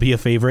 they'll be a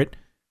favorite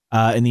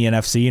in the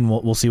NFC, and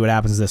we'll see what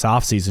happens this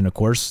offseason, of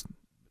course.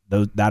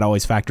 That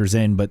always factors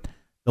in, but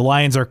the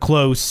Lions are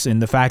close,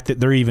 and the fact that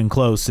they're even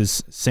close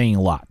is saying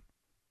a lot.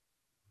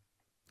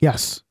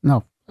 Yes.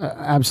 No,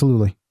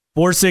 absolutely.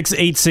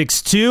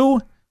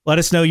 46862. Let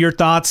us know your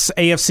thoughts.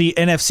 AFC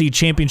NFC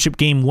Championship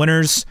game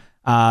winners.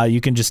 You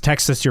can just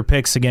text us your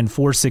picks. Again,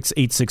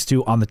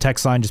 46862 on the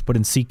text line. Just put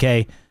in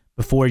CK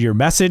before your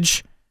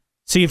message.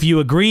 See if you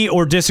agree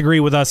or disagree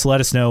with us.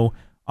 Let us know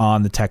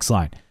on the text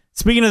line.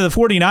 Speaking of the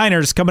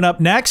 49ers, coming up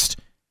next,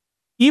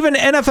 even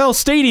NFL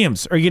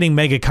stadiums are getting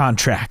mega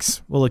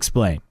contracts. We'll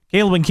explain.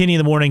 Caleb and Kenny in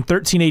the morning,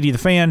 1380 The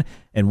Fan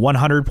and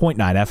 100.9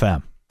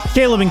 FM.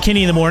 Caleb and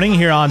Kenny in the morning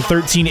here on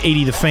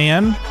 1380 The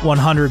Fan,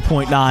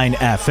 100.9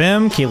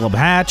 FM. Caleb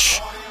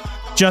Hatch,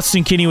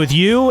 Justin Kenny with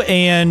you,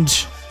 and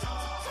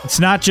it's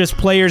not just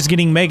players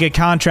getting mega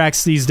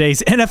contracts these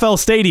days. NFL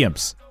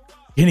stadiums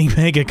getting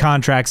mega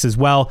contracts as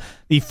well.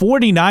 The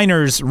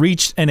 49ers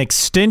reached an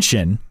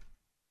extension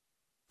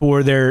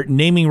for their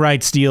naming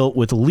rights deal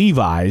with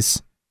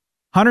Levi's,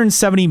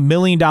 $170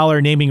 million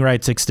naming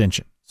rights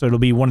extension. So it'll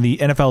be one of the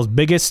NFL's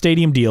biggest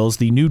stadium deals.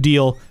 The new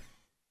deal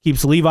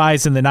keeps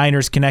Levi's and the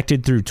Niners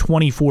connected through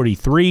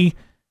 2043.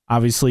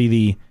 Obviously,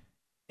 the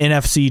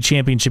NFC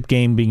Championship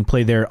game being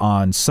played there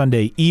on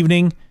Sunday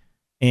evening.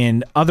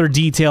 And other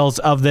details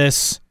of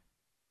this,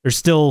 there's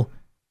still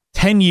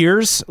 10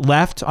 years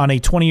left on a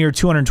 20-year,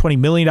 $220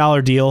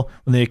 million deal.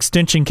 When the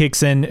extension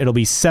kicks in, it'll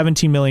be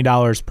 $17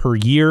 million per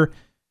year.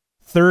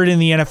 Third in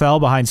the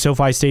NFL behind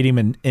SoFi Stadium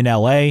in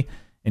L.A.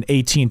 and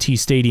AT&T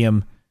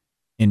Stadium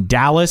in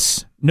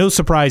Dallas. No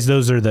surprise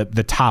those are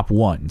the top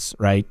ones,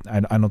 right?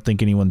 I don't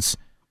think anyone's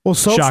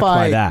shocked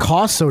by that. SoFi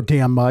costs so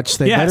damn much,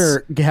 they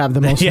better have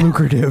the most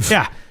lucrative.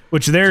 Yeah,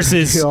 which theirs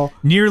is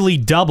nearly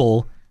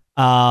double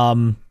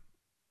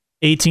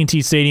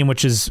AT&T Stadium,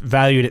 which is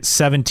valued at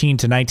 $17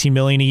 to $19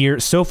 million a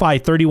year. SoFi,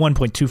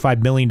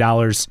 $31.25 million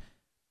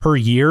per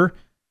year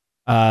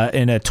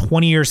in a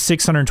 20-year,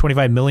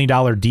 $625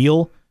 million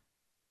deal.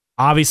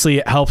 Obviously,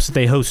 it helps that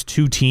they host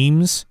two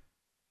teams,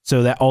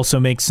 so that also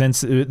makes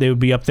sense. They would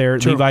be up there.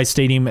 Sure. Levi's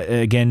Stadium,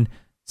 again,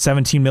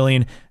 $17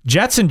 million.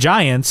 Jets and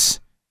Giants,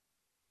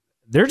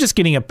 they're just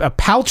getting a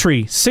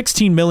paltry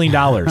 $16 million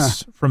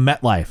from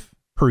MetLife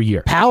per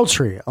year.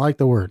 Paltry. I like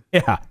the word.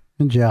 Yeah.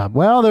 Good job.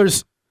 Well,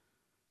 there's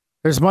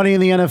money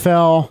in the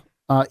NFL,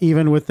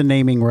 even with the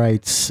naming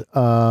rights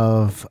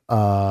of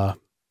the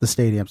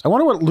stadiums. I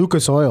wonder what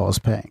Lucas Oil is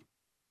paying.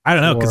 I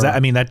don't know, because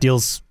that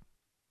deal's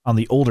on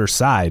the older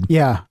side.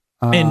 Yeah.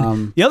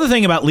 And the other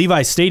thing about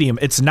Levi's Stadium,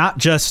 it's not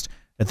just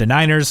that the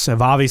Niners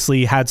have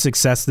obviously had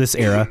success this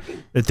era,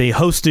 that they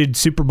hosted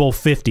Super Bowl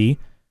 50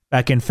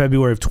 back in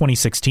February of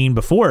 2016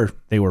 before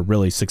they were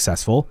really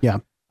successful. Yeah.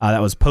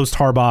 That was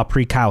post-Harbaugh,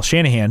 pre-Kyle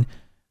Shanahan.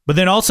 But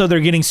then also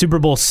they're getting Super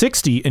Bowl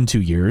 60 in 2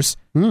 years,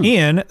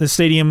 and the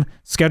stadium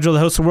scheduled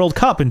to host the World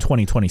Cup in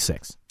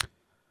 2026.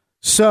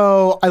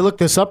 So I looked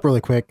this up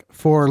really quick.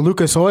 For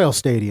Lucas Oil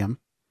Stadium,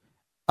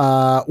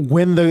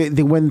 when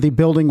the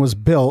building was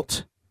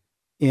built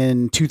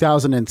in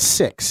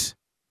 2006,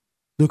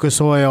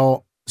 Lucas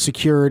Oil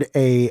secured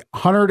a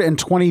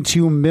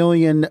 $122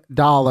 million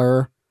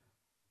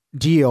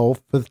deal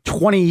for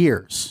 20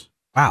 years.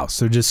 Wow.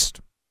 So just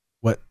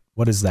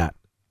what is that?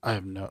 I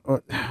have no.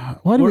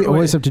 Why do we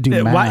always have to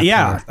do math?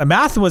 Yeah,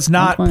 math was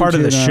not part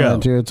of the show.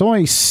 It's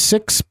only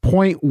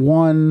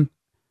 $6.1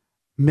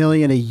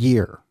 million a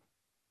year,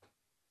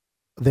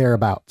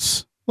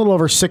 thereabouts. A little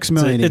over $6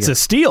 million. It's a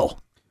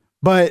steal.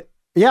 But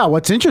yeah,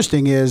 what's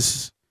interesting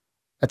is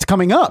it's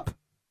coming up.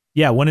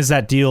 Yeah, when is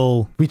that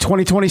deal? Be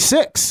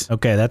 2026.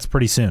 Okay, that's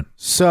pretty soon.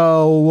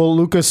 So, well,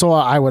 Lucas Oil,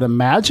 I would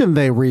imagine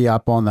they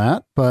re-up on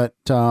that, but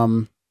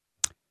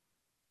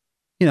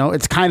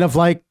it's kind of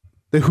like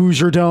the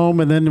Hoosier Dome,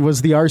 and then it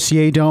was the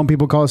RCA Dome.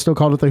 People still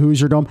call it the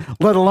Hoosier Dome.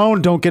 Let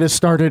alone, don't get us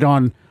started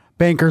on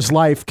Bankers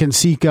Life,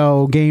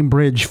 Conseco,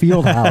 Gamebridge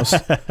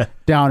Fieldhouse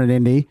down in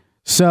Indy.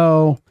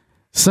 So,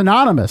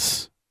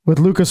 synonymous with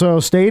Lucas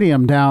Oil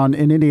Stadium down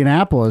in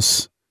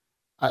Indianapolis.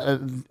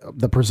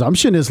 The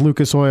presumption is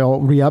Lucas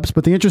Oil re-ups,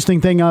 but the interesting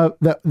thing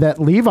that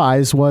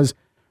Levi's was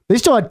they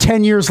still had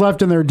 10 years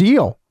left in their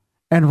deal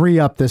and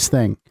re-up this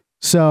thing.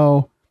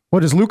 So, what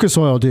does Lucas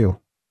Oil do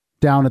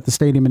down at the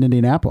stadium in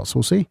Indianapolis?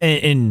 We'll see.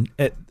 And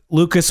at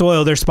Lucas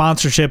Oil, their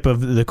sponsorship of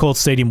the Colts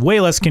Stadium,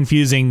 way less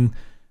confusing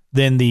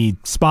than the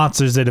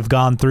sponsors that have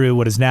gone through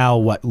what is now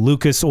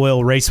Lucas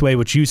Oil Raceway,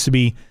 which used to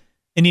be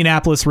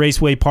Indianapolis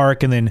Raceway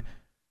Park, and then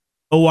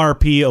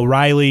ORP,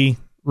 O'Reilly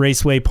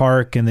Raceway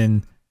Park, and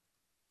then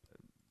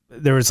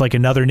there was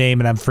another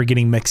name, and I'm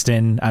forgetting mixed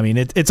in. I mean,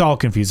 it's all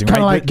confusing,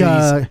 kind right? Kind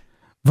of like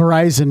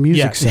Verizon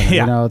Music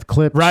Center,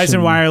 Klipsch.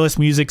 Verizon Wireless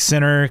Music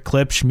Center,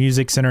 Klipsch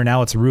Music Center.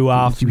 Now it's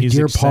Ruoff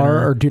Music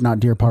Center. Not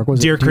Deer Park. Was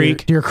Deer it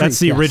Creek? Deer Creek. That's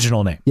the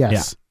original name.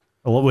 Yes.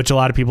 Yeah. Which a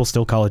lot of people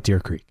still call it Deer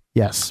Creek.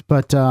 Yes.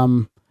 But,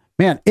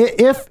 man,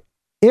 if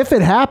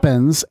it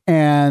happens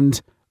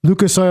and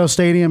Lucas Oil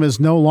Stadium is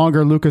no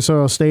longer Lucas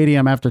Oil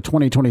Stadium after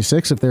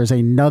 2026, if there's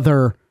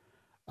another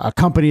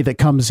company that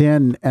comes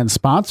in and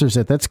sponsors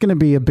it, that's going to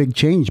be a big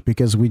change,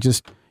 because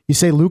you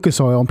say Lucas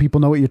Oil and people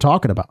know what you're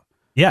talking about.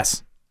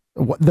 Yes.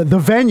 The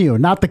venue,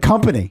 not the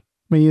company.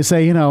 I mean, you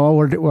say,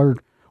 we're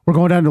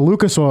going down to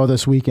Lucas Oil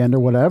this weekend or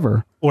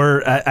whatever.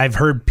 Or I've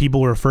heard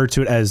people refer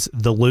to it as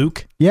the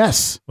Luke.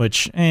 Yes.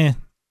 Which, that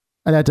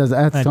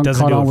doesn't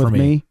caught on with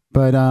me.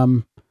 But,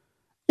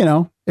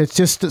 it's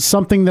just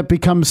something that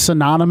becomes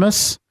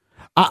synonymous.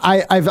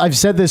 I've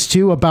said this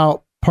too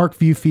about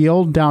Parkview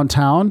Field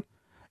downtown.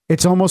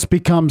 it's almost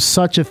become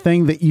such a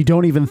thing that you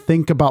don't even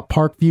think about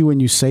Parkview when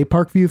you say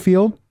Parkview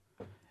Field.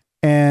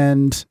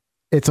 And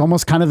it's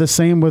almost kind of the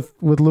same with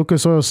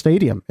Lucas Oil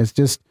Stadium.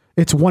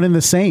 It's one and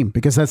the same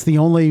because that's the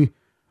only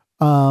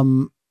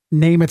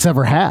name it's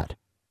ever had.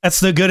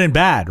 That's the good and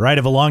bad, right,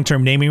 of a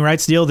long-term naming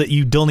rights deal, that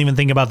you don't even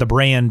think about the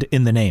brand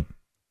in the name.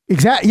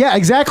 Yeah,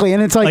 exactly.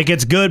 And it's like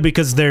it's good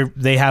because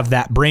they have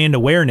that brand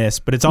awareness,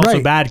 but it's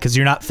also bad because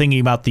you're not thinking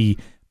about the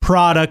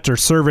product or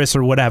service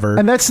or whatever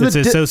and that's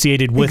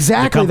associated with the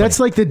company. That's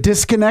like the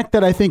disconnect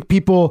that I think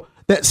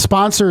that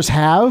sponsors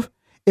have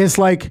is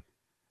like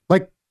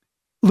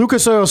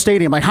Lucas Oil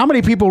Stadium. Like, how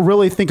many people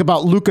really think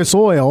about Lucas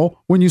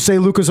Oil when you say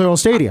Lucas Oil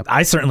Stadium?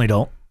 I certainly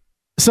don't.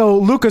 So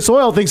Lucas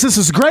Oil thinks this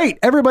is great.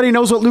 Everybody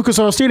knows what Lucas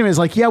Oil Stadium is.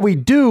 Like, yeah, we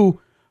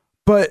do,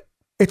 but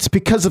it's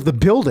because of the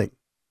building,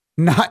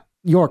 not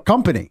your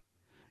company,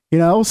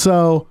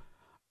 So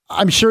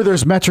I'm sure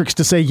there's metrics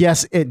to say,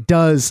 yes, it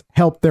does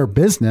help their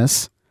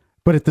business.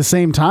 But at the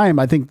same time,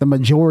 I think the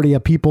majority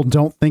of people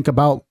don't think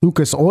about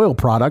Lucas Oil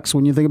products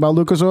when you think about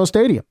Lucas Oil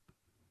Stadium.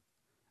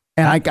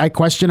 And I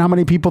question how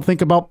many people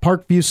think about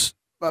Parkview,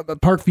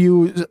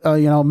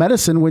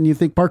 medicine when you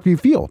think Parkview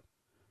Field.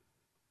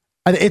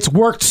 It's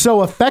worked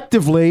so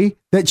effectively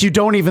that you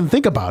don't even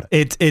think about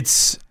it.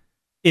 It's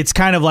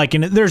kind of like,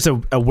 and there's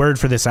a word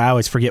for this. I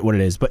always forget what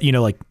it is, but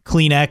like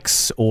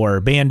Kleenex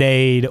or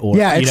Band-Aid or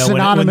it's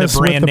synonymous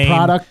when the brand with the name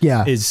product.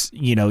 Yeah, is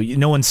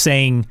no one's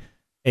saying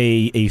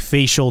a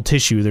facial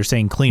tissue. They're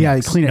saying Kleenex. Yeah,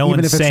 Kleenex. No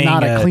even one's if it's saying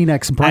not a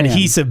Kleenex brand.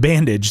 Adhesive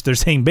bandage. They're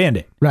saying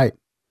Band-Aid. Right.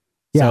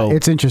 Yeah, So-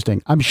 it's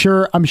interesting. I'm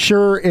sure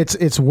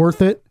it's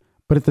worth it,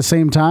 but at the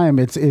same time,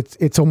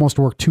 it's almost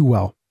worked too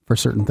well for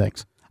certain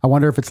things. I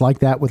wonder if it's like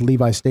that with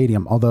Levi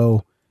Stadium,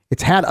 although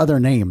it's had other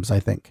names, I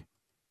think.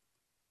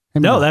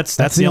 No, that's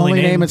the only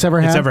name it's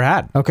ever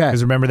had. Okay,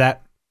 because remember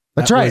that.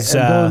 That's right.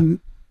 Was,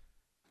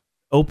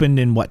 opened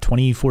in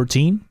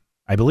 2014,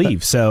 I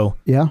believe. So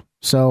yeah.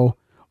 So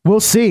we'll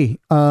see.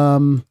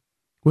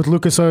 With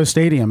Lucas Oil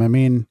Stadium, I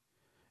mean,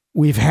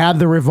 we've had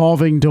the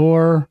revolving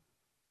door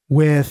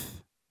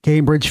with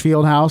Cambridge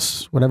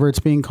Fieldhouse, whatever it's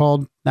being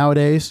called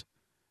nowadays.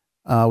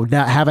 We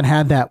haven't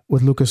had that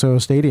with Lucas Oil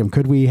Stadium.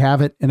 Could we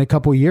have it in a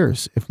couple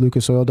years if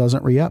Lucas Oil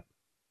doesn't re-up?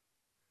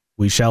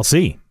 We shall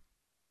see.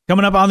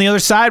 Coming up on the other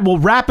side, we'll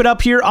wrap it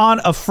up here on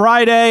a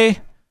Friday.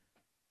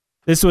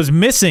 This was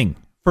missing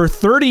for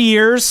 30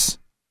 years.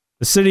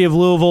 The city of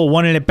Louisville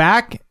wanted it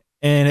back,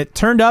 and it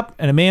turned up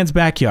in a man's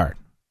backyard.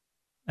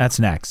 That's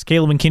next.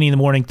 Caleb and Kenny in the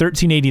morning,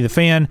 1380 The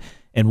Fan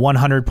and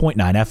 100.9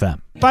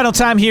 FM. Final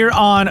time here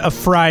on a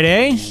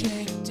Friday.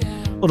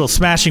 Little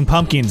Smashing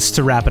Pumpkins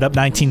to wrap it up,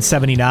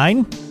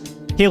 1979.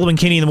 Caleb and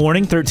Kenny in the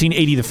morning,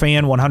 1380 The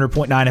Fan,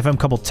 100.9 FM.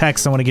 Couple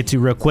texts I want to get to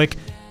real quick.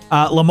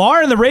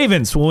 Lamar and the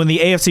Ravens will win the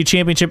AFC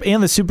Championship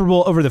and the Super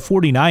Bowl over the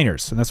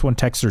 49ers. And that's one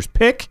texter's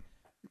pick.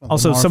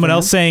 Also, Lamar someone fan.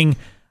 else saying,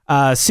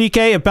 CK,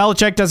 if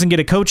Belichick doesn't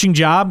get a coaching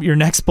job, your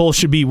next poll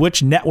should be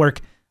which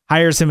network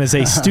hires him as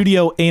a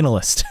studio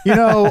analyst.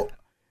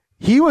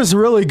 He was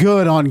really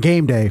good on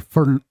game day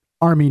for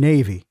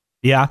Army-Navy.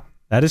 Yeah,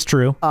 that is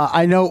true.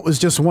 I know it was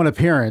just one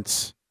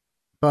appearance,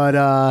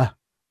 but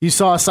you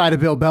saw a side of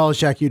Bill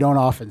Belichick you don't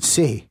often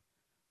see.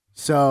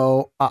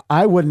 So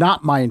I would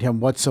not mind him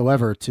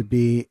whatsoever to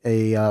be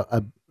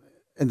a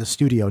in the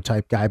studio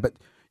type guy. But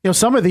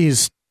some of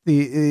these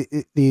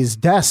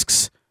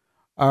desks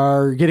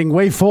are getting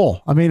way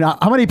full. I mean,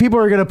 how many people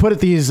are going to put at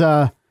these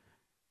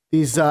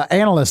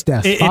analyst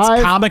desks? It's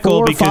 5, comical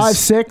 4, because 5,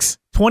 6.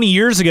 20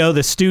 years ago,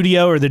 the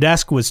studio or the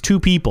desk was 2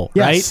 people,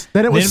 Yes. right?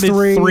 Then it was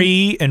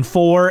 3 and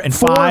 4 and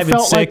 4 5 and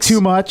felt 6. like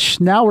too much.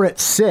 Now we're at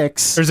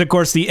 6. There's, of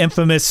course, the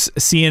infamous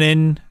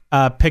CNN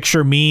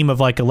picture meme of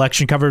like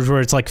election coverage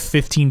where it's like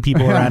 15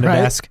 people around Right.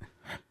 a desk.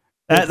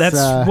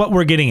 That's what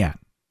we're getting at.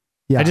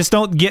 Yeah. I just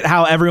don't get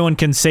how everyone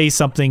can say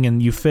something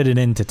and you fit it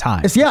into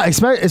time.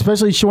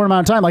 Especially short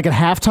amount of time. Like at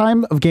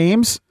halftime of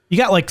games, You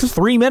got like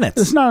 3 minutes.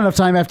 it's not enough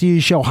time after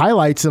you show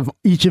highlights of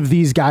each of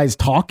these guys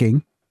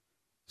talking.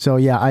 So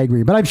yeah, I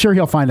agree. But I'm sure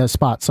he'll find a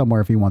spot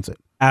somewhere if he wants it.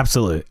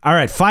 Absolutely. All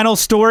right, final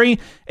story.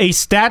 A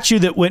statue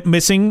that went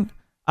missing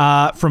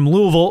from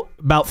Louisville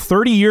about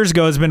 30 years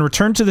ago has been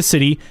returned to the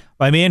city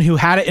by a man who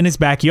had it in his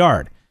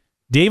backyard.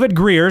 David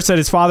Greer said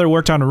his father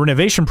worked on a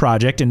renovation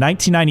project in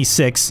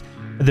 1996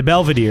 at the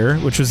Belvedere,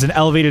 which was an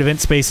elevated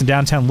event space in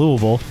downtown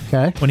Louisville,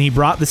 Okay. when he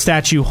brought the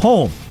statue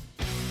home.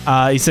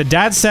 He said,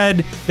 Dad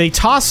said they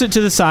tossed it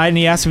to the side and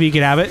he asked if he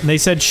could have it, and they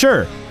said,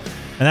 sure.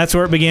 And that's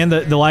where it began,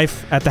 the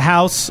life at the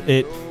house.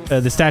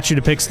 The statue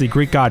depicts the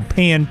Greek god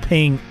Pan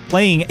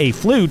playing a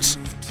flute.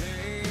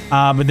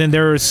 But then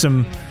there was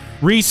some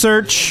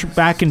research.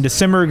 Back in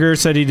December, Greer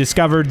said he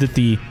discovered that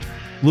the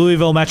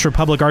Louisville Metro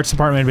Public Arts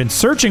Department had been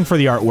searching for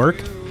the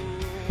artwork,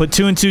 put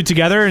 2 and 2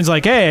 together, and is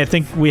like, hey, I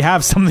think we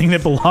have something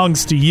that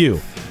belongs to you.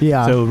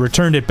 Yeah. So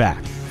returned it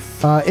back.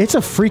 It's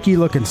a freaky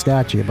looking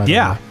statue, by the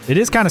Yeah, way. it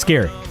is kind of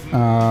scary.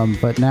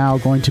 But now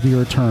going to be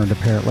returned,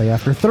 apparently,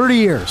 after 30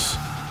 years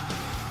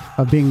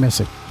of being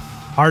missing.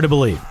 Hard to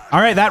believe. All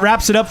right, that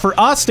wraps it up for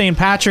us. Stan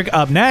Patrick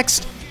up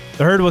next.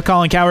 The Herd with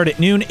Colin Coward at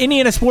noon.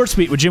 Indiana Sports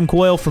Beat with Jim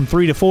Coyle from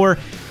 3 to 4.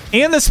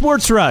 and the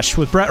Sports Rush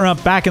with Brett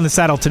Rump back in the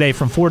saddle today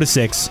from 4 to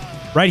 6,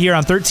 right here on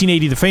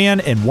 1380 The Fan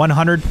and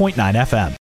 100.9 FM.